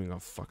start doing a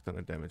fuck ton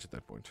of damage at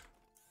that point.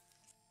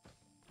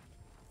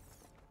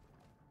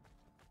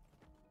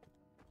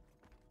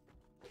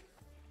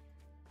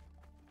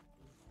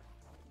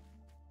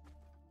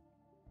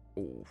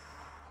 Oof.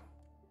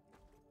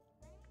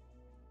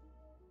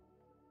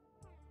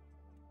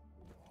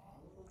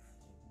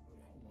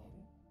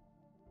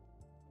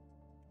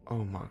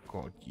 Oh my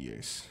god,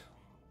 yes.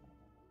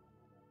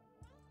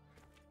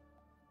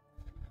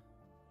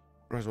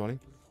 Roswally,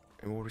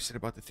 and what we said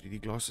about the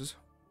 3D glasses?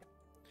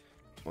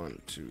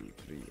 1, 2,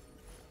 3.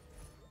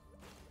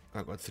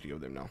 I got 3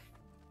 of them now.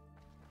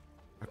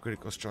 A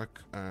critical strike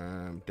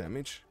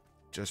damage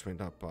just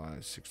went up by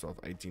 6 of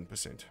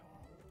 18%.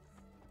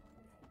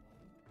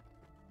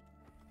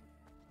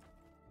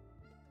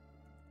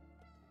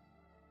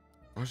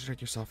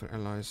 Concentrate yourself and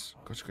allies.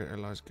 Concentrate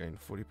allies gain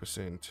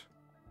 40%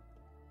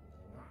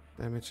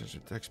 damage and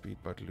attack speed,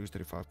 but lose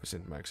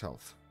 35% max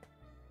health.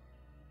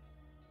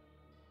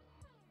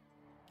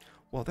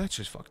 Well, that's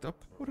just fucked up.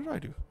 What did I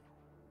do?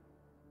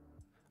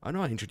 I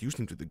know I introduced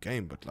him to the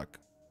game, but like,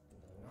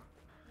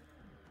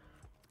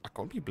 I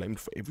can't be blamed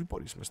for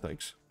everybody's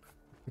mistakes.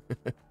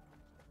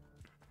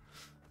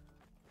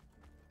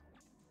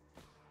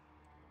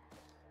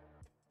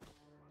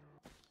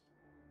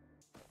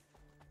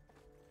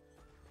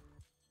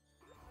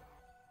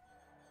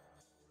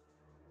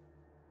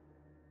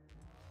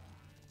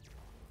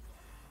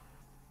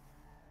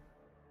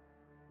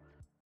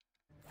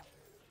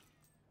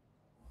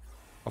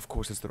 Of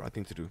course, it's the right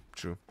thing to do.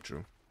 True,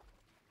 true.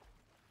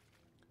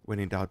 When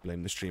in doubt,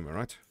 blame the streamer,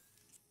 right?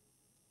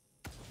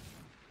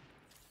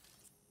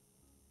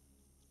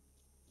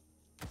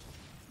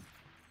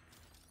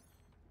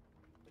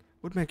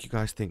 What make you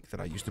guys think that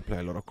I used to play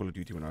a lot of Call of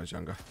Duty when I was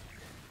younger?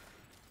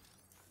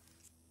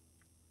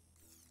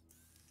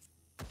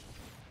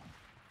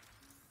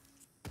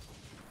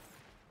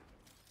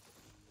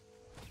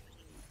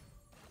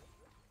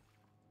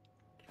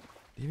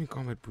 Even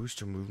combat boosts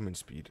your movement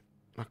speed.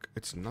 Like,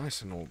 it's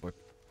nice and all, but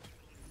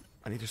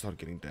I need to start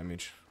getting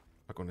damage.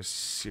 Like, on a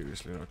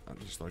seriously note, I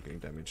need to start getting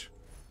damage.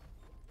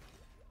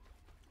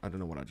 I don't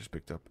know what I just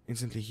picked up.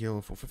 Instantly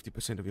heal for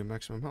 50% of your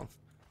maximum health.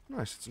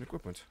 Nice, it's an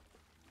equipment.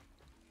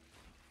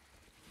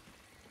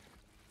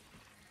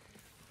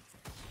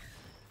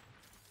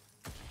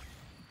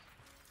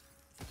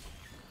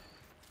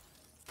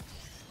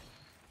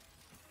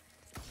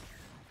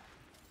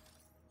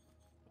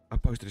 I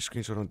posted a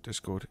screenshot on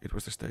Discord. It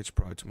was the stage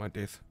prior to my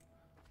death.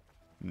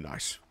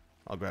 Nice.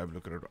 I'll go have a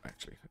look at it.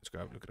 Actually, let's go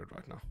have a look at it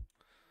right now.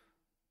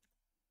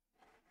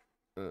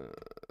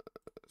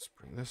 Let's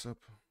bring this up.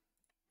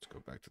 Let's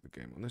go back to the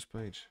game on this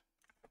page.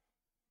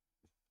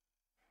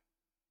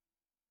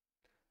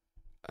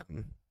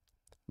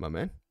 My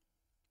man,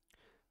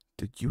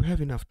 did you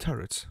have enough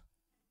turrets?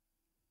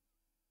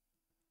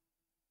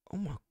 Oh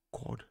my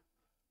god.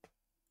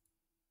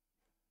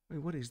 Wait,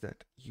 what is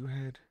that? You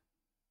had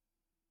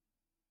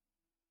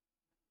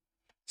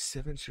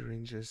 7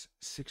 syringes,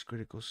 6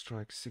 critical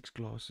strikes, 6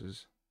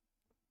 glasses.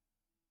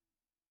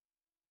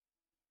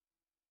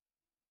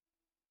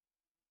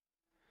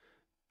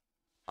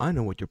 I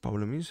know what your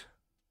problem is.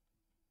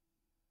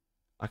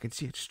 I can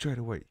see it straight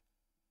away.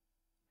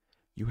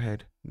 You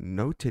had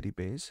no teddy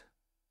bears.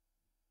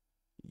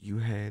 You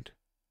had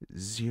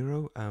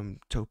 0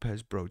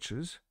 topaz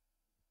brooches.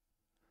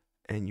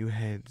 And you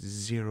had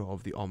 0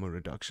 of the armor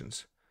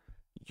reductions.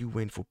 You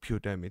went for pure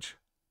damage.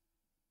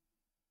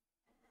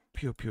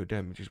 Pure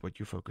damage is what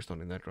you focused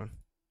on in that run.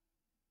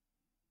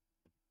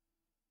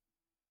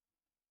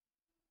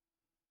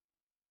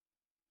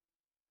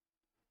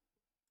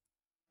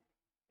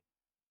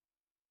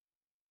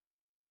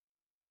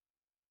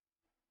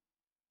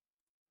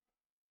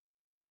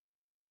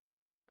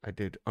 I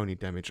did only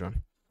damage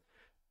run.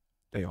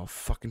 They are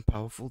fucking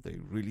powerful. They're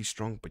really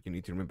strong, but you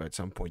need to remember at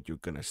some point you're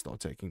gonna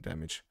start taking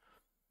damage.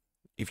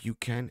 If you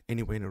can,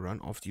 anyway in a run,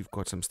 after you've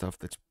got some stuff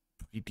that's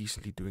pretty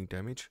decently doing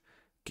damage,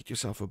 get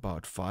yourself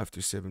about 5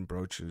 to 7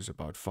 brooches,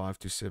 about 5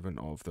 to 7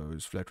 of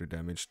those flat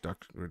damage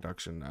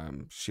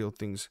reduction shield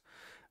things.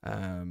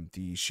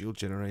 The shield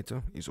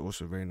generator is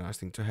also a very nice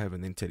thing to have,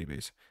 and then teddy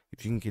bears.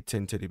 If you can get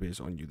 10 teddy bears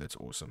on you, that's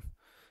awesome.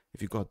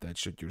 If you got that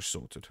shit, you're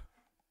sorted.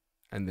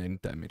 And then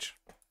damage.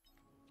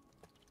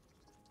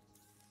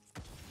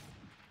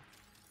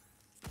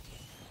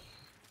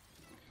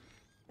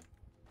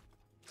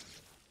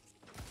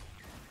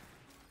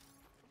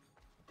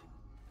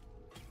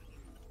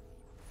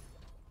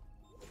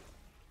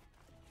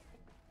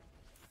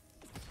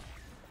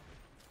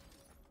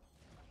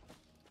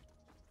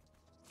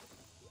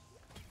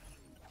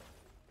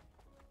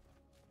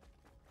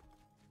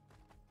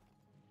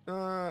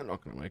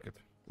 Not gonna make it.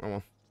 Oh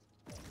well.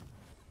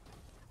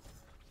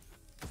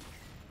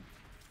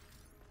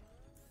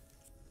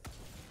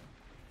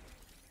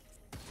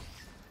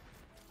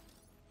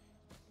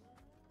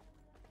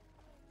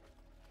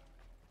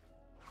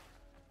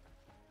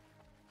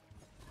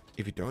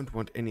 If you don't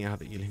want any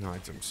other healing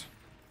items,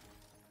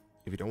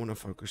 if you don't want to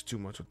focus too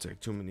much or take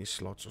too many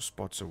slots or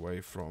spots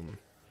away from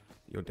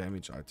your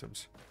damage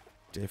items,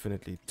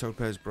 definitely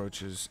topaz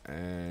brooches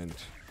and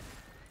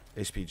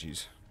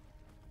SPGs.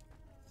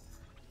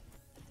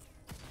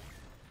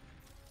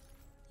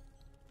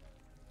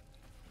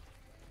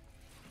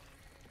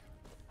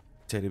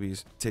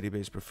 Teddy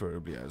bears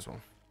preferably as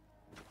well.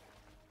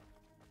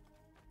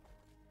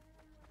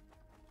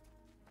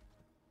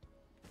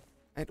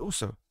 And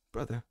also,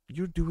 brother,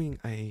 you're doing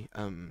a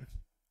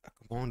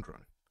command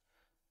run.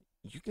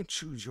 You can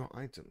choose your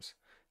items.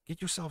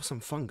 Get yourself some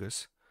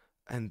fungus,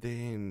 and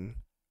then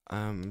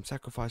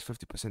sacrifice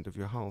 50% of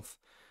your health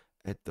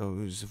at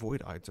those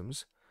void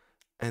items,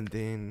 and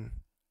then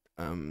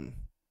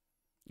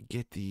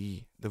get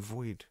the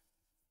void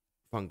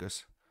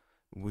fungus,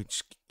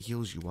 which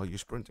heals you while you're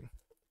sprinting.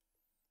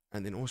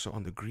 And then also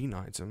on the green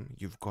item,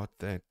 you've got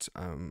that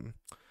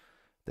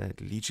that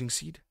leeching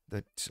seed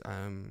that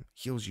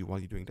heals you while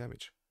you're doing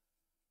damage.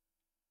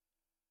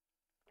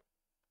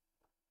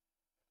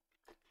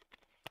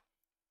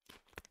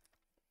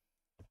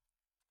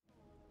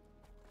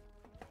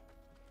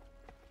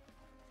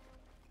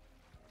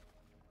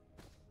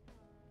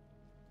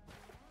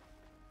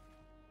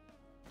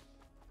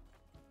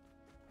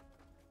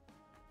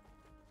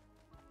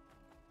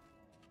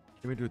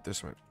 Let me do it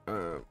this way.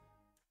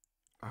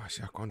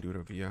 See, I can't do it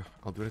over here.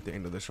 I'll do it at the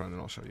end of this run and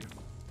I'll show you.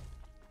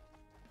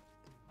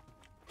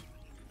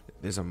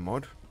 There's a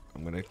mod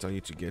I'm gonna tell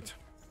you to get.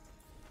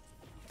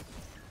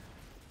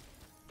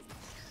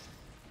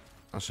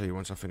 I'll show you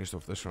once I finished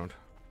off this round.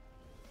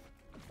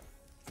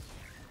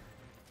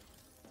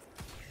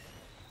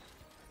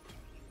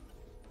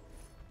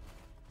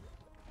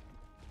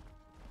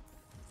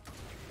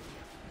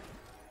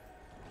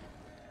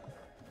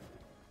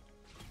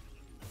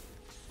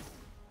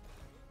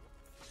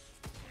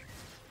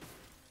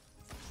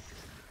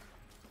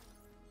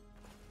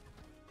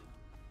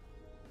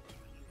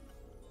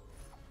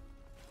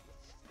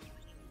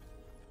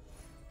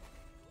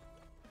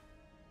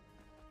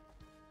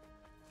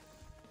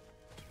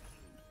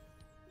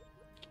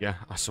 Yeah,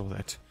 I saw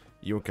that.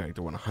 Your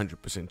character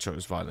 100%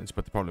 chose violence,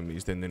 but the problem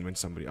is then when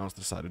somebody else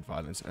decided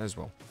violence as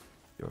well,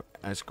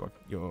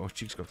 your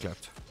cheeks got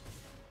clapped.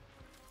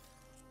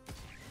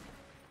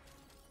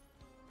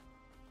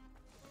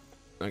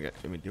 Okay,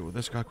 let me deal with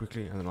this guy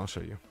quickly, and then I'll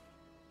show you.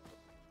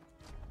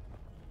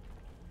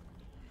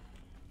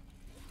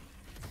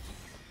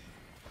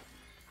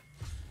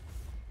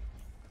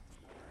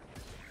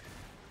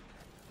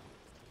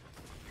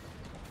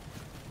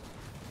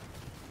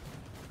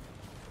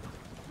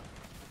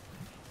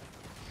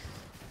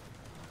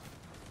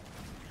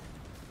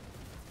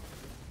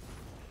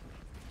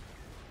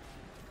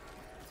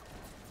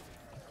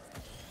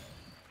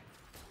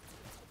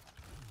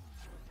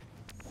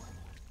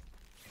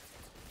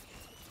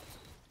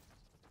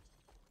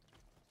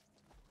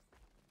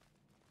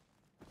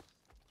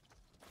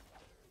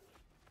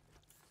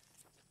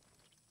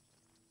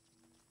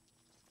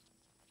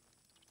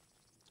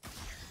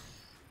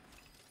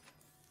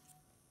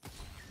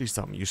 Please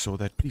tell me you saw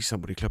that. Please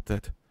somebody clip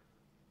that.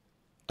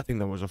 I think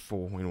that was a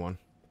 4-in-1.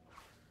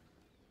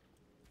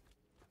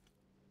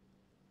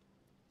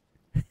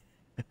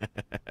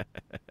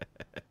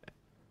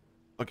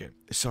 Okay,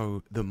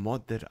 so the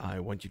mod that I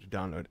want you to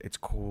download, it's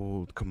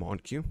called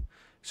Command Q.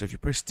 So if you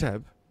press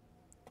tab,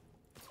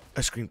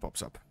 a screen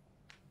pops up.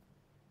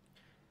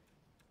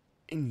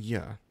 In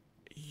here,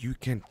 you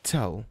can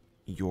tell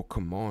your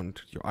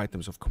command, your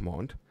items of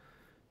command,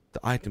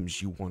 the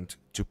items you want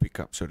to pick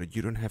up so that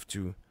you don't have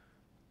to.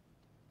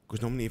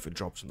 Because normally if it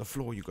drops on the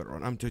floor, you got to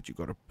run up to it, you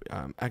got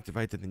to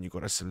activate it, then you got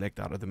to select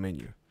out of the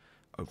menu.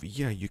 Over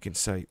here, you can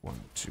say 1,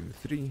 2,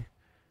 3,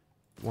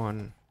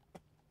 1.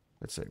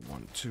 Let's say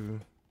 1, 2,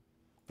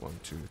 1,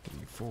 2,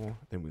 3, 4.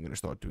 Then we're going to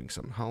start doing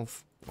some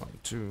health. 1,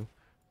 2,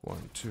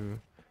 1, 2.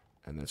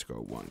 And let's go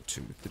 1,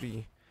 2,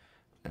 3.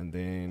 And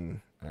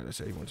then, let's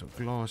say you want some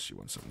glass, you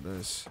want some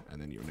this,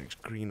 and then your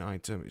next green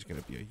item is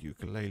going to be a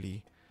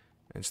ukulele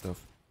and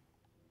stuff.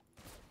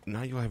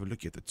 Now you'll have a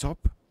look at the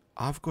top.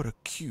 I've got a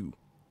queue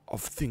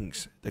of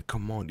things that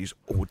command is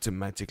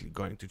automatically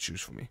going to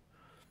choose for me.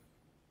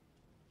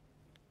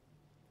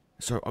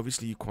 So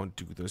obviously you can't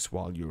do this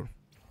while you're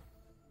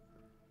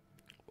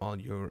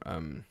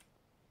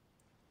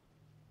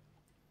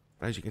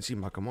as you can see,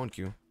 my command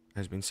queue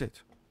has been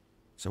set.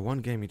 So one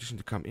game you just need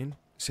to come in,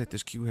 set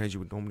this queue as you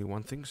would normally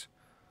want things,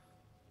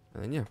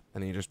 and then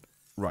and then you just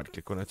right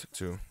click on it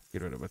to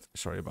get rid of it.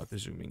 Sorry about the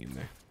zooming in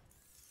there.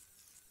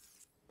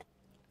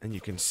 And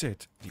you can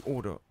set the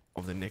order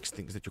of the next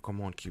things that your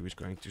command queue is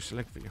going to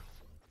select for you.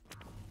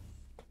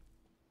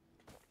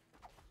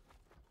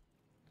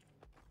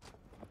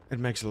 It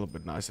makes it a little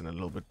bit nicer and a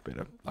little bit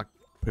better, like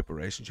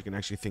preparations. You can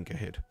actually think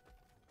ahead.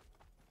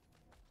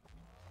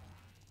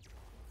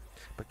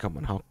 But come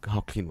on,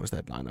 how clean was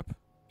that lineup?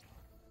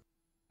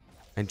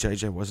 And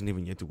JJ wasn't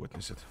even yet to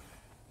witness it.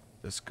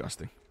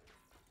 Disgusting.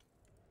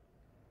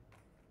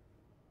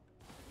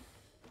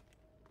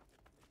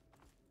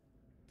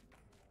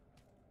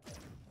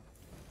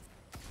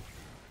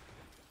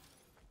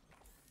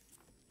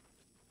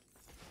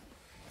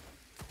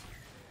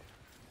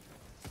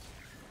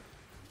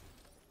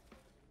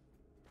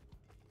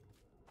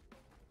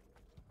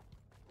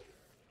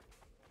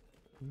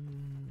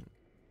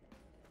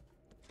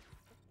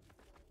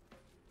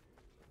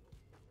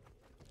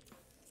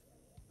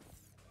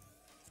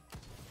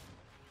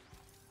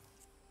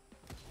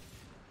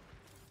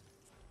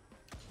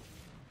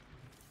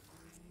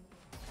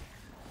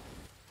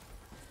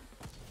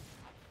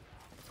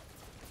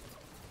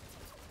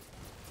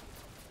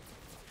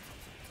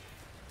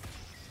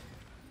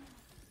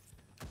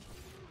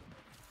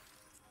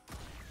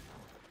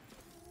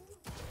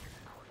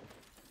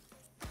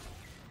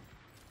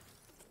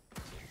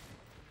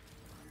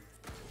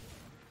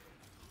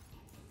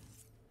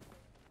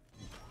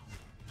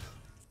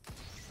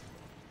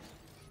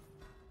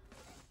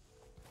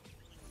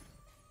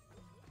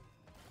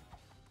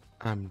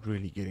 I'm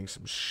really getting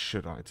some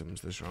shit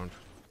items this round.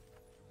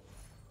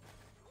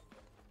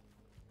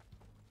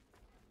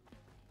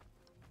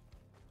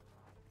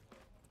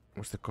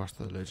 What's the cost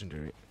of the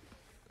legendary?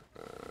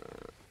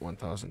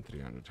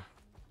 1,300.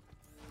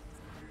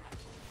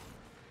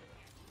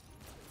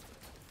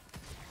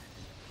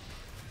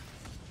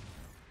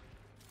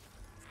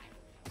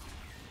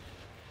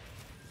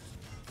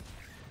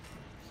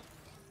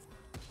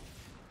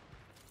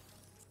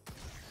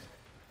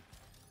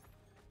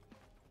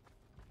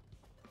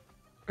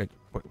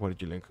 Wait, what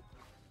did you link?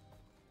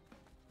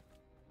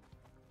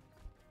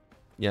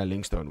 Yeah,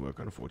 links don't work,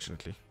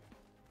 unfortunately.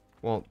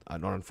 Well,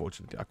 not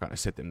unfortunately, I kind of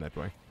set them that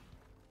way.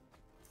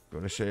 You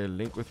want to share a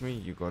link with me?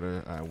 You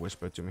gotta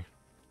whisper to me.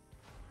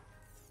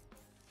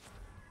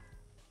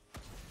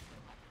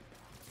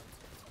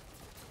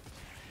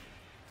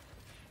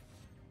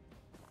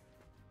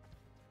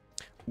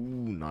 Ooh,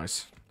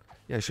 nice.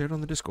 Yeah, share it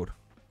on the Discord.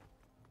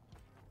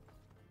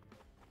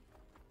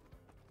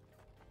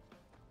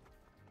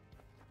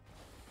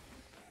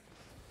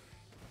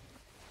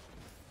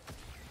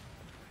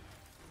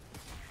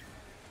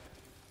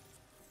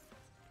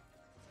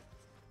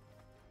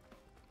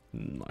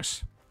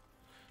 Nice.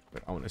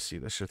 But I want to see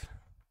this shit.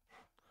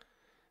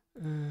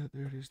 There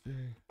it is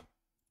there.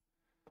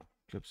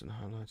 Clips and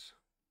highlights.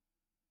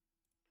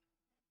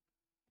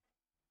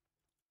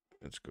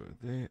 Let's go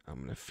there. I'm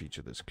going to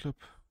feature this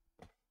clip.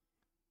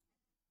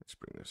 Let's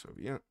bring this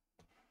over here.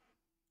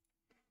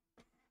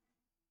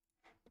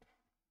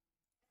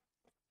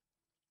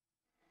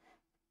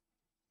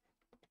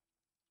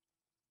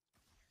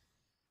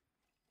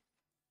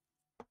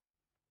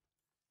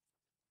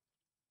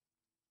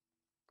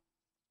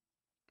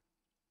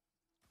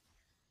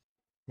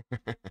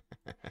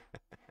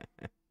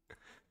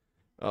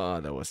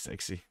 Oh, that was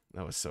sexy.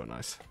 That was so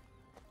nice.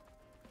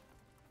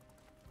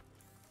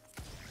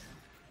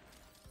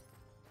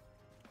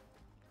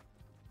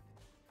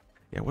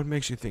 Yeah, what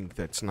makes you think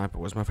that sniper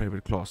was my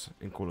favorite class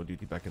in Call of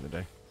Duty back in the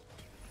day?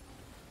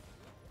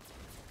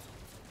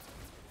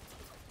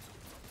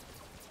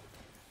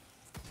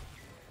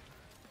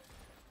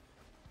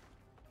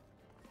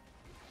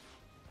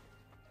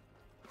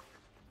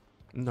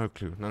 No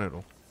clue, none at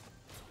all.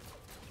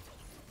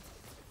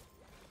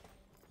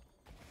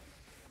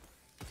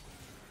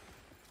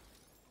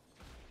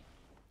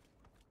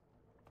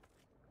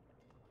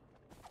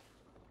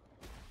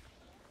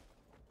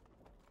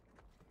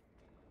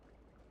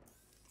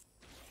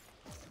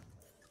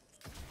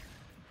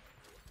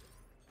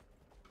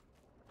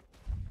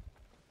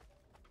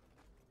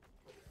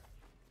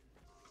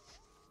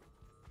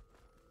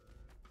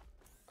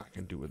 I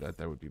can do with that.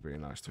 That would be very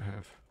nice to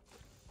have.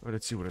 But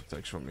let's see what it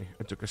takes from me.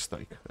 I took a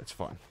steak. That's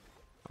fine.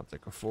 I'll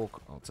take a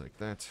fork. I'll take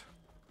that.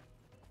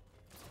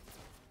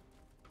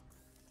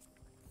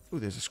 Ooh,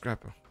 there's a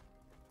scrapper.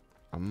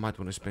 I might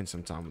want to spend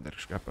some time with that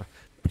scrapper.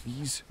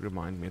 Please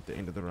remind me at the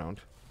end of the round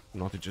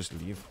not to just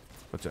leave,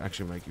 but to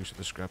actually make use of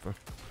the scrapper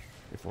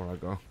before I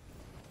go.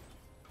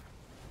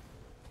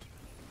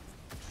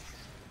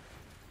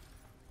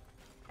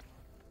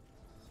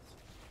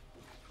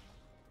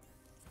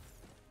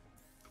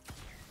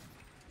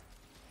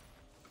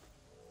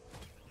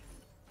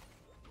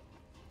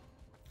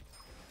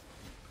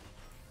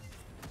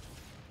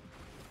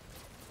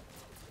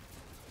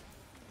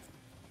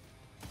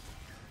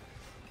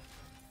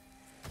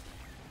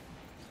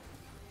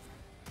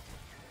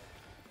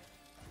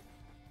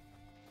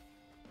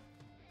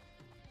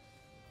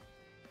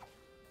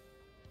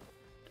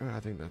 I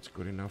think that's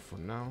good enough for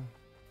now.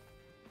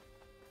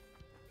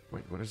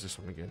 Wait, what is this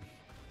one again?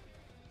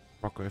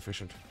 Rock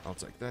coefficient. I'll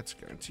take that.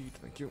 Guaranteed.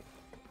 Thank you.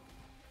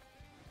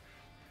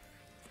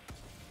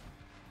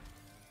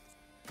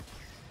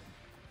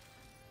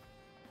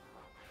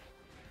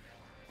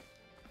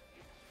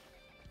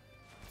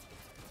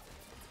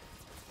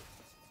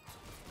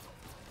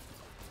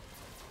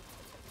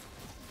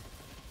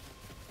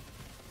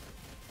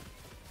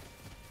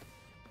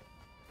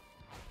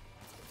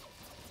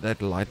 That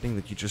lightning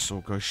that you just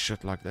saw go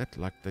shit like that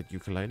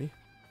ukulele,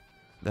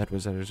 that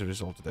was as a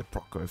result of that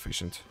proc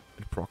coefficient.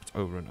 It procced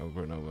over and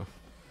over and over.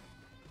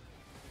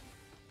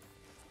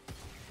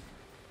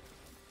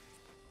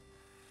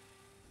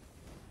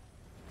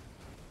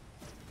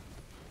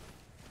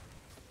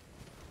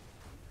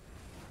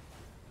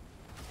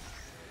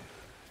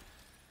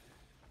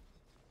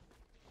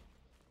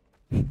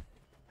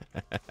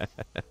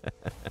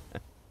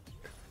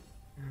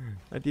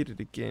 I did it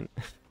again.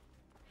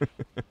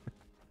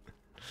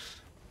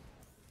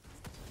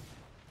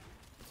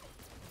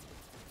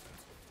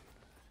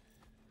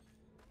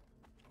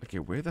 Okay,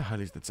 where the hell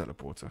is the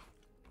teleporter?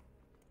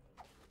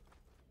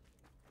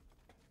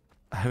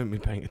 I haven't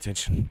been paying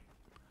attention.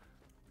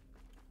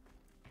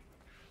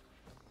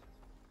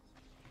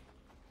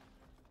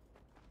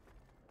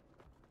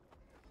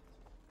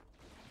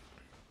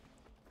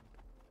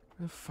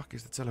 Where the fuck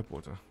is the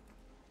teleporter?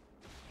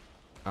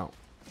 Oh.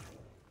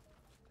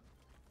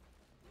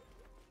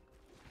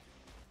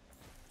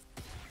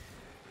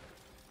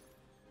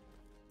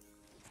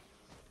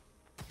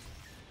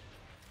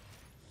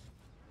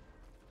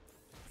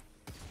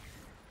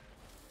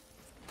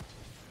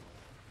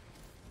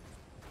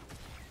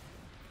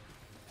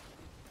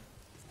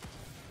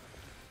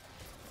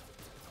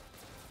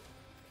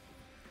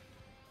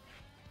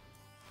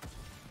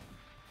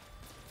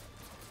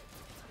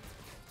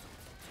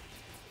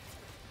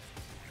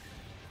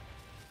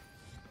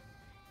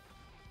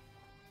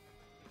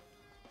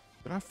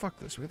 But I fuck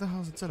this. Where the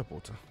hell's the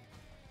teleporter?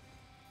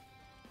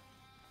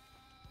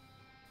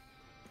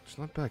 It's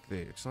not back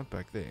there. It's not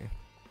back there.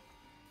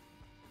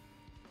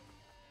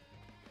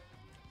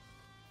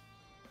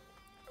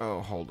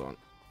 Oh, hold on.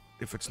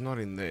 If it's not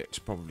in there, it's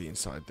probably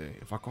inside there.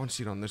 If I can't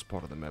see it on this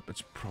part of the map,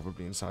 it's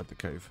probably inside the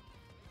cave.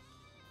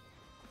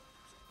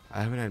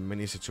 I haven't had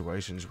many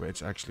situations where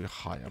it's actually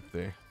high up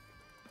there.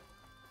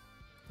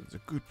 There's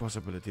a good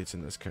possibility it's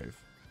in this cave.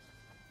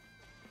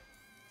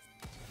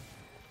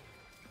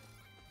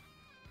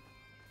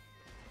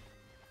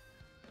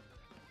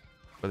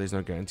 But there's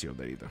no guarantee of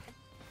that either.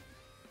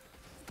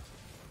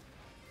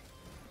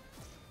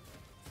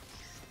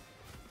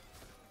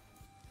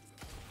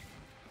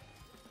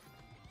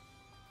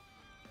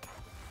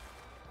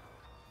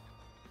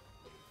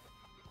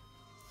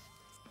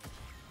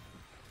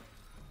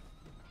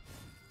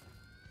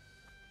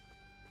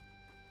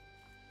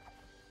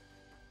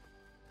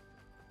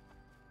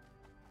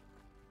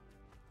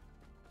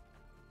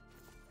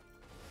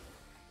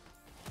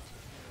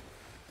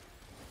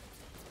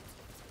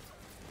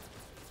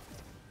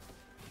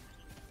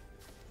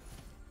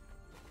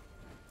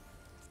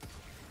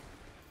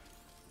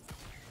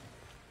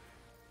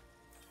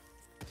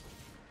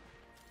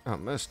 Oh,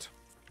 missed.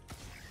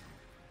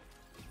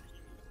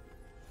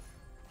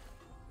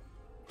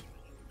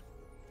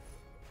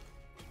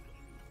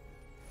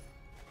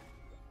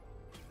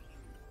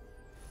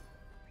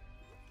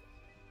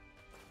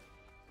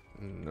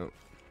 Nope.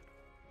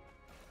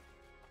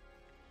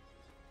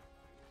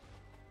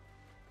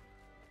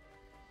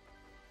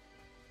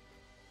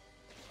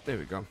 There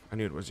we go. I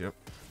knew it was, yep.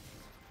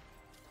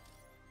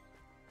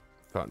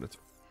 Found it.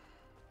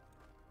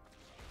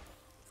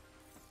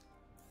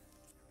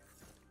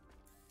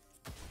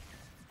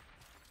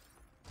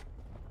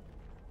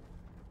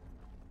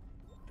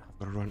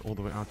 I've got to run all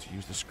the way out to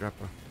use the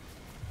scrapper.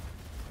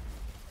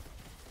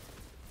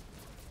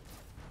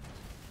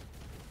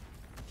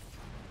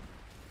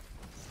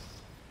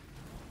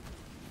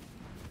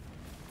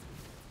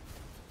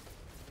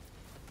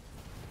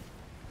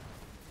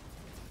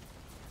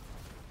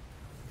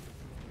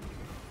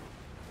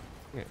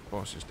 Yeah,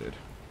 boss is dead.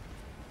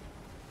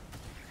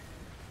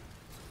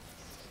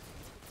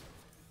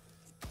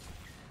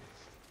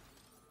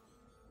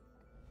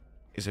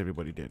 Is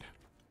everybody dead?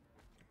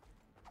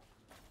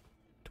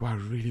 Do I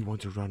really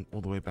want to run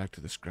all the way back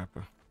to the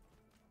scrapper?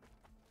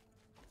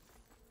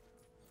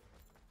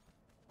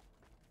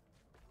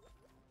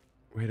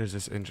 Where does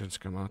this entrance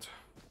come out?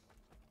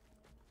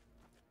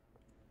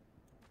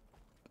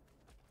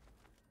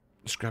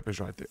 The scrapper's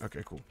right there.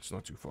 Okay, cool. It's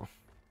not too far.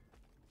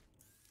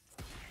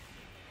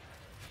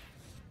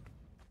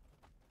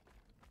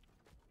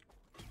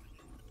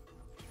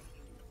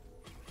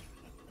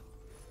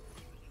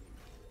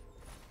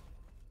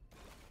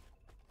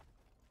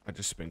 I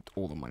just spent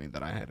all the money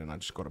that I had and I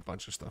just got a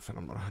bunch of stuff and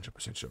I'm not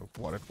 100% sure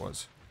what it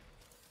was.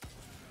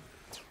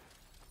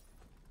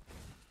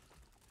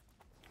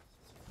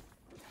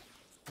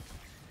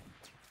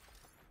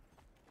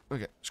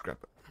 Okay, scrap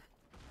it.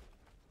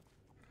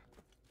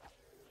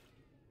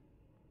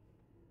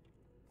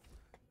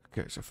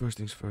 Okay, so first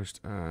things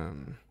first,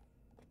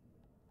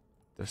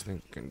 This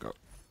thing can go.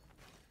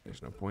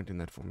 There's no point in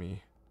that for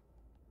me.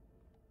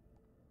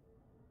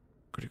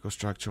 Critical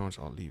strike chance,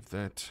 I'll leave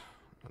that.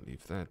 I'll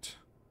leave that.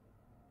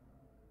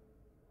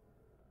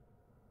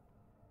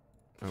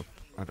 Nope,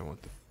 I don't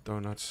want the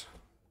donuts.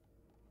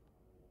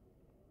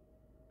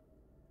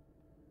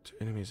 To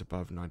enemies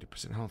above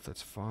 90% health,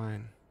 that's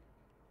fine.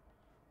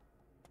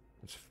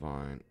 That's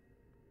fine.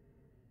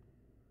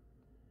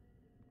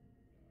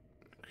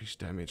 Increase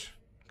damage.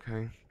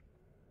 Okay.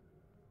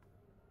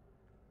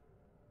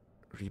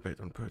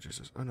 Rebate on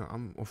purchases. Oh no,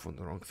 I'm off on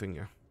the wrong thing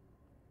here.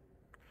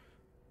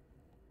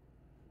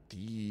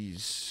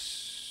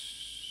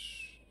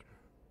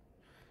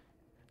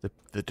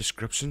 The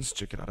descriptions,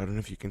 check it out. I don't know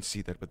if you can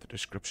see that, but the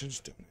descriptions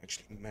don't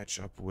actually match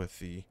up with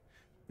the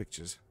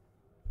pictures.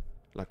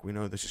 Like, we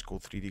know this is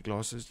called 3D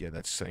glasses. Yeah,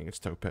 that's saying it's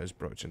topaz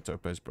brooch, and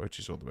topaz brooch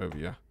is all the way over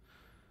here.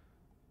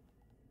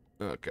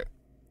 Okay.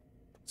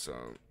 So,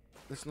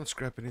 let's not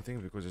scrap anything,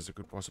 because there's a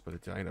good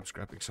possibility I end up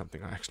scrapping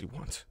something I actually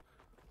want.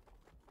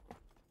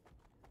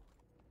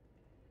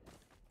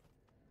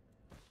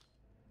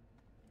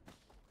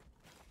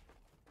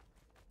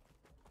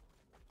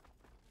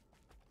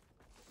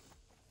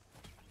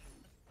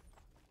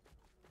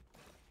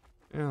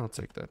 Yeah, I'll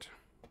take that.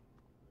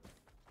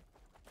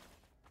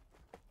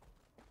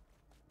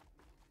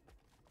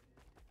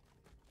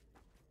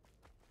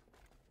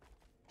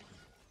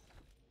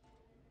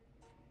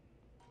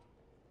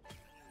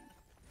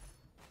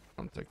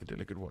 I'll take the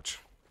delicate watch.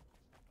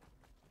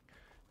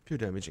 Pure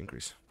damage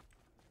increase.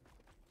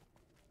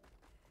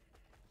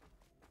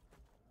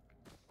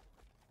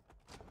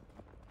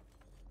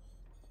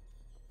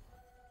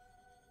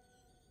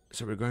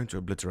 So we're going to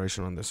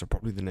obliteration on this, so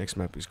probably the next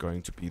map is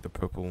going to be the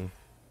purple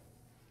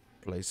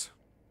place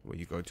where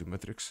you go to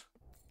Mithrix.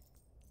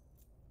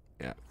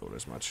 Yeah, thought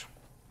as much.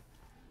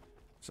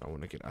 So I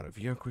want to get out of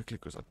here quickly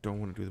because I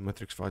don't want to do the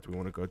Mithrix fight. We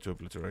want to go to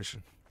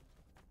obliteration.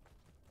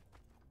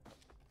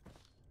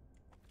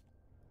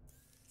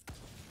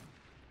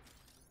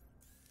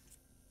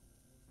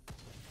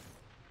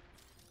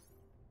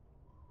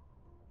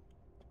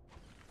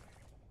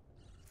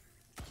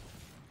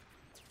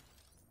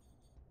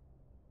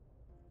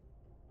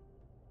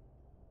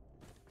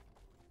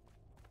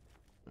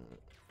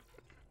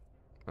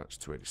 That's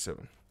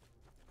 287.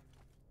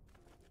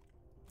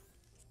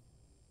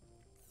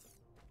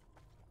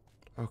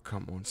 Oh,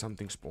 come on.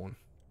 Something spawn.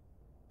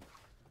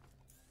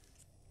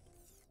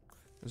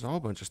 There's a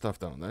whole bunch of stuff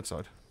down on that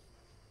side.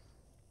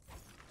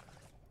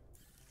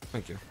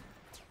 Thank you.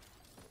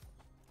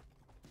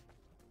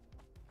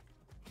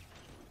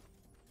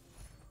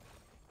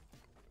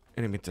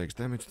 Enemy takes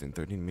damage within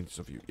 13 minutes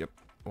of you. Yep.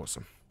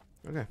 Awesome.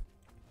 Okay.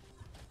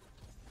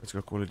 Let's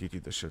go Call of Duty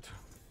this shit.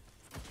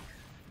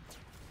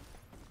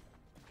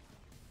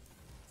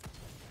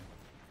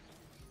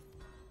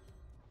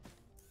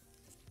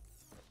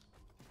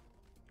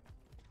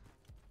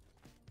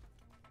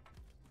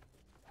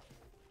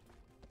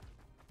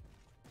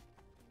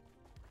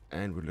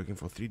 And we're looking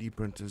for 3D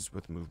printers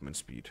with movement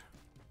speed.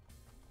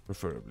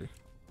 Preferably.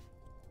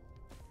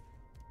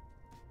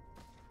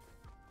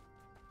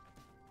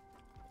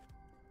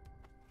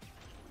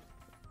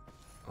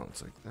 I'll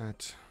take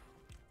that.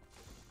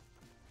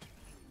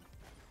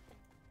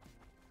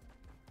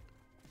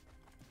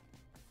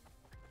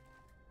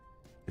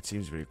 It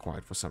seems very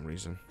quiet for some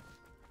reason.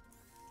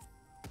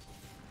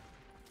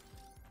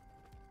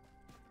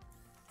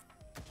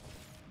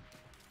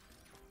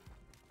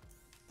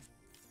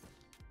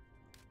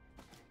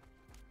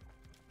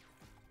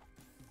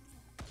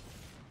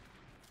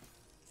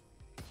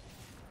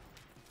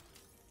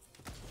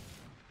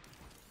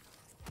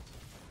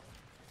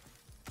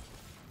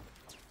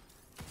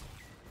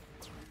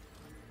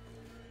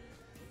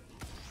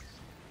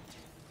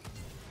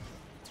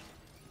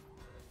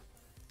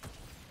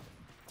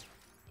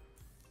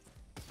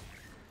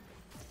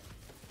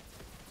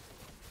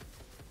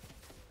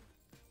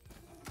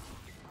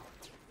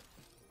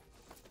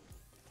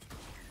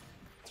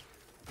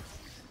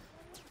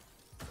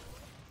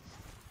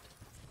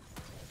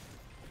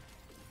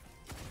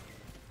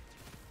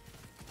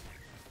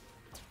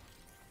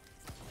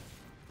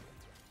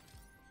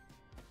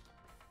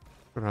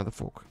 Another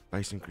fork.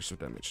 Base increase of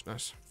damage.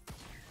 Nice.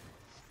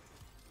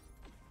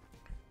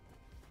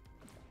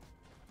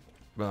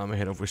 Well, I'm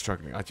ahead of we're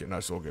struggling out here.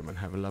 Nice all game, and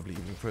have a lovely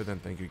evening further,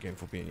 and thank you again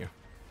for being here.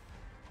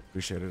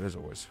 Appreciate it as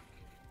always.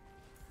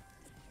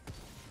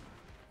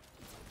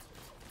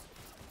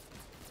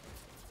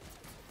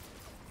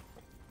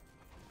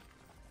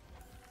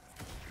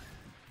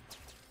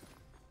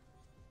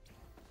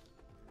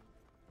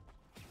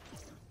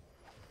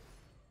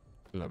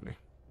 Lovely.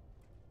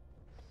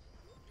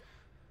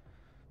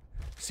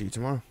 See you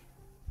tomorrow.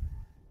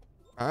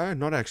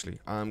 Not actually.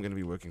 I'm going to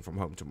be working from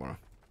home tomorrow.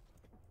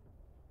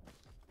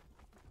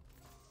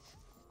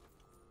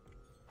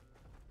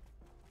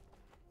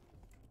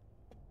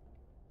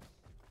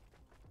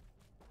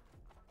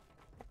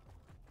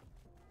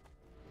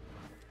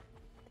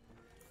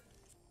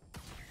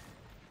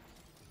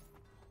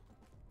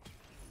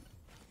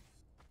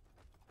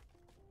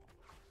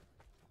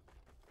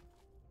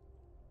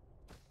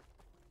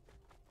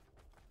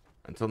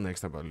 until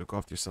next time, look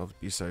after yourselves,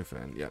 be safe,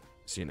 and yeah,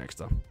 see you next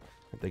time.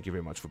 And thank you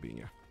very much for being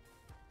here.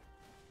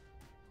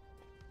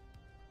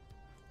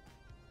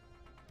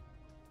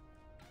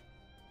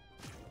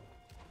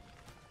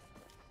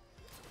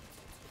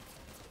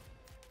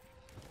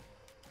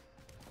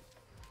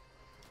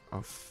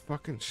 Oh,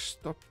 fucking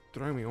stop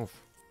throwing me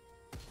off.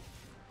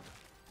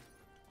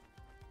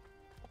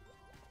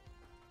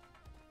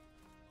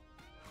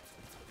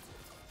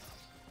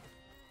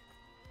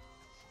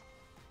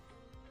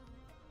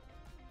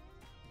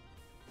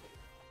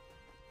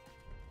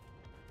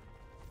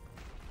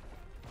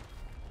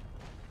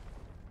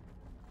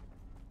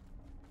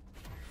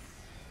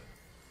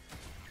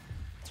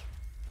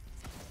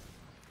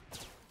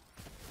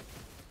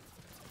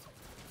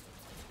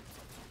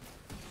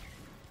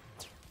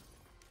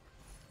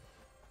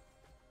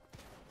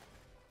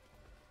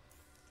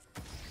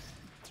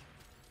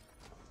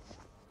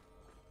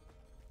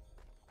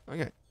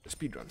 Okay,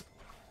 speedrun.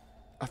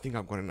 I think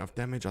I've got enough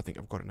damage. I think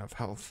I've got enough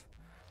health.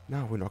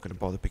 Now we're not going to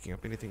bother picking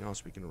up anything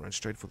else. We can run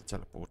straight for the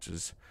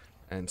teleporters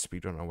and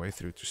speedrun our way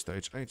through to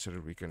stage 8 so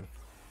that we can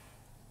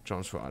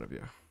transfer out of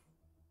here.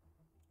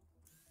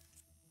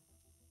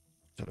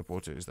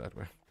 Teleporter is that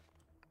way.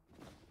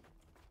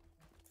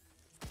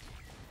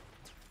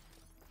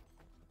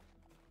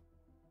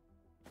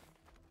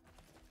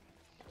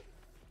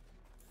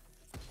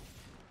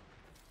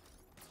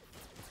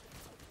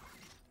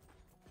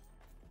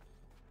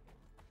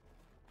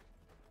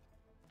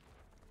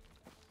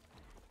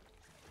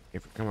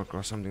 If we come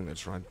across something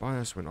that's right by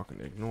us, we're not going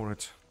to ignore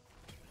it.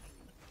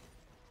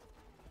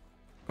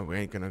 But we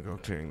ain't going to go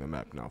clearing the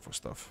map now for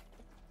stuff.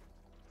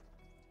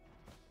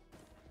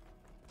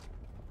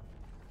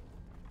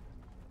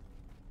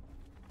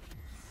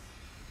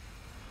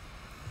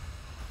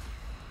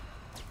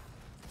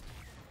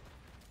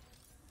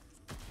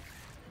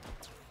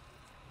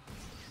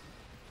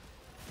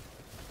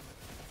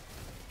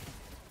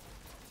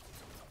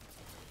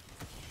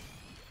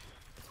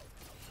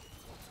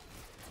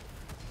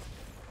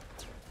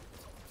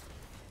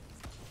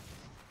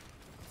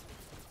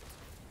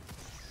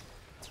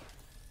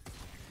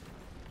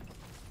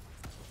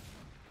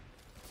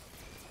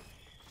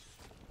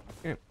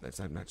 Okay, that's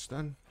that match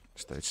done.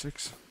 Stage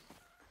 6.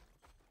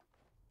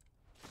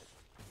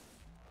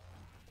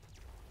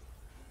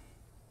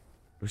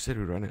 Who said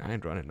we're running? I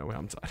ain't running. No way,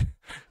 I'm tired.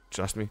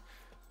 Trust me.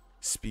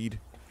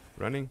 Speed.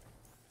 Running.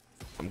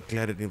 I'm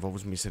glad it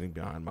involves me sitting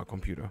behind my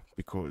computer.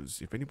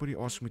 Because if anybody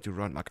asks me to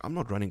run, like, I'm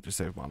not running to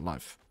save my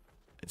life.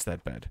 It's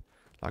that bad.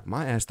 Like,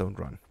 my ass don't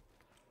run.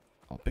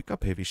 I'll pick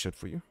up heavy shit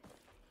for you.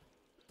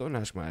 Don't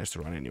ask my ass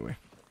to run anyway.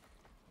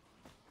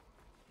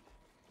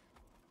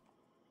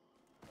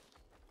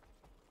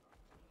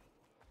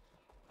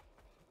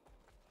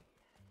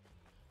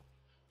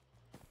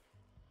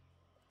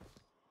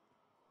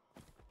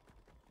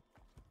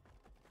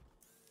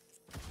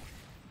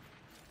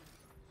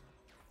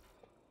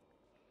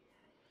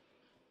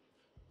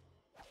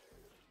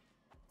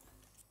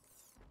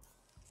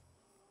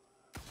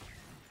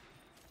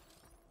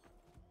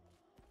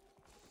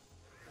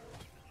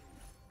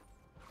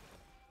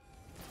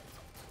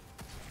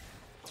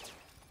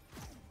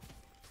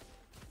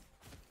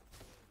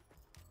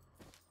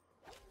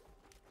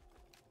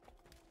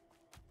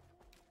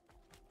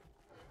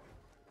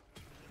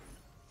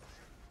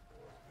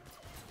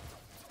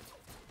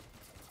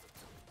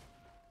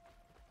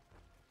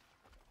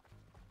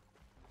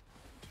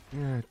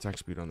 Yeah, attack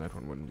speed on that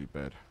one wouldn't be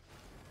bad.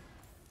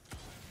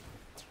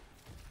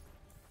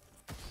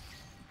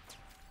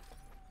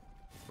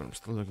 But I'm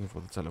still looking for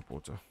the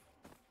teleporter.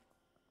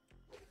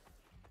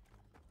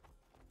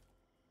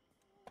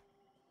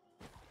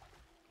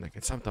 They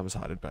can sometimes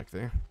hide it back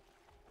there.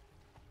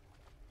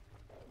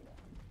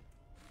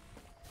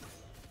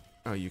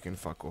 Oh, you can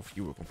fuck off.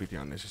 You were completely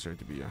unnecessary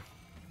to be here.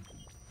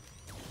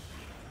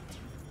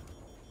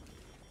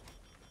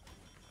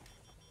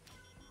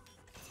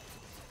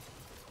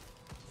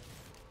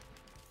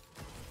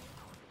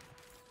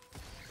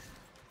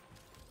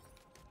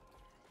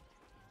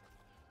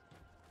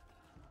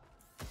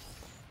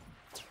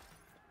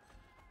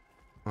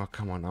 Oh,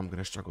 come on. I'm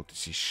gonna struggle to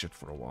see shit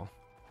for a while.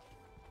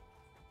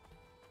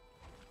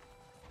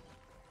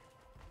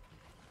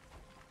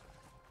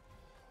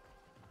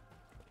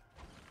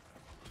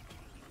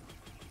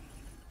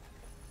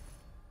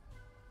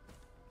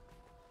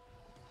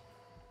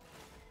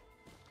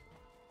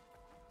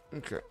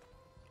 Okay.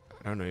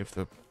 I don't know if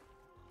the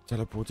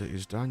teleporter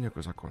is down yet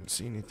because I can't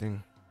see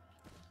anything.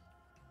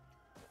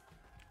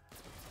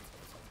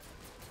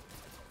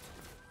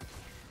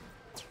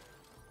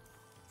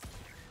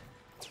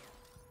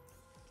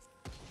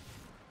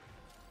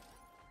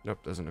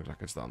 Nope, doesn't look like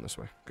it's down this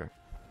way. Okay.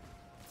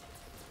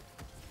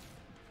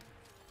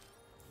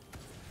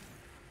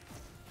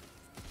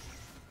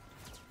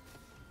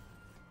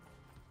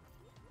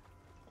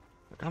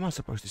 Like, how am I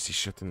supposed to see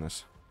shit in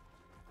this?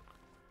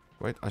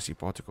 Wait, I see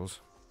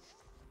particles.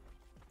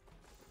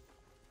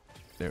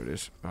 There it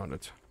is. Found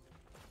it.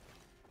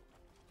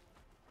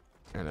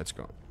 And let's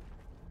go.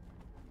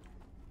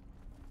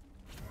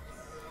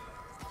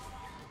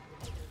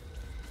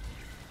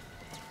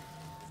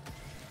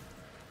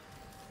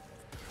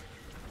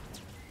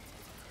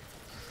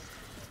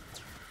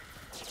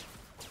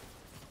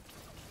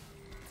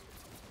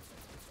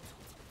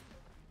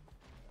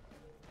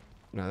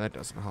 No, that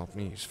doesn't help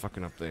me. He's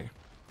fucking up there.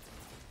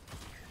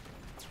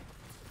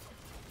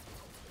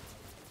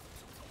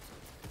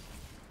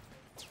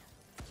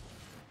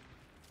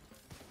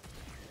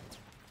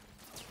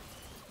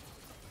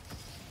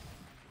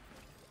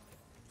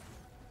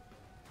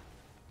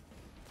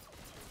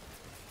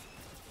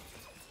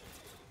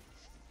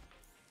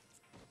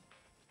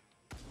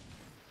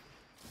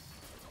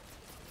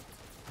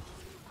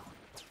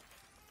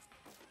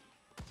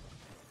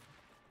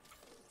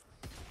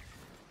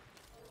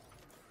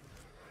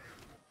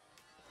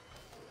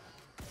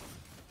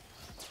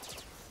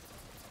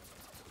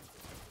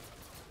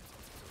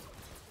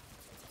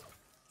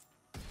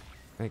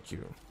 Thank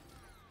you.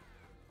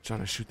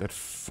 Trying to shoot that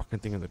fucking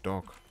thing in the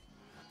dark.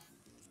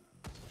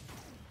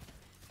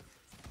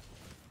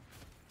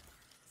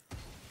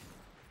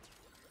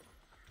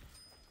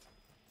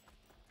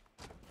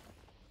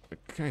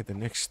 Okay, the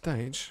next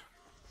stage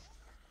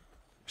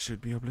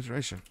should be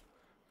obliteration.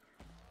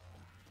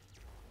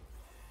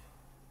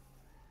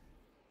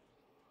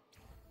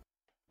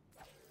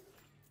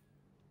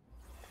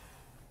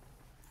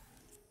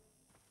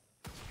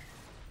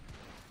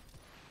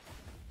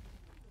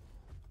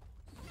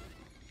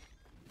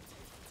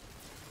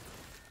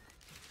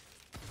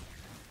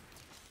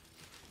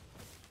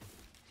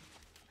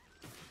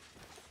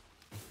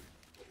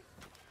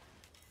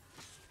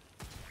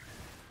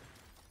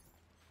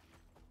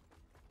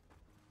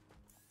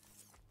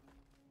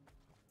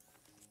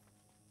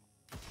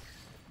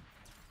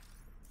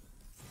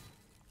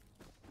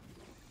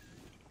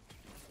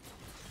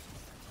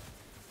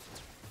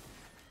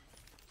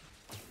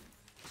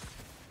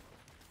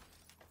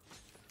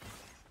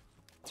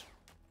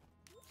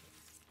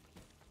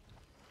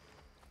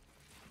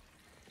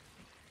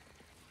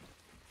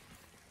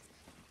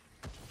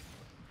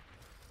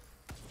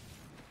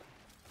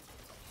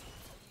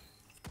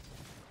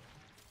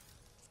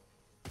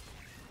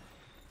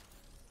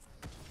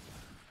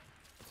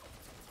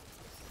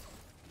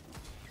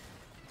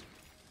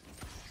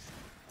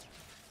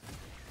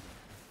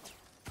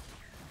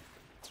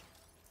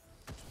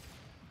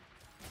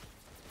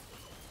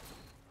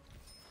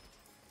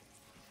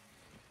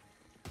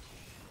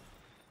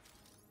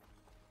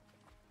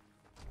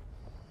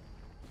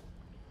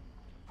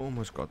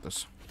 Almost got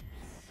this.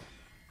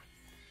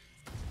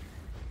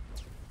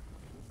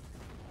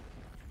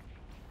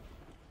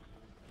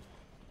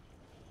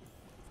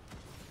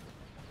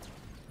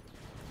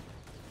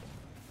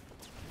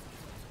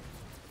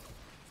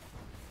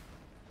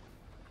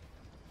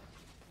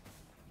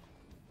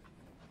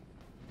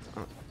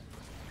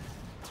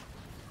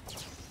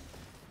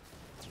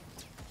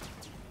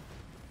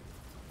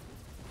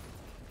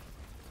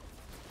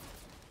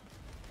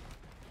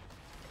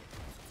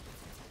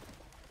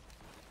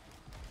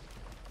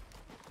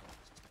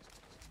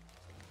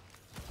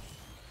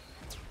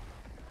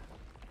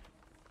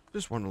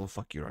 Just one little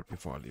fuck you right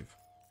before I leave.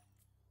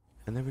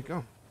 And there we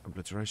go.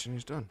 Obliteration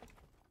is done.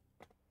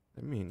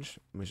 That means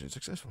mission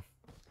successful.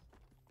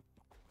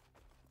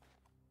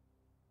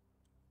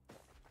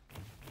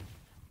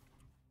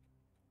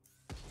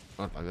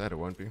 Not like that, it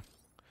won't be.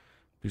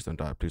 Please don't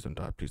die, please don't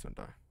die, please don't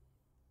die.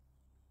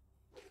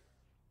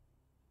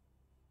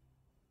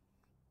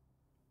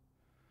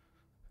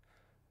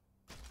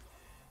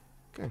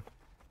 Okay.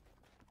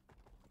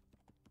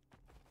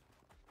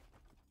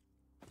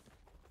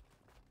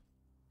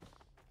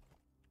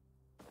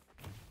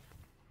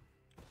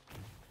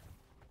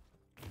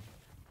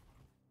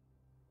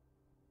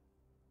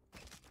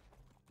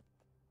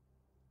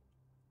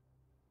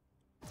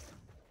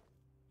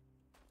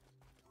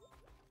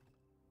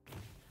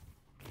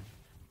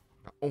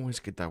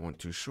 Always get that one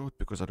too short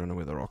because I don't know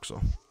where the rocks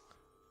are.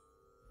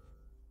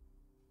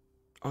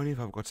 Only if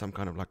I've got some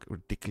kind of like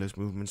ridiculous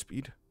movement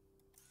speed.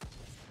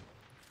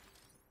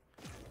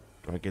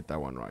 Do I get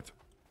that one right?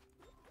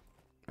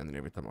 And then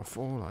every time I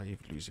fall, I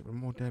lose even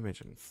more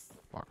damage and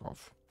fuck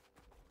off.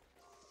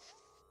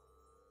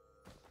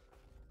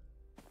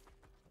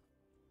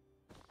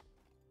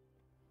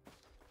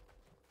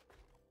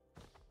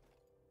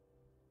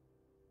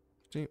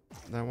 See,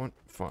 that one,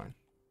 fine.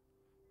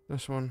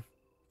 This one,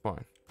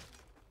 fine.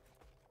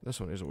 This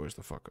one is always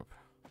the fuck up.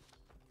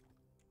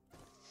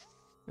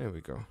 There we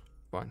go.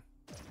 Fine.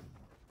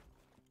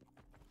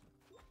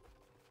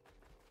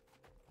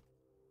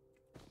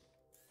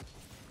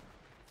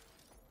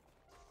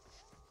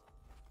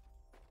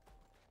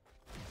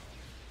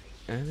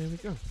 And there we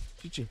go.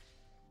 GG.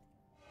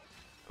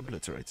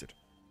 Obliterated.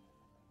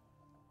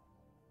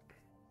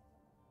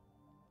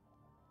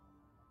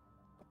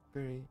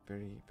 Very,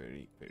 very,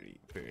 very, very,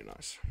 very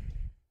nice.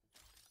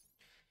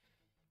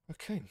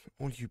 Okay,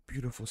 all you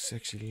beautiful,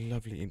 sexy,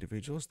 lovely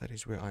individuals, that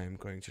is where I am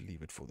going to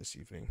leave it for this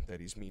evening.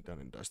 That is me done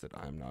and dusted.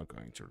 I am now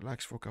going to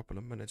relax for a couple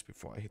of minutes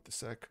before I hit the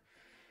sack.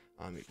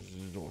 I'm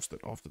exhausted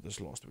after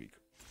this last week.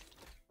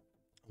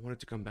 I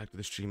wanted to come back to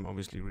the stream,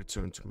 obviously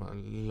return to my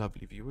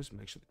lovely viewers,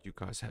 make sure that you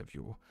guys have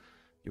your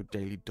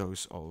daily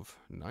dose of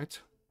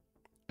night.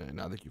 And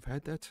now that you've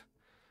had that,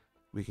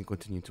 we can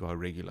continue to our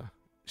regular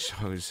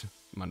shows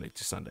Monday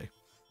to Sunday.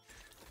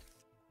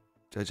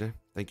 JJ,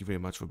 thank you very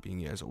much for being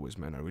here as always,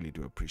 man. I really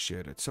do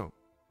appreciate it. So,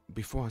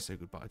 before I say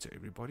goodbye to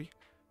everybody,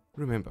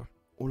 remember,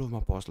 all of my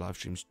past live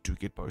streams do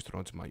get posted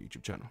onto my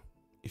YouTube channel.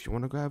 If you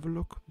want to go have a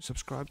look,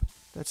 subscribe,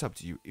 that's up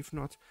to you. If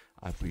not,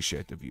 I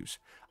appreciate the views.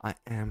 I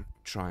am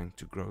trying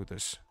to grow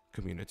this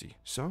community.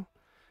 So,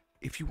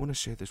 if you want to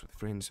share this with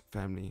friends,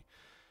 family,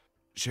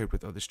 share it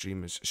with other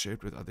streamers, share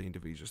it with other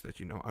individuals that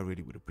you know, I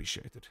really would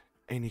appreciate it.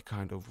 Any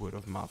kind of word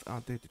of mouth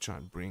out there to try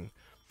and bring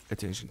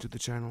attention to the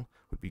channel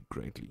would be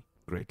greatly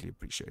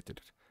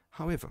appreciated.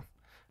 However,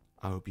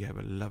 I hope you have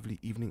a lovely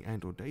evening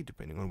and or day,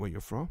 depending on where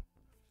you're from.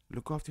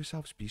 Look after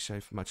yourselves, be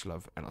safe, much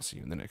love, and I'll see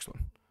you in the next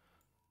one.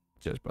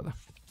 Cheers, brother.